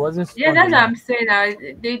enough. It wasn't Yeah, strong that's what enough. I'm saying. Now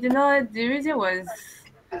they did not. The reason was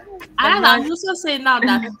And not. I'm also saying now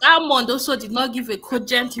that Diamond also did not give a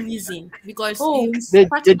cogent reason because Oh it's They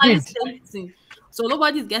practically did. the same thing. So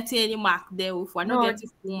nobody's getting any mark there if we're not no. getting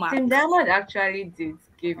full Team marks. Diamond actually did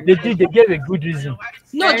give a They did. They good, gave a good reason.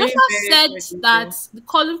 No, very Joshua very said good that reason. the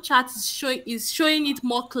column chart is showing it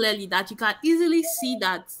more clearly that you can easily see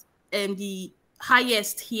that the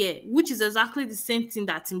highest here, which is exactly the same thing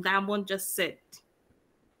that Tim Diamond just said.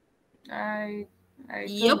 I I don't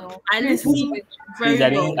Yep, know. I Please who listened Please,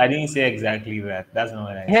 very well. I didn't say exactly that. That's not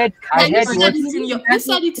what I I said. heard. I Yeah, heard what. you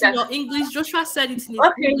said it in your English. Joshua said it in his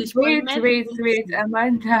Okay, English, but he wait, meant wait, the wait, same thing.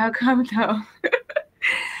 Amanda, calm down.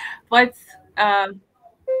 But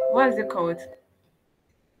what's it called?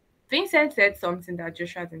 Vincent said something that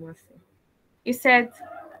Joshua did not say. He said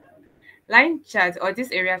line chart or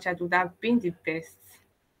this area chart would have been the best,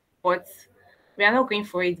 but we are not going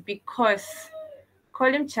for it because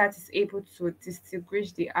column chart is able to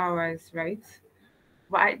distinguish the hours, right?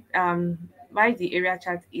 Why the area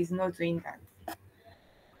chart is not doing that?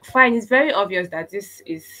 Fine, it's very obvious that this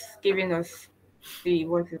is giving us the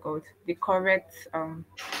what's it called? The correct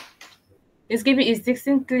it's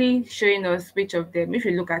distinctly showing us which of them if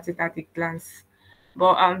you look at it at a glance.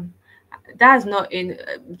 But that's not in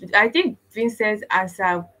I think Vincent's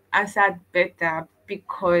answered better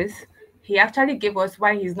because he actually gave us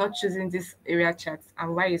why he's not choosing this area chart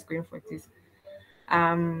and why he's going for this.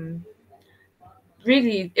 Um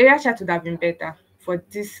really area chart would have been better for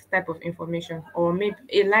this type of information or maybe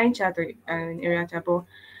a line chart or an area chart. But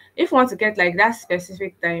if we want to get like that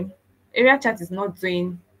specific time, area chart is not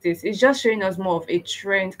doing this. It's just showing us more of a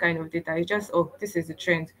trend kind of data. It's just, oh, this is the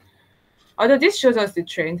trend. Although this shows us the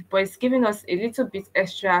trend, but it's giving us a little bit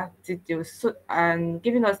extra details so and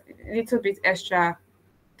giving us a little bit extra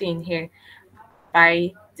thing here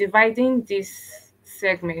by dividing this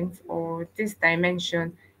segment or this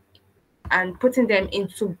dimension and putting them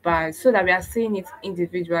into bars so that we are seeing it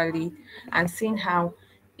individually and seeing how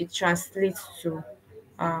it translates to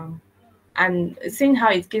um and seeing how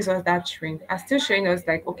it gives us that trend and still showing us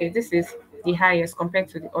like okay, this is the highest compared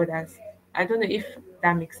to the others. I don't know if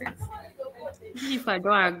that makes sense. Even if I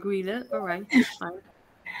don't agree, then all right, it's fine.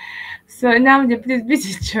 So now the please be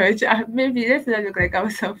the judge. Maybe let's not look like I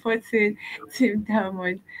was supporting Team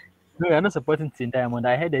Diamond. No, you're not supporting Team Diamond.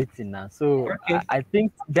 I heard everything now. So Okay. I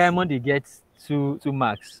think Diamond will get two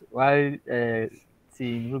marks, while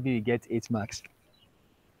Team Ruby will get 8 marks.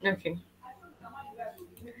 Okay.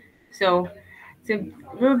 So Team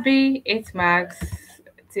Ruby 8 marks,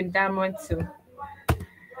 Team Diamond 2.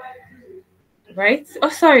 Right? Oh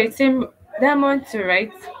sorry, Team Diamond 2,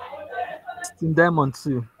 right? Team Diamond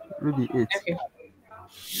 2, Ruby 8. Okay.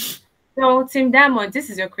 So Team Diamond, this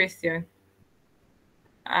is your question.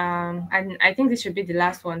 And I think this should be the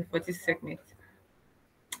last one for this segment.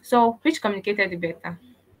 So which communicated the better?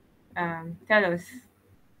 Tell us.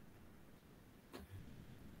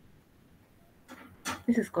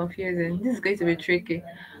 This is confusing. This is going to be tricky.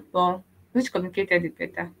 Well, which communicated it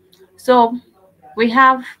better? So we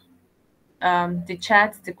have the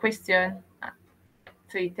chat, the question.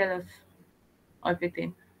 So you tell us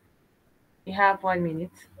everything. You have 1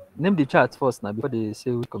 minute. Name the chart first now before they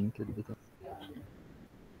say we communicate better.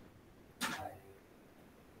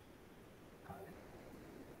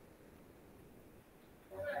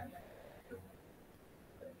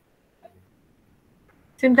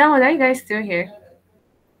 Team Diamond, are you guys still here?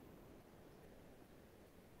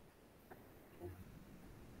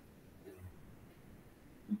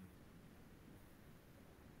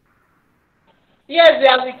 Yes, we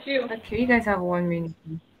are with you. Okay, you guys have 1 minute.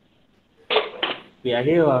 We are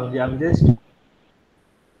here. I'm just.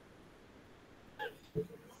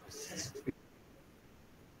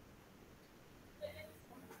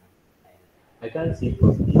 I can't see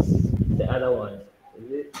from this. The other one.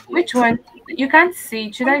 Is it? Which one? You can't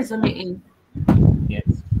see. Should I zoom it in? Yes.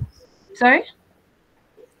 Sorry?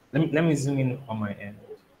 Let me zoom in on my end.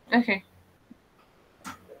 Okay.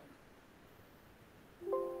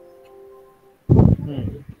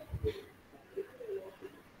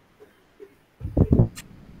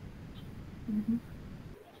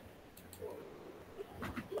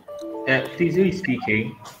 Please, who is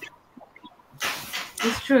speaking?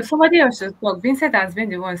 It's true. Somebody else should talk. Vincent has been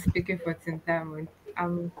the one speaking for some time.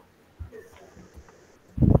 Um,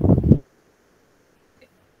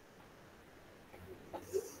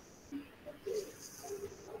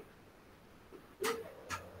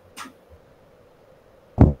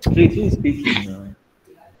 Please, who is speaking now?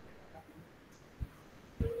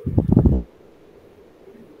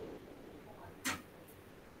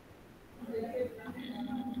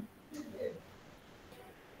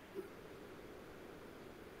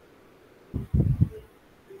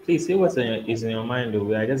 Please say what's is in your mind, though.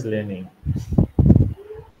 We are just learning.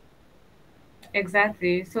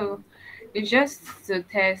 exactly. So it's just to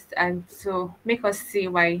test and to make us see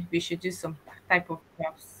why we should do some type of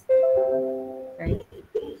crafts. Right?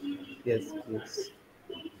 Yes, please.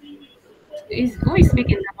 Is who is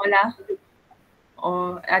speaking, Namola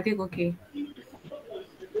or Adegoke?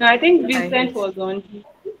 No, I think What I Vincent heard. was on.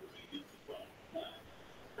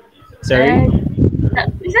 Sorry?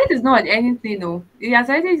 Vincent is not anything. No, he has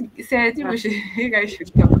already said Ah, you guys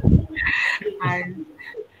should talk, and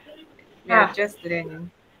we are ah, just learning.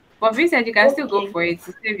 But Vincent, you can still go okay. for it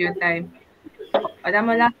to save your time.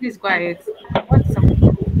 Adamola, please go ahead. What's something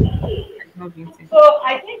that's not Vincent? So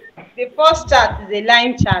I think the first chart is a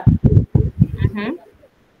line chart. Mm-hmm.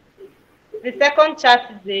 The second chart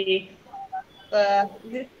is a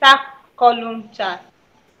stack column chart.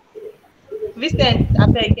 Vincent, I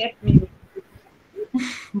beg, get me.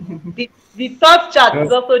 The third chart is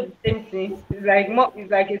Yes. also the same thing.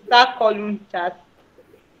 It's like a stack column chart.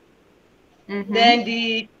 Mm-hmm. Then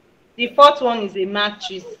the fourth one is a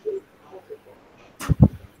matrix.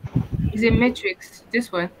 It's a matrix.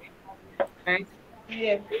 This one, right?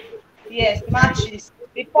 Yes, yes, matrix.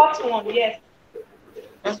 The fourth one, yes.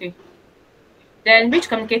 Okay. Then which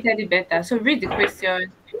communicated it better? So read the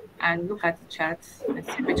question and look at the charts and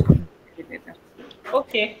see which communicated it better.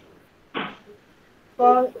 Okay.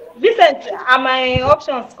 Well, Vincent, are my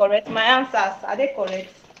options correct? My answers, are they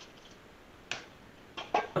correct?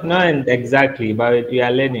 Not exactly, but we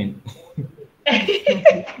are learning.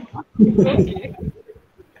 Okay.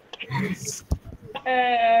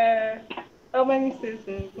 Uh, how many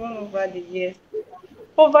seasons? One over the years.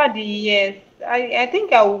 Over the years, I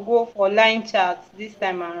think I will go for line charts this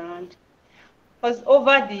time around. Because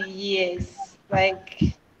over the years, like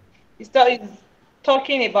it's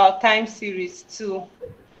talking about time series too.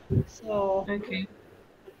 So Okay.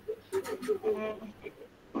 mm,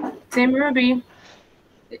 Same Ruby.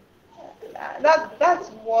 that's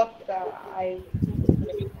what I took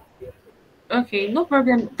for. Okay, no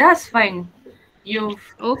problem. That's fine. You've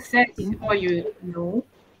said Okay. what you know.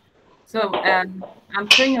 So I'm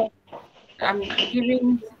throwing up. I'm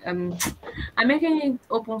giving. I'm making it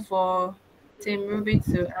open for Team Ruby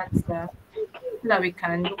to answer so that we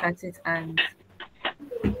can look at it and.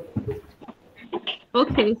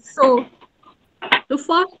 Okay. So the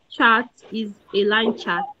first chart is a line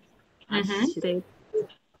chart, as Mm-hmm. she said.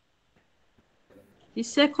 The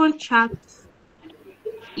second chart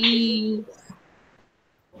is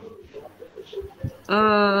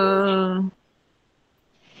uh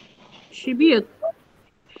should be a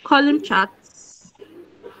column chart.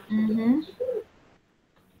 Mm-hmm.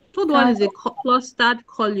 Third one is a clustered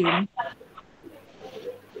column.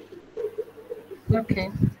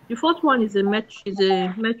 Okay. The fourth one is a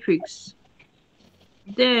matrix.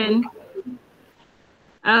 Then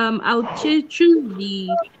I'll choose the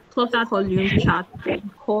clustered column chart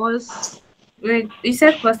because Wait, you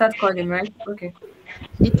said clustered column, right? Okay.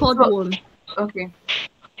 the third So one okay.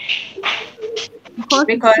 because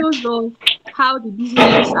it Because shows us how the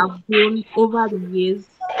business have grown over the years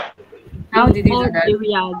how in did you do all that?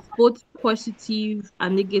 areas, both positive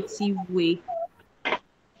and negative way.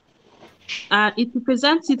 It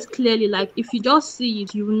represents it clearly. Like if you just see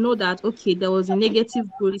it, you will know that okay, there was a negative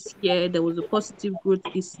growth this year, there was a positive growth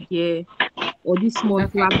this year or this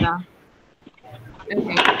month Okay. rather.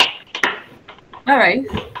 Okay. All right.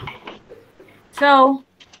 So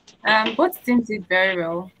both teams did very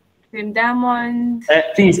well. Team Diamond.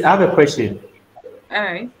 Please, I have a question. All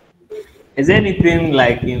right. Is there anything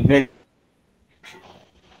like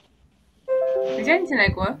Is there anything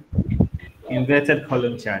like what? inverted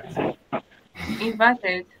column chart?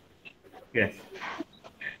 Inverted. Yes.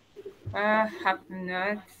 Have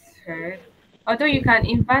not heard. Although you can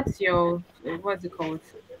invert your what's it called?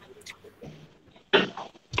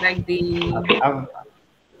 Like I've,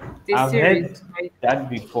 the I've series, heard right? that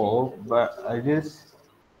before, but I just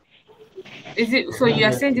Is it it's so not you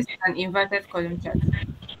are saying just this an inverted column chart.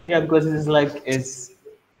 Yeah, because it's like it's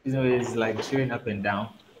like showing up and down.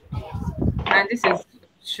 And this is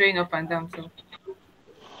showing up and down. So,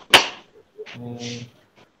 Mm,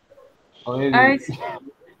 or all maybe right,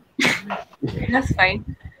 that's fine.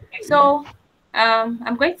 So,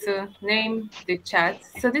 I'm going to name the chart.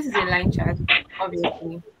 So this is a line chart,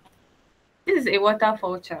 obviously. This is a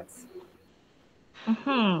waterfall chart.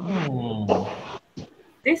 Hmm.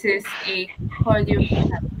 This is a column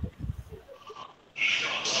chart,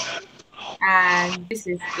 and this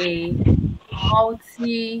is a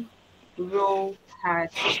multi-row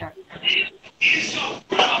card chart.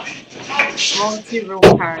 Multi-row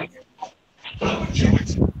card.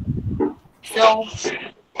 So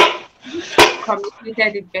which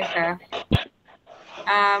communicated it better?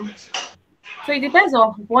 Um, so it depends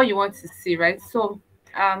on what you want to see, right? So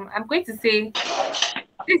I'm going to say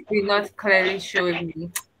this did not clearly show me.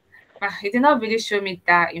 It did not really show me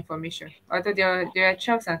that information. Although there are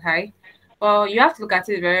chalks and high, but you have to look at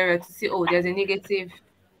it very well to see. Oh, there's a negative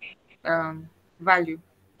um value.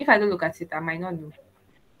 If I don't look at it, I might not know,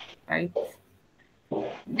 right?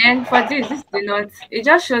 Then for this did not. It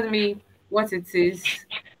just showed me what it is,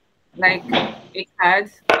 like a card,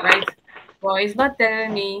 right? But it's not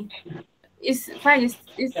telling me. It's fine. It's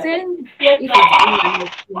saying Yes, if it's green or sir. not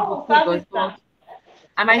in the Oh, figures, service, sir. but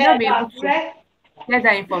I might not Yes, be able to sir. get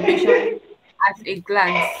that information at a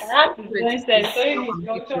glance. That is So going it's to not this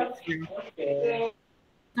communicating junction. clearly. Okay.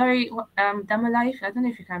 Sorry, Damalife, I don't know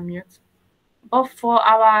if you can mute. But for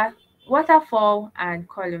our waterfall and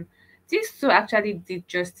column, these two actually did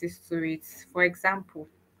justice to it. For example,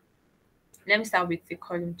 let me start with the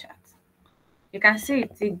column chart. You can see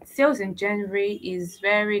the sales in January is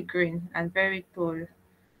very green and very tall,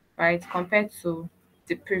 right, compared to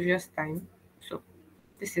the previous time. So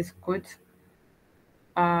this is good.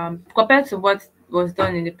 Compared to what was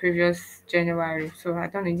done in the previous January. So I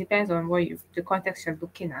don't know, it depends on what you the context you're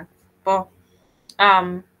looking at. But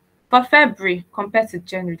um for February compared to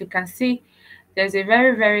January, you can see there's a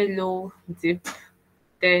very, very low dip.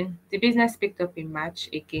 Then the business picked up in March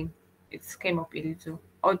again. It came up a little,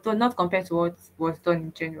 although not compared to what was done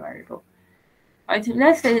in January. But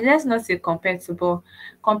let's not say compared to, but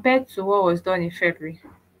compared to what was done in February,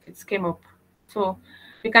 it came up. So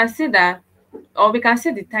we can see that, or we can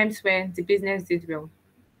see the times when the business did well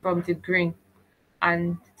from the green,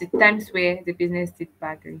 and the times where the business did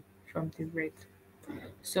badly from the red.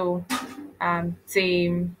 So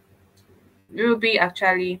team Ruby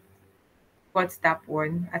actually got that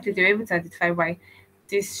one. I think they were able to identify why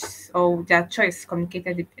this or their choice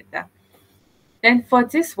communicated it better. Then for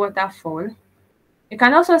this waterfall, you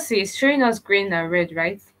can also see it's showing us green and red,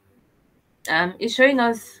 right? It's showing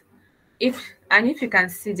us if you can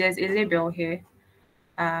see there's a label here,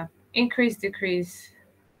 increase, decrease,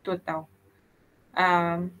 total.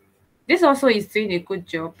 Um, this also is doing a good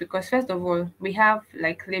job because first of all, we have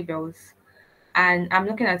like labels, and I'm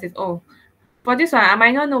looking at it. Oh, for this one, I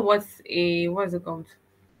might not know what's it called.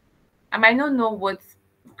 I might not know what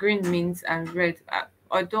green means and red.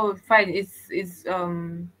 Although fine, it's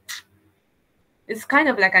kind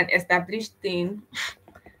of like an established thing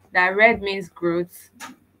that red means growth.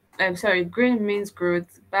 I'm sorry, green means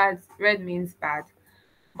growth, bad red means bad.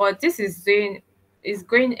 But this is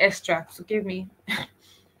going extra to give me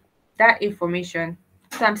that information.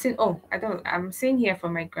 So I'm saying, oh, I'm saying here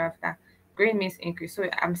from my graph that green means increase. So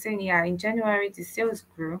I'm saying, yeah, in January the sales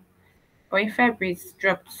grew, but in February it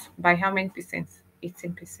dropped by how many percent?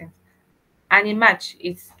 18%. And in March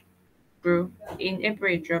it grew, in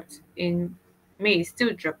April it dropped, in May it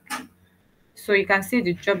still dropped. So you can see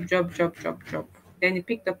the drop. Then it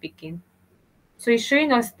picked up again. So it's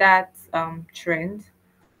showing us that trend,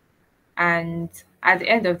 and at the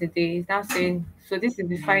end of the day it's now saying, so this is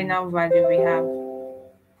the final value we have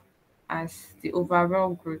as the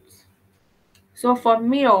overall growth. So for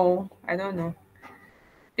me, oh, I don't know. I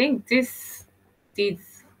think this did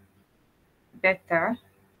better,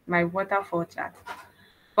 my waterfall chart.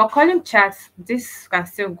 But column charts, this can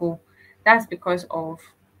still go. That's because of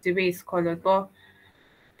the way it's colored. But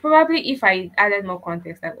probably if I added more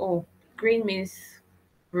context, like, oh, green means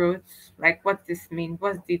growth, like what this means,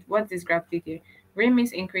 what this graph did here. Green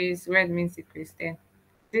means increase, red means decrease. Then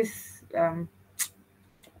this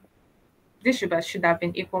this should have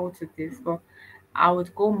been equal to this, but I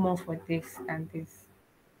would go more for this than this.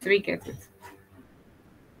 Do we get it?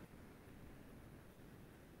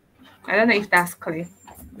 I don't know if that's clear.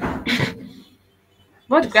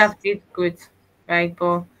 Both graph did good, right?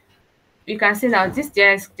 But you can see now this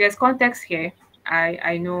there's context here.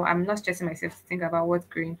 I know I'm not stressing myself to think about what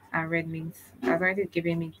green and red means. I've already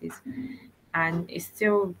given me this. and it's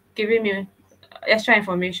still giving me extra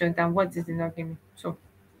information than what it did not give me. So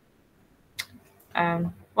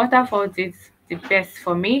waterfall did the best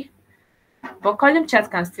for me, but column chat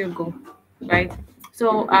can still go, right?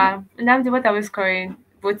 So now what are we scoring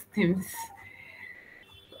both teams?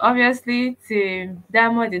 Obviously, Team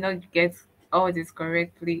Diamond did not get all this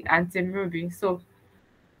correctly, and Team Ruby. So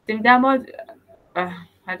Team Diamond,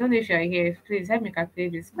 I don't know if you're here. Please help me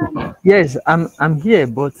calculate this. Yes, I'm here,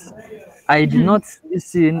 but I did not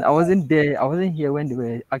listen. I wasn't there. I wasn't here when they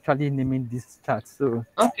were actually naming this chart, so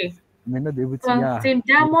Okay. I may not be able to. So Yeah. Team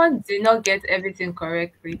Diamond did not get everything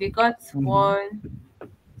correctly. They got one,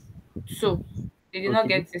 two. They did not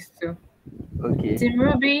Okay. get this two. Okay. Team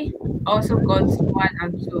Ruby also got one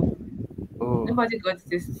and two. Oh. Nobody got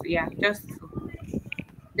this two. Yeah, just two.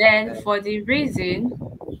 Then for the reason,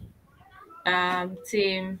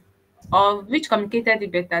 team of which communicated the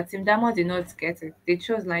better, Team Diamond did not get it. They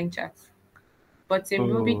chose line chat, but Team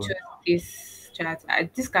Ruby Oh. chose this chat.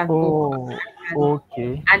 This can go, Oh. and,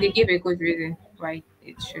 Okay. and they gave a good reason why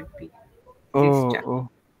it should be this Oh. chat. Oh.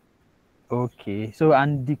 Okay. So,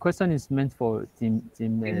 and the question is meant for Team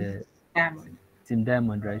Diamond. Team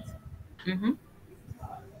Diamond, right? Mm-hmm.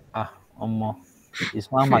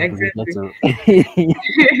 It's one mark to get Exactly. to.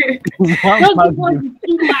 It's one Don't mark give us the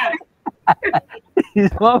 2 marks.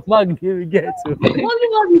 it's one mark to get to. Don't give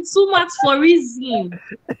us the 2 marks for reason.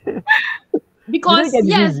 Because get the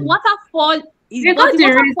yes, reason. waterfall is, They but got the the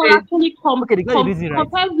waterfall reason. actually Okay, they got the reason, right?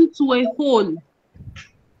 compares it to a whole.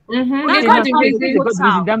 Mm-hmm. That's They how got it the has reason. They got the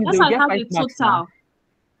reason. That means That's they will how it get has 5 a marks now. total.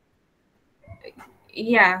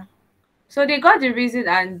 Yeah. So they got the reason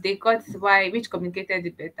and they got why which communicated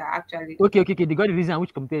it better actually. Okay. They got the reason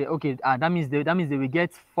which compared. Okay, that means they will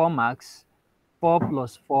get 4 marks. 4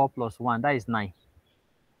 plus 4 plus 1. That is 9.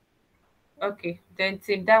 Okay. Then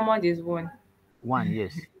Team Diamond is 1. 1,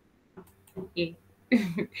 yes. Yeah.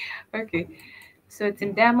 Okay. So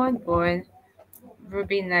Team Diamond 1,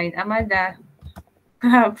 Ruby 9. Amanda,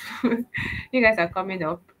 you guys are coming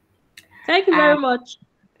up. Thank you very much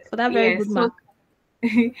for that very good mark.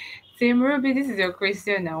 Team Ruby, this is your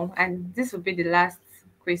question now, and this will be the last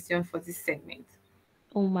question for this segment.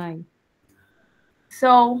 Oh my.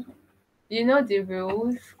 So, you know the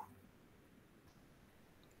rules.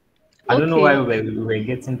 I don't know why we were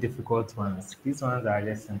getting difficult ones. These ones are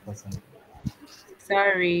just simple.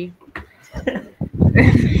 Sorry.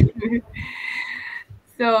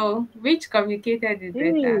 So, which communicated is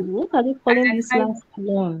better? What are they calling this last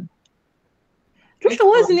one? Joshua,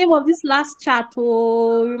 what's the name of this last chat?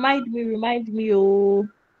 Oh, remind me. Oh,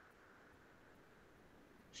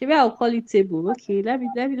 maybe I'll call it table. Okay, let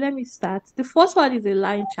me start. The first one is a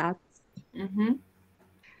line chat. Mm-hmm.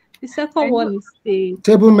 The second one is a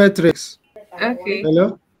table metrics. Okay.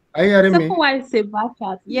 Hello, are you hearing me? Second one is a bar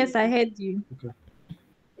chat. Yes, I heard you. Okay.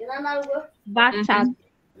 Bar chat.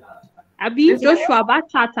 Abi Joshua bar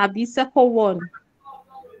chat. Abi second one.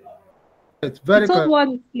 It's very the third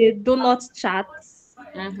one is a donut chat.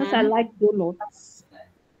 Because I Mm-hmm. like donuts.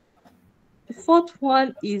 The fourth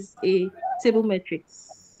one is a table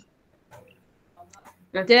metrics.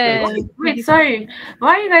 Then wait, sorry.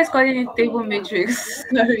 Why are you guys calling it table matrix?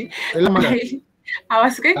 Sorry. I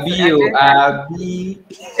was going to address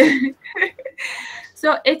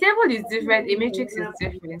So a table is different, a matrix is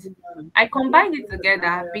different. I combined it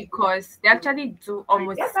together because they actually do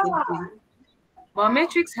almost the same thing. But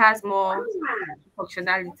matrix has more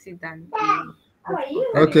functionality than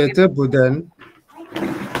okay, table then.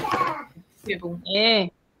 Table. Yeah.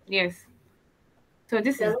 Yes. So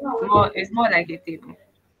this is more like a table.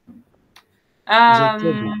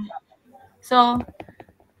 So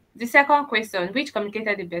the second question, which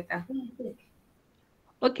communicated it better?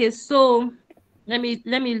 Okay, so let me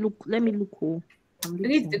look. Oh,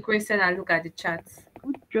 Read the question and look at the charts.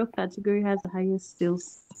 Which drug category has the highest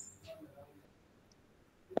sales?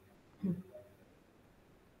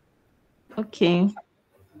 Okay.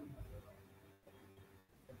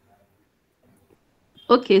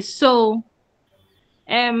 Okay, so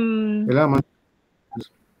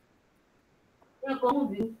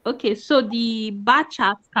okay, so the bar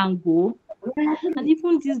chart can go, and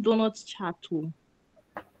even this donut chart too.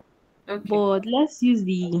 Okay. But let's use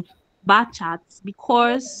the bar chart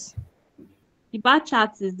because the bar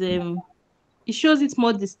chart is it shows it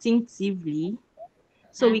more distinctively,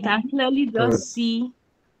 so we can clearly just see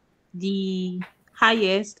the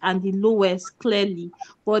highest and the lowest clearly.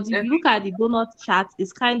 But if you look at the donut chart,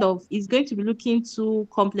 it's going to be looking too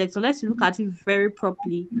complex. Unless you look at it very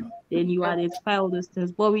properly, then you identify all those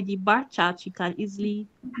things. But with the bar chart, you can easily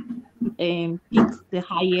pick the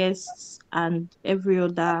highest and every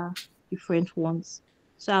other different ones.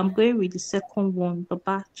 So I'm going with the second one, the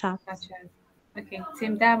bar chart. Gotcha. Okay,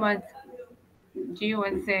 Team Diamond, do you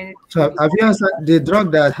want to say So anything? have you answered the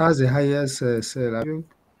drug that has the highest sale? Have you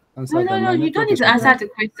No, answered no, that? no. My You don't network need is to not answer that. the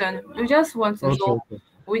question. We just want to Okay, know okay.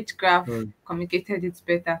 which All graph right. communicated it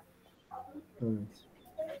better. All right.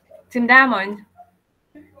 Team Diamond,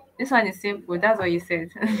 this one is simple. That's what you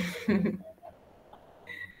said.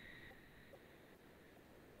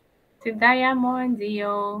 Team Diamond,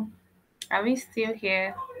 yo, are we still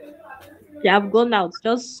here? They have gone out.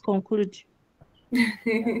 Just conclude.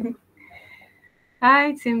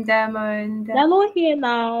 Hi, Team Diamond. They're not here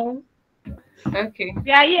now. Okay.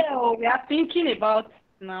 We are here. Oh, we are thinking about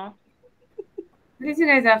now. Please, you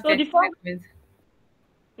guys have So 30 the first, seconds.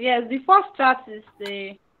 yes, the first chart is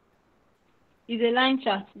a line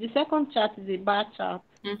chart. The second chart is a bar chart.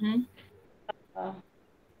 Mm-hmm. Uh,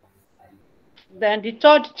 then the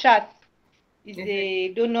third chart is Yes, sir.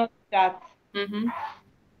 a donut chart. Mm-hmm.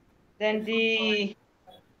 Then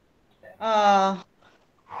uh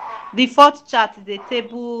the fourth chart is a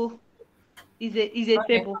table. Is a Okay.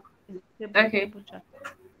 table. Is a table. Okay. Table chart.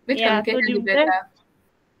 Which Yeah. So communicated the it best. better?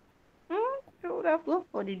 I would have gone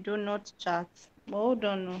for the donut chart. But hold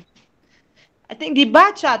on. No. I think the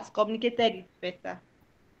bar chart communicated it better.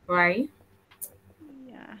 Why?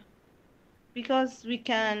 Yeah. Because we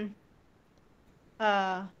can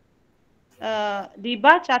uh the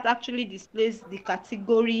bar chart actually displays the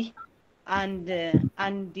category and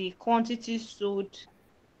the quantity sold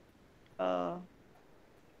uh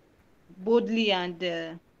boldly and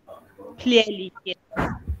clearly. Yeah.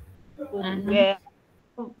 So Mm-hmm. where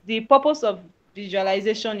the purpose of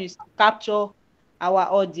visualization is to capture our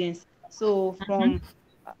audience. So Mm-hmm.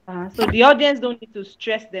 so the audience don't need to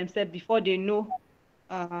stress themselves before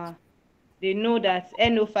uh they know that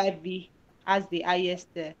NO5B has the highest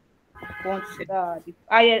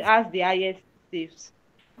has the highest saves.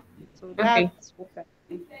 So Okay. that's what I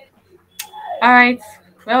think. All right.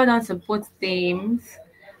 Well done to both teams.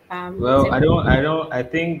 Well, Team. I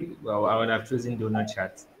think, well, I would have chosen donut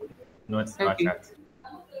chat, not bar Okay. chat.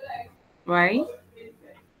 Why?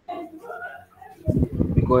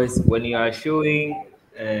 Because when you are showing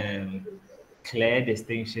clear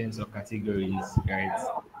distinctions or categories, right,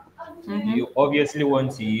 Mm-hmm. you obviously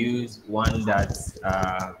want to use one that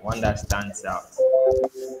stands out.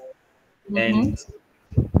 Mm-hmm. And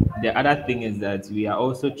the other thing is that we are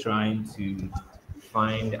also trying to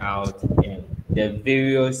find out the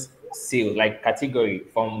various sales, like category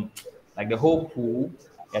from like the whole pool.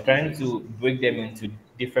 We're trying to break them into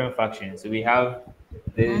different factions. So we have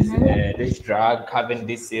Mm-hmm. this drug having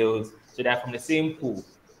these sales, so they're from the same pool.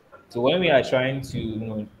 So when we are trying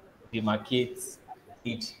to demarcate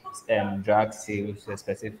each drug sales to a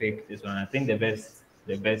specific this one, I think the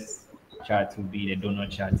best chart would be the donut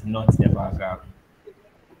chart, not the bar graph.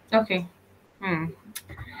 Okay. Hmm.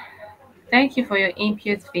 Thank you for your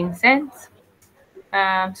input, Vincent.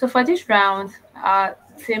 So for this round,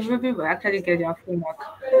 Team Ruby will actually get their full mark.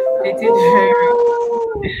 They did very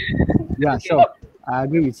Yeah, okay. sure. I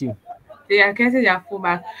agree with you. They are getting their full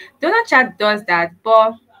mark. Donut chat does that,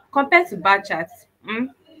 but compared to bad chats,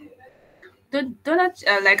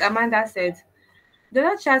 donut like Amanda said,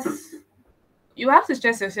 donut chats you have to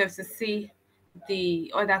stress yourself to see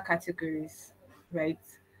the other categories, right?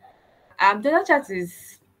 Donut chat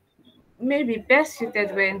is maybe best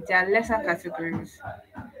suited when there are lesser categories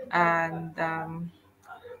and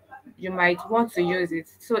you might want to use it.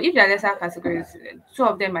 So if there are lesser categories, two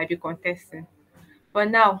of them might be contesting. But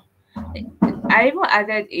now, I even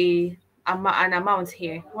added an amount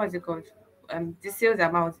here. What's it called? The sales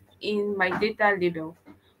amount in my data label.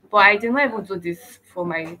 But I did not even do this for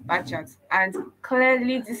my bar chart. And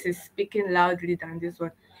clearly, this is speaking loudly than this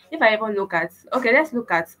one. If I even look at, okay, let's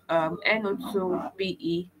look at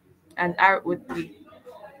NO2BE and RO3.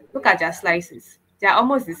 Look at their slices. They are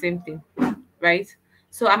almost the same thing, right?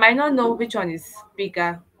 So I might not know which one is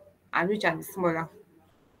bigger and which one is smaller.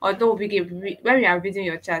 Although when we are reading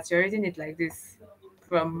your chart, you're reading it like this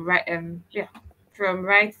from right, yeah, from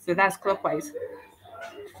right. So that's clockwise.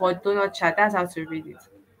 For donut chart, that's how to read it.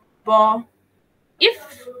 But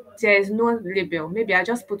if there is no label, maybe I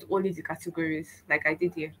just put only the categories like I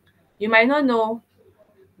did here. You might not know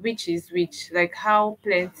which is which, like how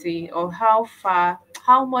plenty or how far,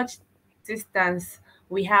 how much distance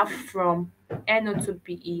we have from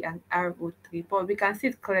NO2PE and RO3. But we can see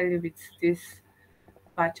it clearly with this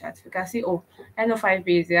bar chart. You can see, oh,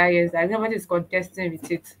 NO5B is the highest, like nobody is contesting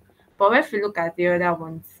with it. But if we look at the other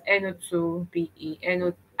ones,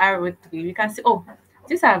 NO2BE, RO3, we can see, oh,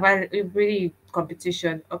 these are really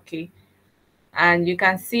competition. Okay, and you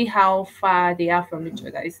can see how far they are from each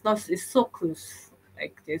other. It's not, it's so close.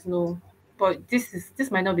 like there's no, but this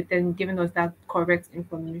might not be giving us that correct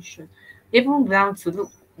information, even down to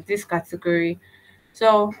look this category.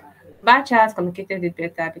 So Batch has communicated it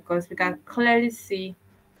better because how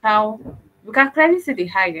we can clearly see the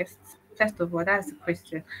highest. First of all, that's the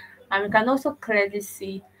question, and we can also clearly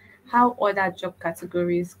see how other job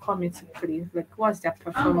categories come into play, like what's their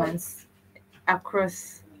performance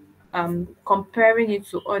across, comparing it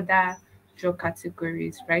to other job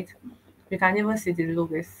categories, right? We can even see the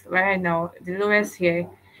lowest. Right now, the lowest here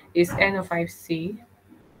is NO5C.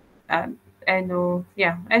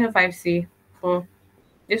 NO5C. For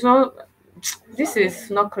this one, this is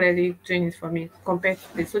not clearly doing it for me compared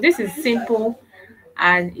to this. So this is simple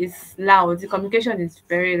and it's loud. The communication is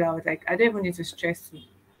very loud. Like I don't even need to stress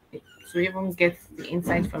to even get the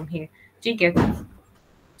insight from here. Do you get it?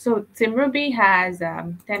 So Team Ruby has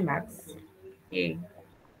 10 marks. Yay.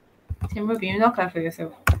 Team Ruby, you're not clear for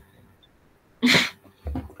yourself.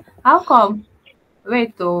 How come?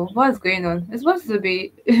 Wait though, what's going on? It's supposed to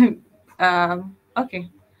be okay.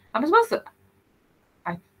 I'm supposed to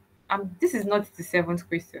I this is not the seventh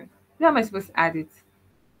question. Where am I supposed to add it?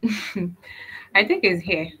 I think it's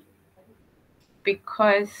here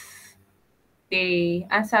because they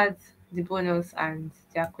answered the bonus and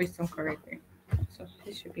their question correctly. So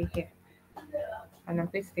this should be here. And I'm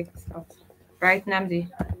going to take this out. Right, Namdi?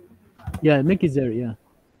 Yeah, make it 0, yeah.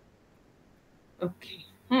 Okay.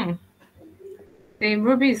 The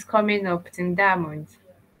Ruby is coming up in Diamond.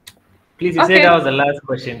 Please, you said that was the last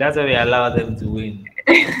question. That's why we allow them to win.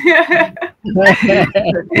 He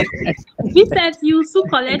said you to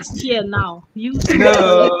collect chair now. You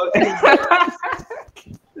No.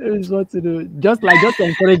 This is what to do. Just to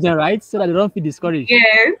encourage them, right? So that they don't feel discouraged.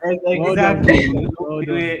 Yes. Exactly.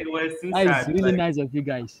 It was too that sad. is really nice of you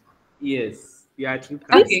guys. Yes. Yeah, true.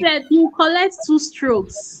 He said you collect 2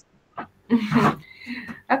 strokes.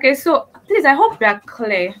 Okay, so please, I hope we are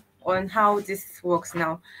clear on how this works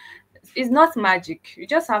now. It's not magic. You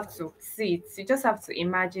just have to see it. You just have to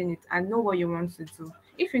imagine it and know what you want to do.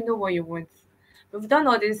 If you know what you want, we've done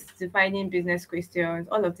all these defining business questions,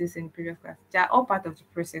 all of this in previous class. They are all part of the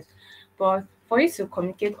process. But for you to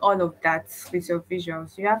communicate all of that with your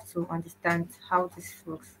visuals, you have to understand how this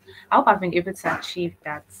works. I hope I've been able to achieve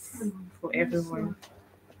that for everyone.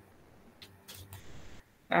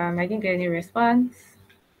 I didn't get any response.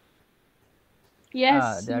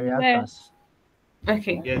 Yes. There are reactors.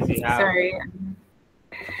 Okay. Yes, we have. Sorry.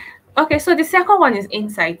 Okay, so the second one is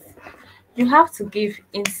insights. You have to give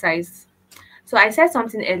insights. So I said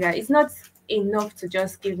something earlier. It's not enough to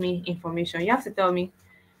just give me information. You have to tell me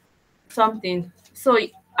something. So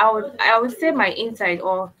I would say my insight,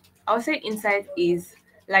 or I would say insight is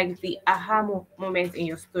like the aha moment in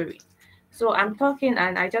your story. So I'm talking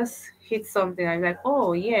and I just hit something. I'm like,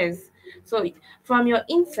 oh yes. So from your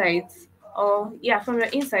insights, or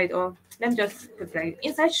let me just put like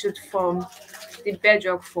insight should form the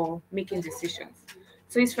bedrock for making decisions.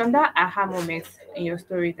 So it's from that aha moment in your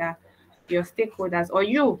story that your stakeholders or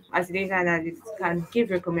you as a data analyst can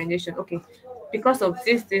give recommendation. Okay, because of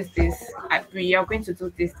this, we are going to do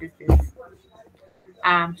this.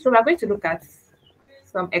 So we're going to look at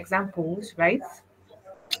some examples, right?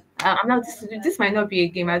 I'm not. This might not be a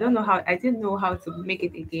game. I don't know how. I didn't know how to make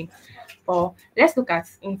it a game. But let's look at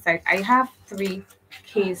insight. I have 3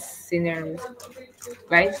 case scenarios,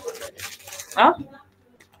 right? Oh,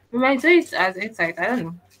 we might do it as insight. I don't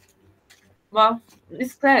know. Well,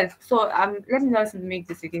 it's clear. So let me not make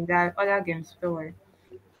this again. There are other games. Don't worry.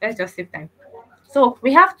 Let's just save time. So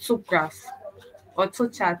we have 2 graphs or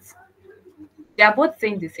 2 charts. They are both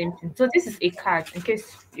saying the same thing. So this is a card, in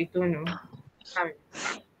case you don't know.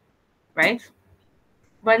 Right?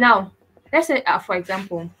 But now, let's say, for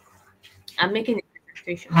example, I'm making a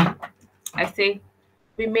presentation. I say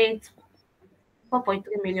we made 4.3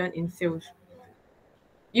 million in sales.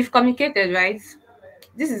 You've communicated, right?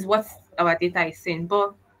 This is what our data is saying,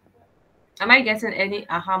 but am I getting any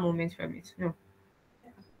aha moment from it? No.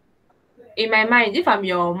 In my mind, if I'm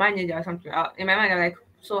your manager or something, in my mind, I'm like,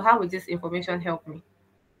 so how would this information help me?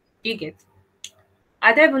 You get?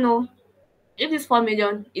 I don't even know if this 4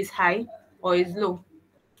 million is high or is low.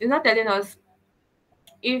 It's not telling us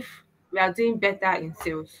if we are doing better in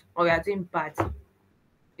sales or we are doing bad.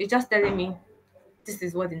 It's just telling me this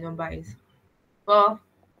is what the number is. But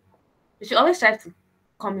we should always try to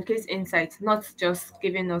communicate insights, not just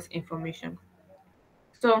giving us information.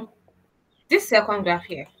 So this second graph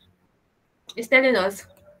here is telling us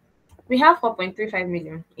we have 4.35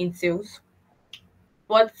 million in sales,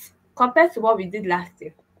 but compared to what we did last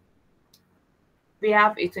year, we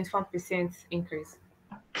have a 24% increase.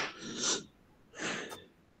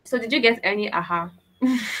 So did you get any aha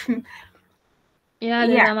Yeah,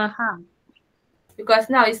 there's Yeah, an aha. because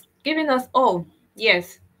now it's giving us, oh,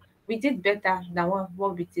 yes, we did better than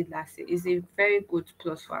what we did last year. Is a very good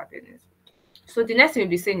plus for our business. So the next thing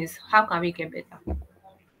we'll be saying is, how can we get better?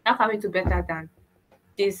 How can we do better than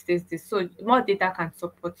this? So more data can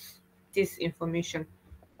support this information,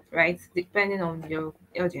 right? Depending on your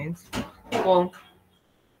audience. Well,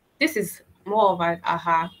 this is more of an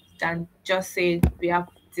aha than just saying we have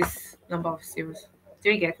this number of sales.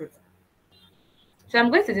 Do you get it? So I'm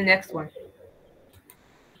going to the next one.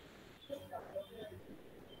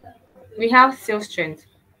 We have sales trends.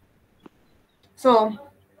 So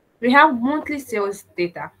we have monthly sales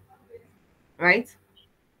data, right?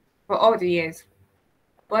 For all the years.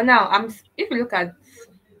 But now if you look at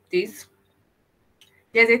this,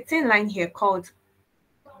 there's a thin line here called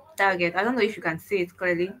target. I don't know if you can see it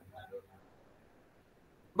clearly,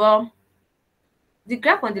 but the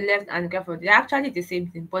graph on the left and the graph on they're actually the same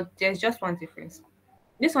thing, but there's just one difference.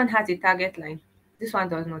 This one has a target line. This one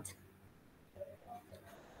does not.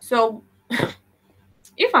 So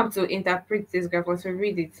if I'm to interpret this graph or to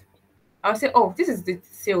read it, I'll say, oh, this is the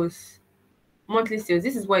sales, monthly sales.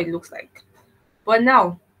 This is what it looks like. But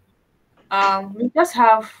now, we just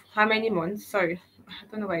have how many months? Sorry, I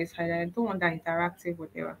don't know why it's highlighted. I don't want that interactive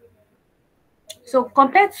whatever. So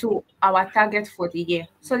compared to our target for the year.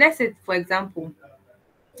 So let's say, for example,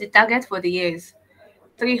 the target for the year is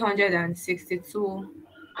 362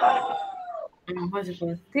 what's it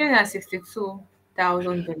called?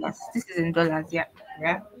 $362,000. This is in dollars, yeah.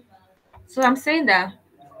 Yeah. So I'm saying that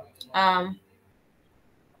um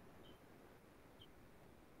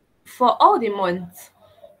for all the months,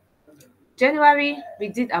 January we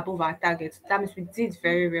did above our target. That means we did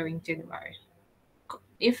very well in January.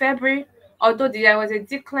 In February, although there was a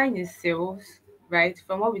decline in sales, right,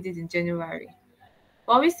 from what we did in January,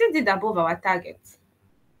 but we still did above our target.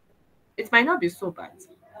 It might not be so bad.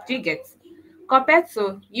 Do you get? Compared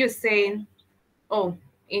to you saying, oh,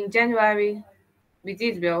 in January we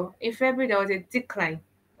did well. In February there was a decline.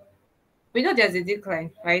 We know there's a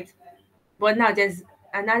decline, right? But now there's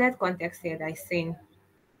an added context here that is saying,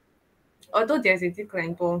 although there's a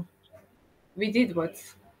decline, but we did what?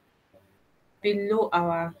 Below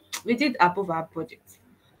our, we did above our budget.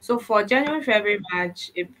 So for January, February,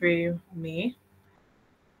 March, April, May,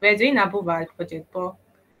 we're doing above our budget. But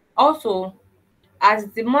also, as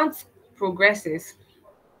the month progresses,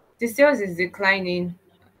 the sales is declining.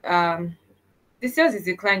 Um, the sales is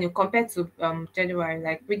declining compared to January.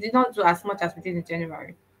 Like we did not do as much as we did in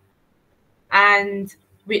January, and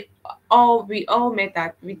we all met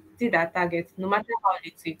that we did our target no matter how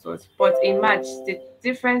little it was. But in March, the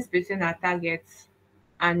difference between our targets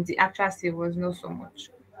and the actual sale was not so much.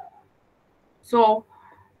 So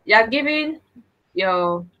you're giving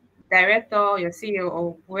your director, your CEO,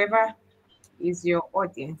 or whoever is your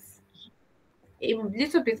audience a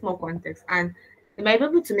little bit more context, and they might be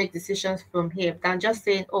able to make decisions from here than just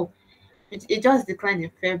saying, "Oh, it just declined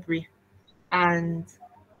in February," and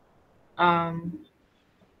um,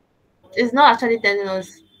 it's not actually telling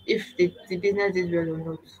us if the business did well or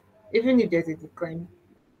not, even if there's a decline.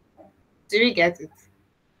 Do we get it?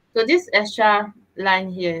 So this extra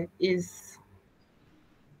line here is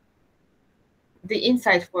the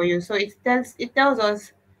insight for you. So it tells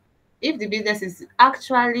us if the business is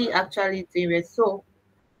actually doing well. So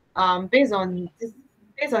based on this,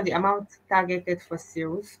 based on the amount targeted for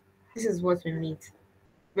sales, this is what we meet.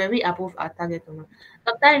 Were we above our target or not?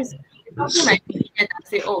 Sometimes the company might be and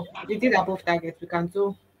say, "Oh, we did above target. We can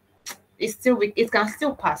do it can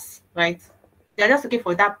still pass, right?" They're just looking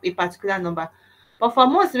for that a particular number. But for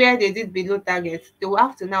most where they did below target, they will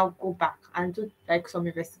have to now go back and do like some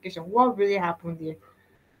investigation. What really happened here?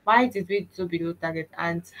 Why did we do below target?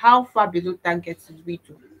 And how far below target did we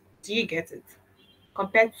do? Do you get it?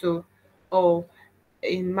 Compared to, oh,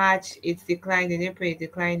 in March it declined, in April it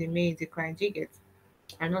declined, in May it declined. Do you get?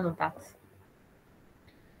 And all of that.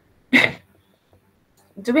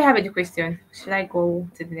 Do we have any question? Should I go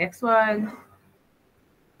to the next one?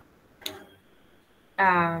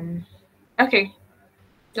 Um, okay,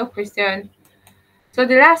 no question. So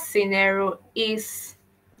the last scenario is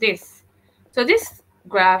this. So this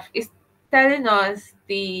graph is telling us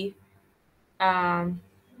the um,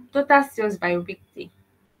 total sales by weekday,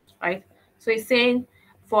 right? So it's saying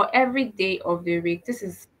for every day of the week, this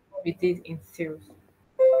is what we did in sales.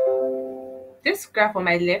 This graph on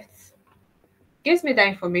my left gives me that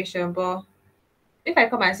information, but if I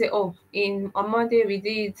come and say, oh, on Monday we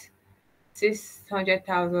did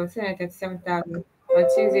 600,000, 637,000. On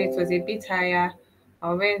Tuesday it was a bit higher.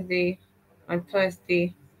 On Wednesday, on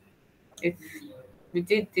Thursday, it's we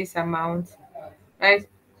did this amount. right?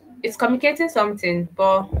 It's communicating something,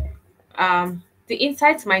 but the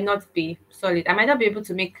insights might not be solid. I might not be able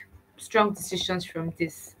to make strong decisions from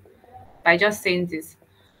this by just saying this.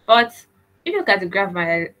 But if you look at the graph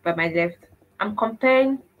by my left, I'm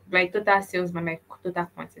comparing my total sales by my total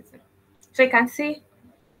quantity. So you can see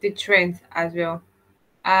the trend as well.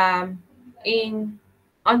 In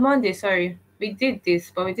on Monday, sorry, we did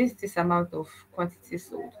this, but we did this amount of quantity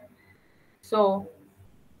sold. So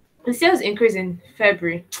the sales increased in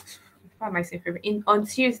February. Why am I saying February? On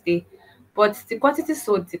Tuesday, but the quantity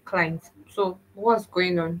sold declined. So what's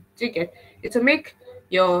going on? Do you get it? To make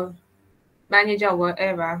your manager or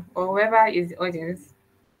whatever or whoever is the audience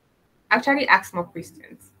actually ask more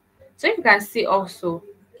questions. So if you can see also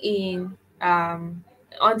in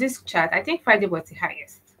on this chart, I think Friday was the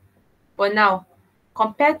highest. But now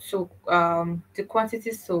compared to the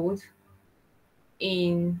quantity sold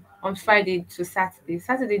in on Friday to Saturday,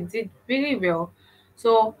 Saturday did really well.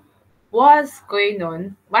 So what's going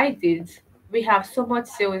on? Why did we have so much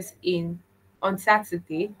sales in on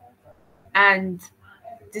Saturday, and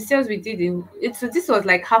the sales we did in it, so this was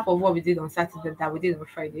like half of what we did on Saturday that we did on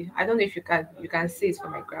Friday. I don't know if you can see it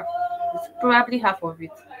from my graph. It's probably half of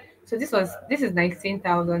it. So this is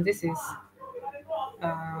 19,000. This is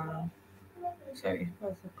um sorry,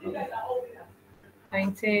 what's it called?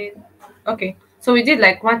 19. Okay. So we did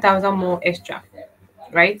like 1,000 more extra,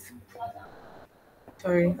 right?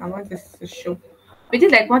 Sorry, I want this to show. We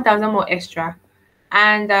did like 1,000 more extra,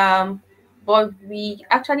 and but we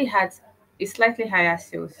actually had a slightly higher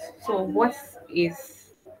sales. So what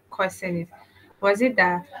is causing it? Was it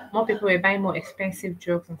that more people were buying more expensive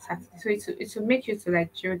drugs on Saturday? So it will make you to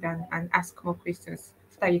like drill down and ask more questions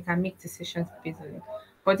so that you can make decisions based on it.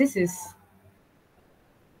 But this is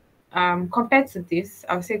compared to this,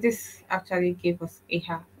 I would say this actually gave us a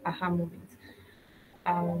aha moment.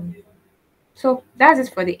 Um, so that's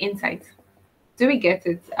it for the insight. Do we get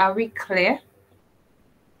it? Are we clear?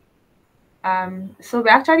 So we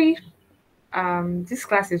actually this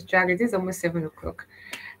class is dragging. This is almost 7 o'clock.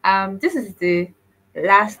 This is the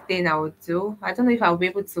last thing I will do. I don't know if I'll be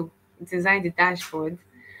able to design the dashboard,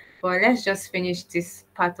 but let's just finish this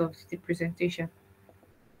part of the presentation.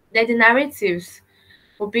 Then the narratives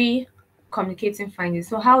will be communicating findings.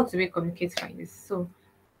 So how do we communicate findings? So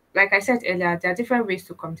like I said earlier, there are different ways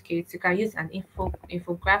to communicate. You can use an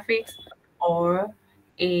infographics or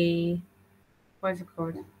a what's it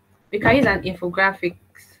called? We can use an infographics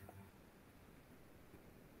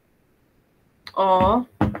or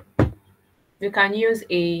we can use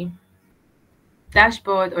a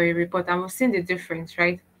dashboard or a report, and we've seen the difference,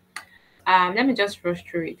 right? Let me just rush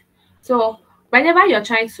through it. So whenever you're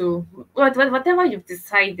trying to whatever you've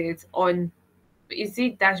decided on, is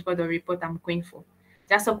it dashboard or report I'm going for,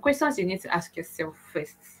 there are some questions you need to ask yourself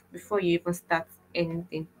first before you even start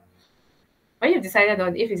anything. When you've decided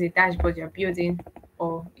on if it's a dashboard you're building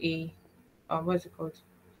or a what's it called,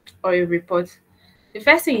 or a report, the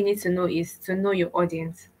first thing you need to know is to know your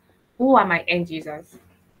audience. Who are my end users,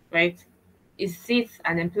 right? Is it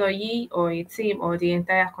an employee or a team or the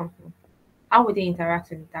entire company? How would they interact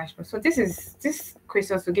with the dashboard? So this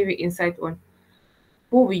questions to give you insight on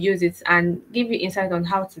who will use it and give you insight on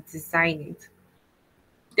how to design it.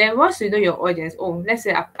 Then once you know your audience, oh, let's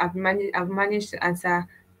say I've managed to answer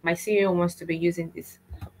my CEO wants to be using this.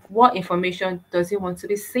 What information does he want to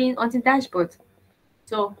be seeing on the dashboard?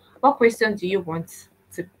 So what question do you want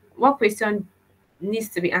to what question needs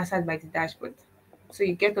to be answered by the dashboard? So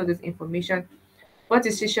you get all this information. What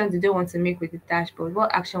decision do they want to make with the dashboard?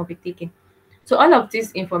 What action will be taken? So all of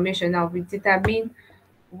this information now will determine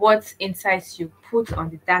what insights you put on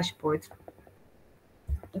the dashboard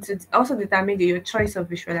to also determine your choice of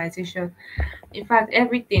visualization. In fact,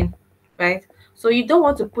 everything, right? So you don't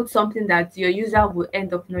want to put something that your user will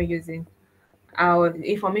end up not using or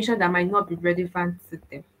information that might not be relevant to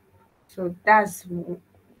them. So that's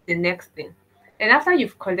the next thing. And after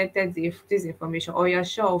you've collected this information or you're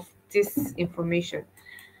sure of this information,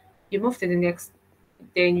 you move to the next,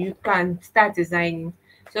 then you can start designing.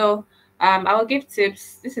 So I will give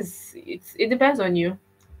tips. It depends on you,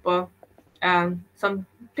 but some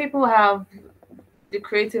people have the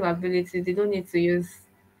creative ability. They don't need to use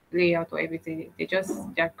layout or everything.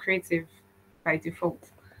 They're creative by default.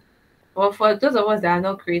 But for those of us that are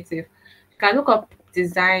not creative, you can look up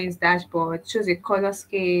designs, dashboard, choose a color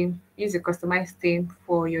scheme, use a customized theme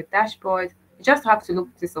for your dashboard. You just have to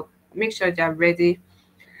look this up, make sure they're ready.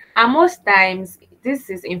 And most times this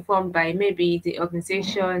is informed by maybe the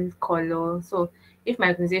organization color. So if my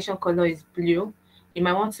organization color is blue, you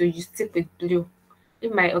might want to stick with blue.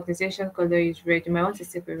 If my organization color is red, you might want to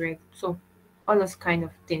stick with red. So all those kind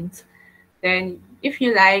of things. Then if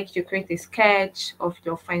you like, you create a sketch of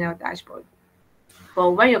your final dashboard.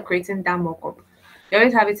 But when you're creating that mockup, you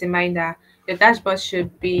always have it in mind that your dashboard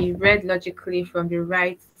should be read logically from the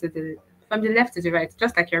left to the right,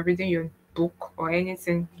 just like you're reading your book or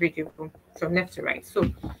anything readable from left to right. So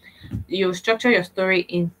you structure your story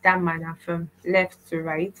in that manner from left to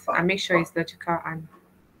right and make sure it's logical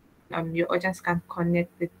and your audience can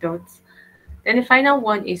connect the dots. Then the final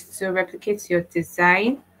one is to replicate your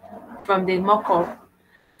design from the mock-up.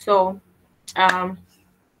 So um,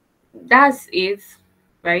 that's it,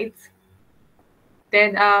 right?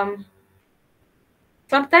 Then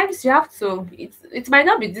sometimes you have to. It might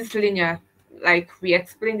not be this linear, like we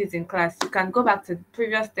explained it in class. You can go back to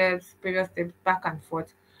previous steps, back and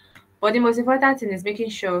forth. But the most important thing is making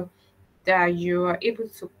sure that you are able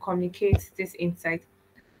to communicate this insight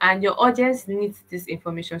and your audience needs this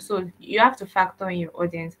information. So you have to factor in your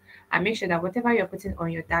audience and make sure that whatever you're putting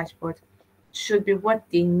on your dashboard should be what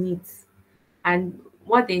they need and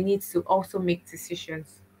what they need to also make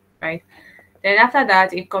decisions, right? Then after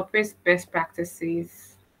that, incorporate best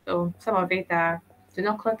practices. So some of it are do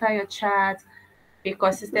not clutter your chart, be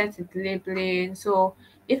consistent with labeling. So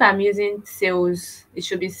if I'm using sales, it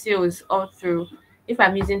should be sales all through. If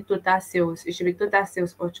I'm using total sales, it should be total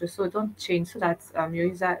sales all through. So don't change so that your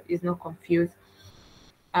user is not confused.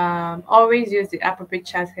 Always use the appropriate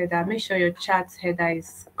chart header. Make sure your chart header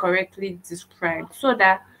is correctly described so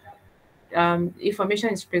that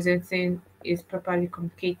information is presenting is properly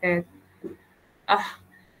communicated. Ah,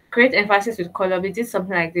 create emphasis with color. We did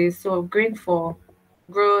something like this. So green for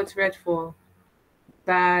growth, red for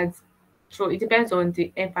bad. So it depends on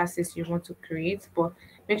the emphasis you want to create, but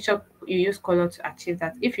make sure you use color to achieve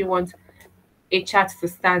that. If you want a chart to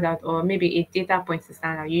stand out or maybe a data point to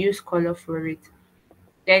stand out, you use color for it.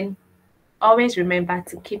 Then always remember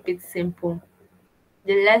to keep it simple.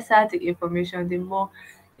 The lesser the information, the more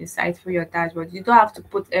insightful your dashboard. You don't have to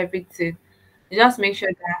put everything. You just make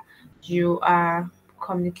sure that you are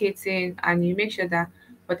communicating and you make sure that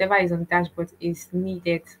whatever is on the dashboard is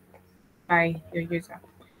needed by your user.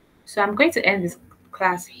 So I'm going to end this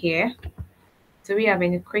class here. Do we have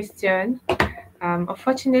any question?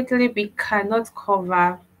 Unfortunately, we cannot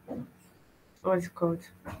cover what's it called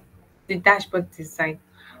the dashboard design,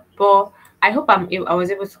 but I hope I was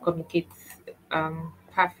able to communicate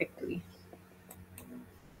perfectly.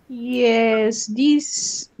 Yes,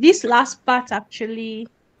 this last part actually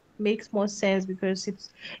makes more sense because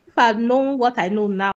it's if I'd known what I know now.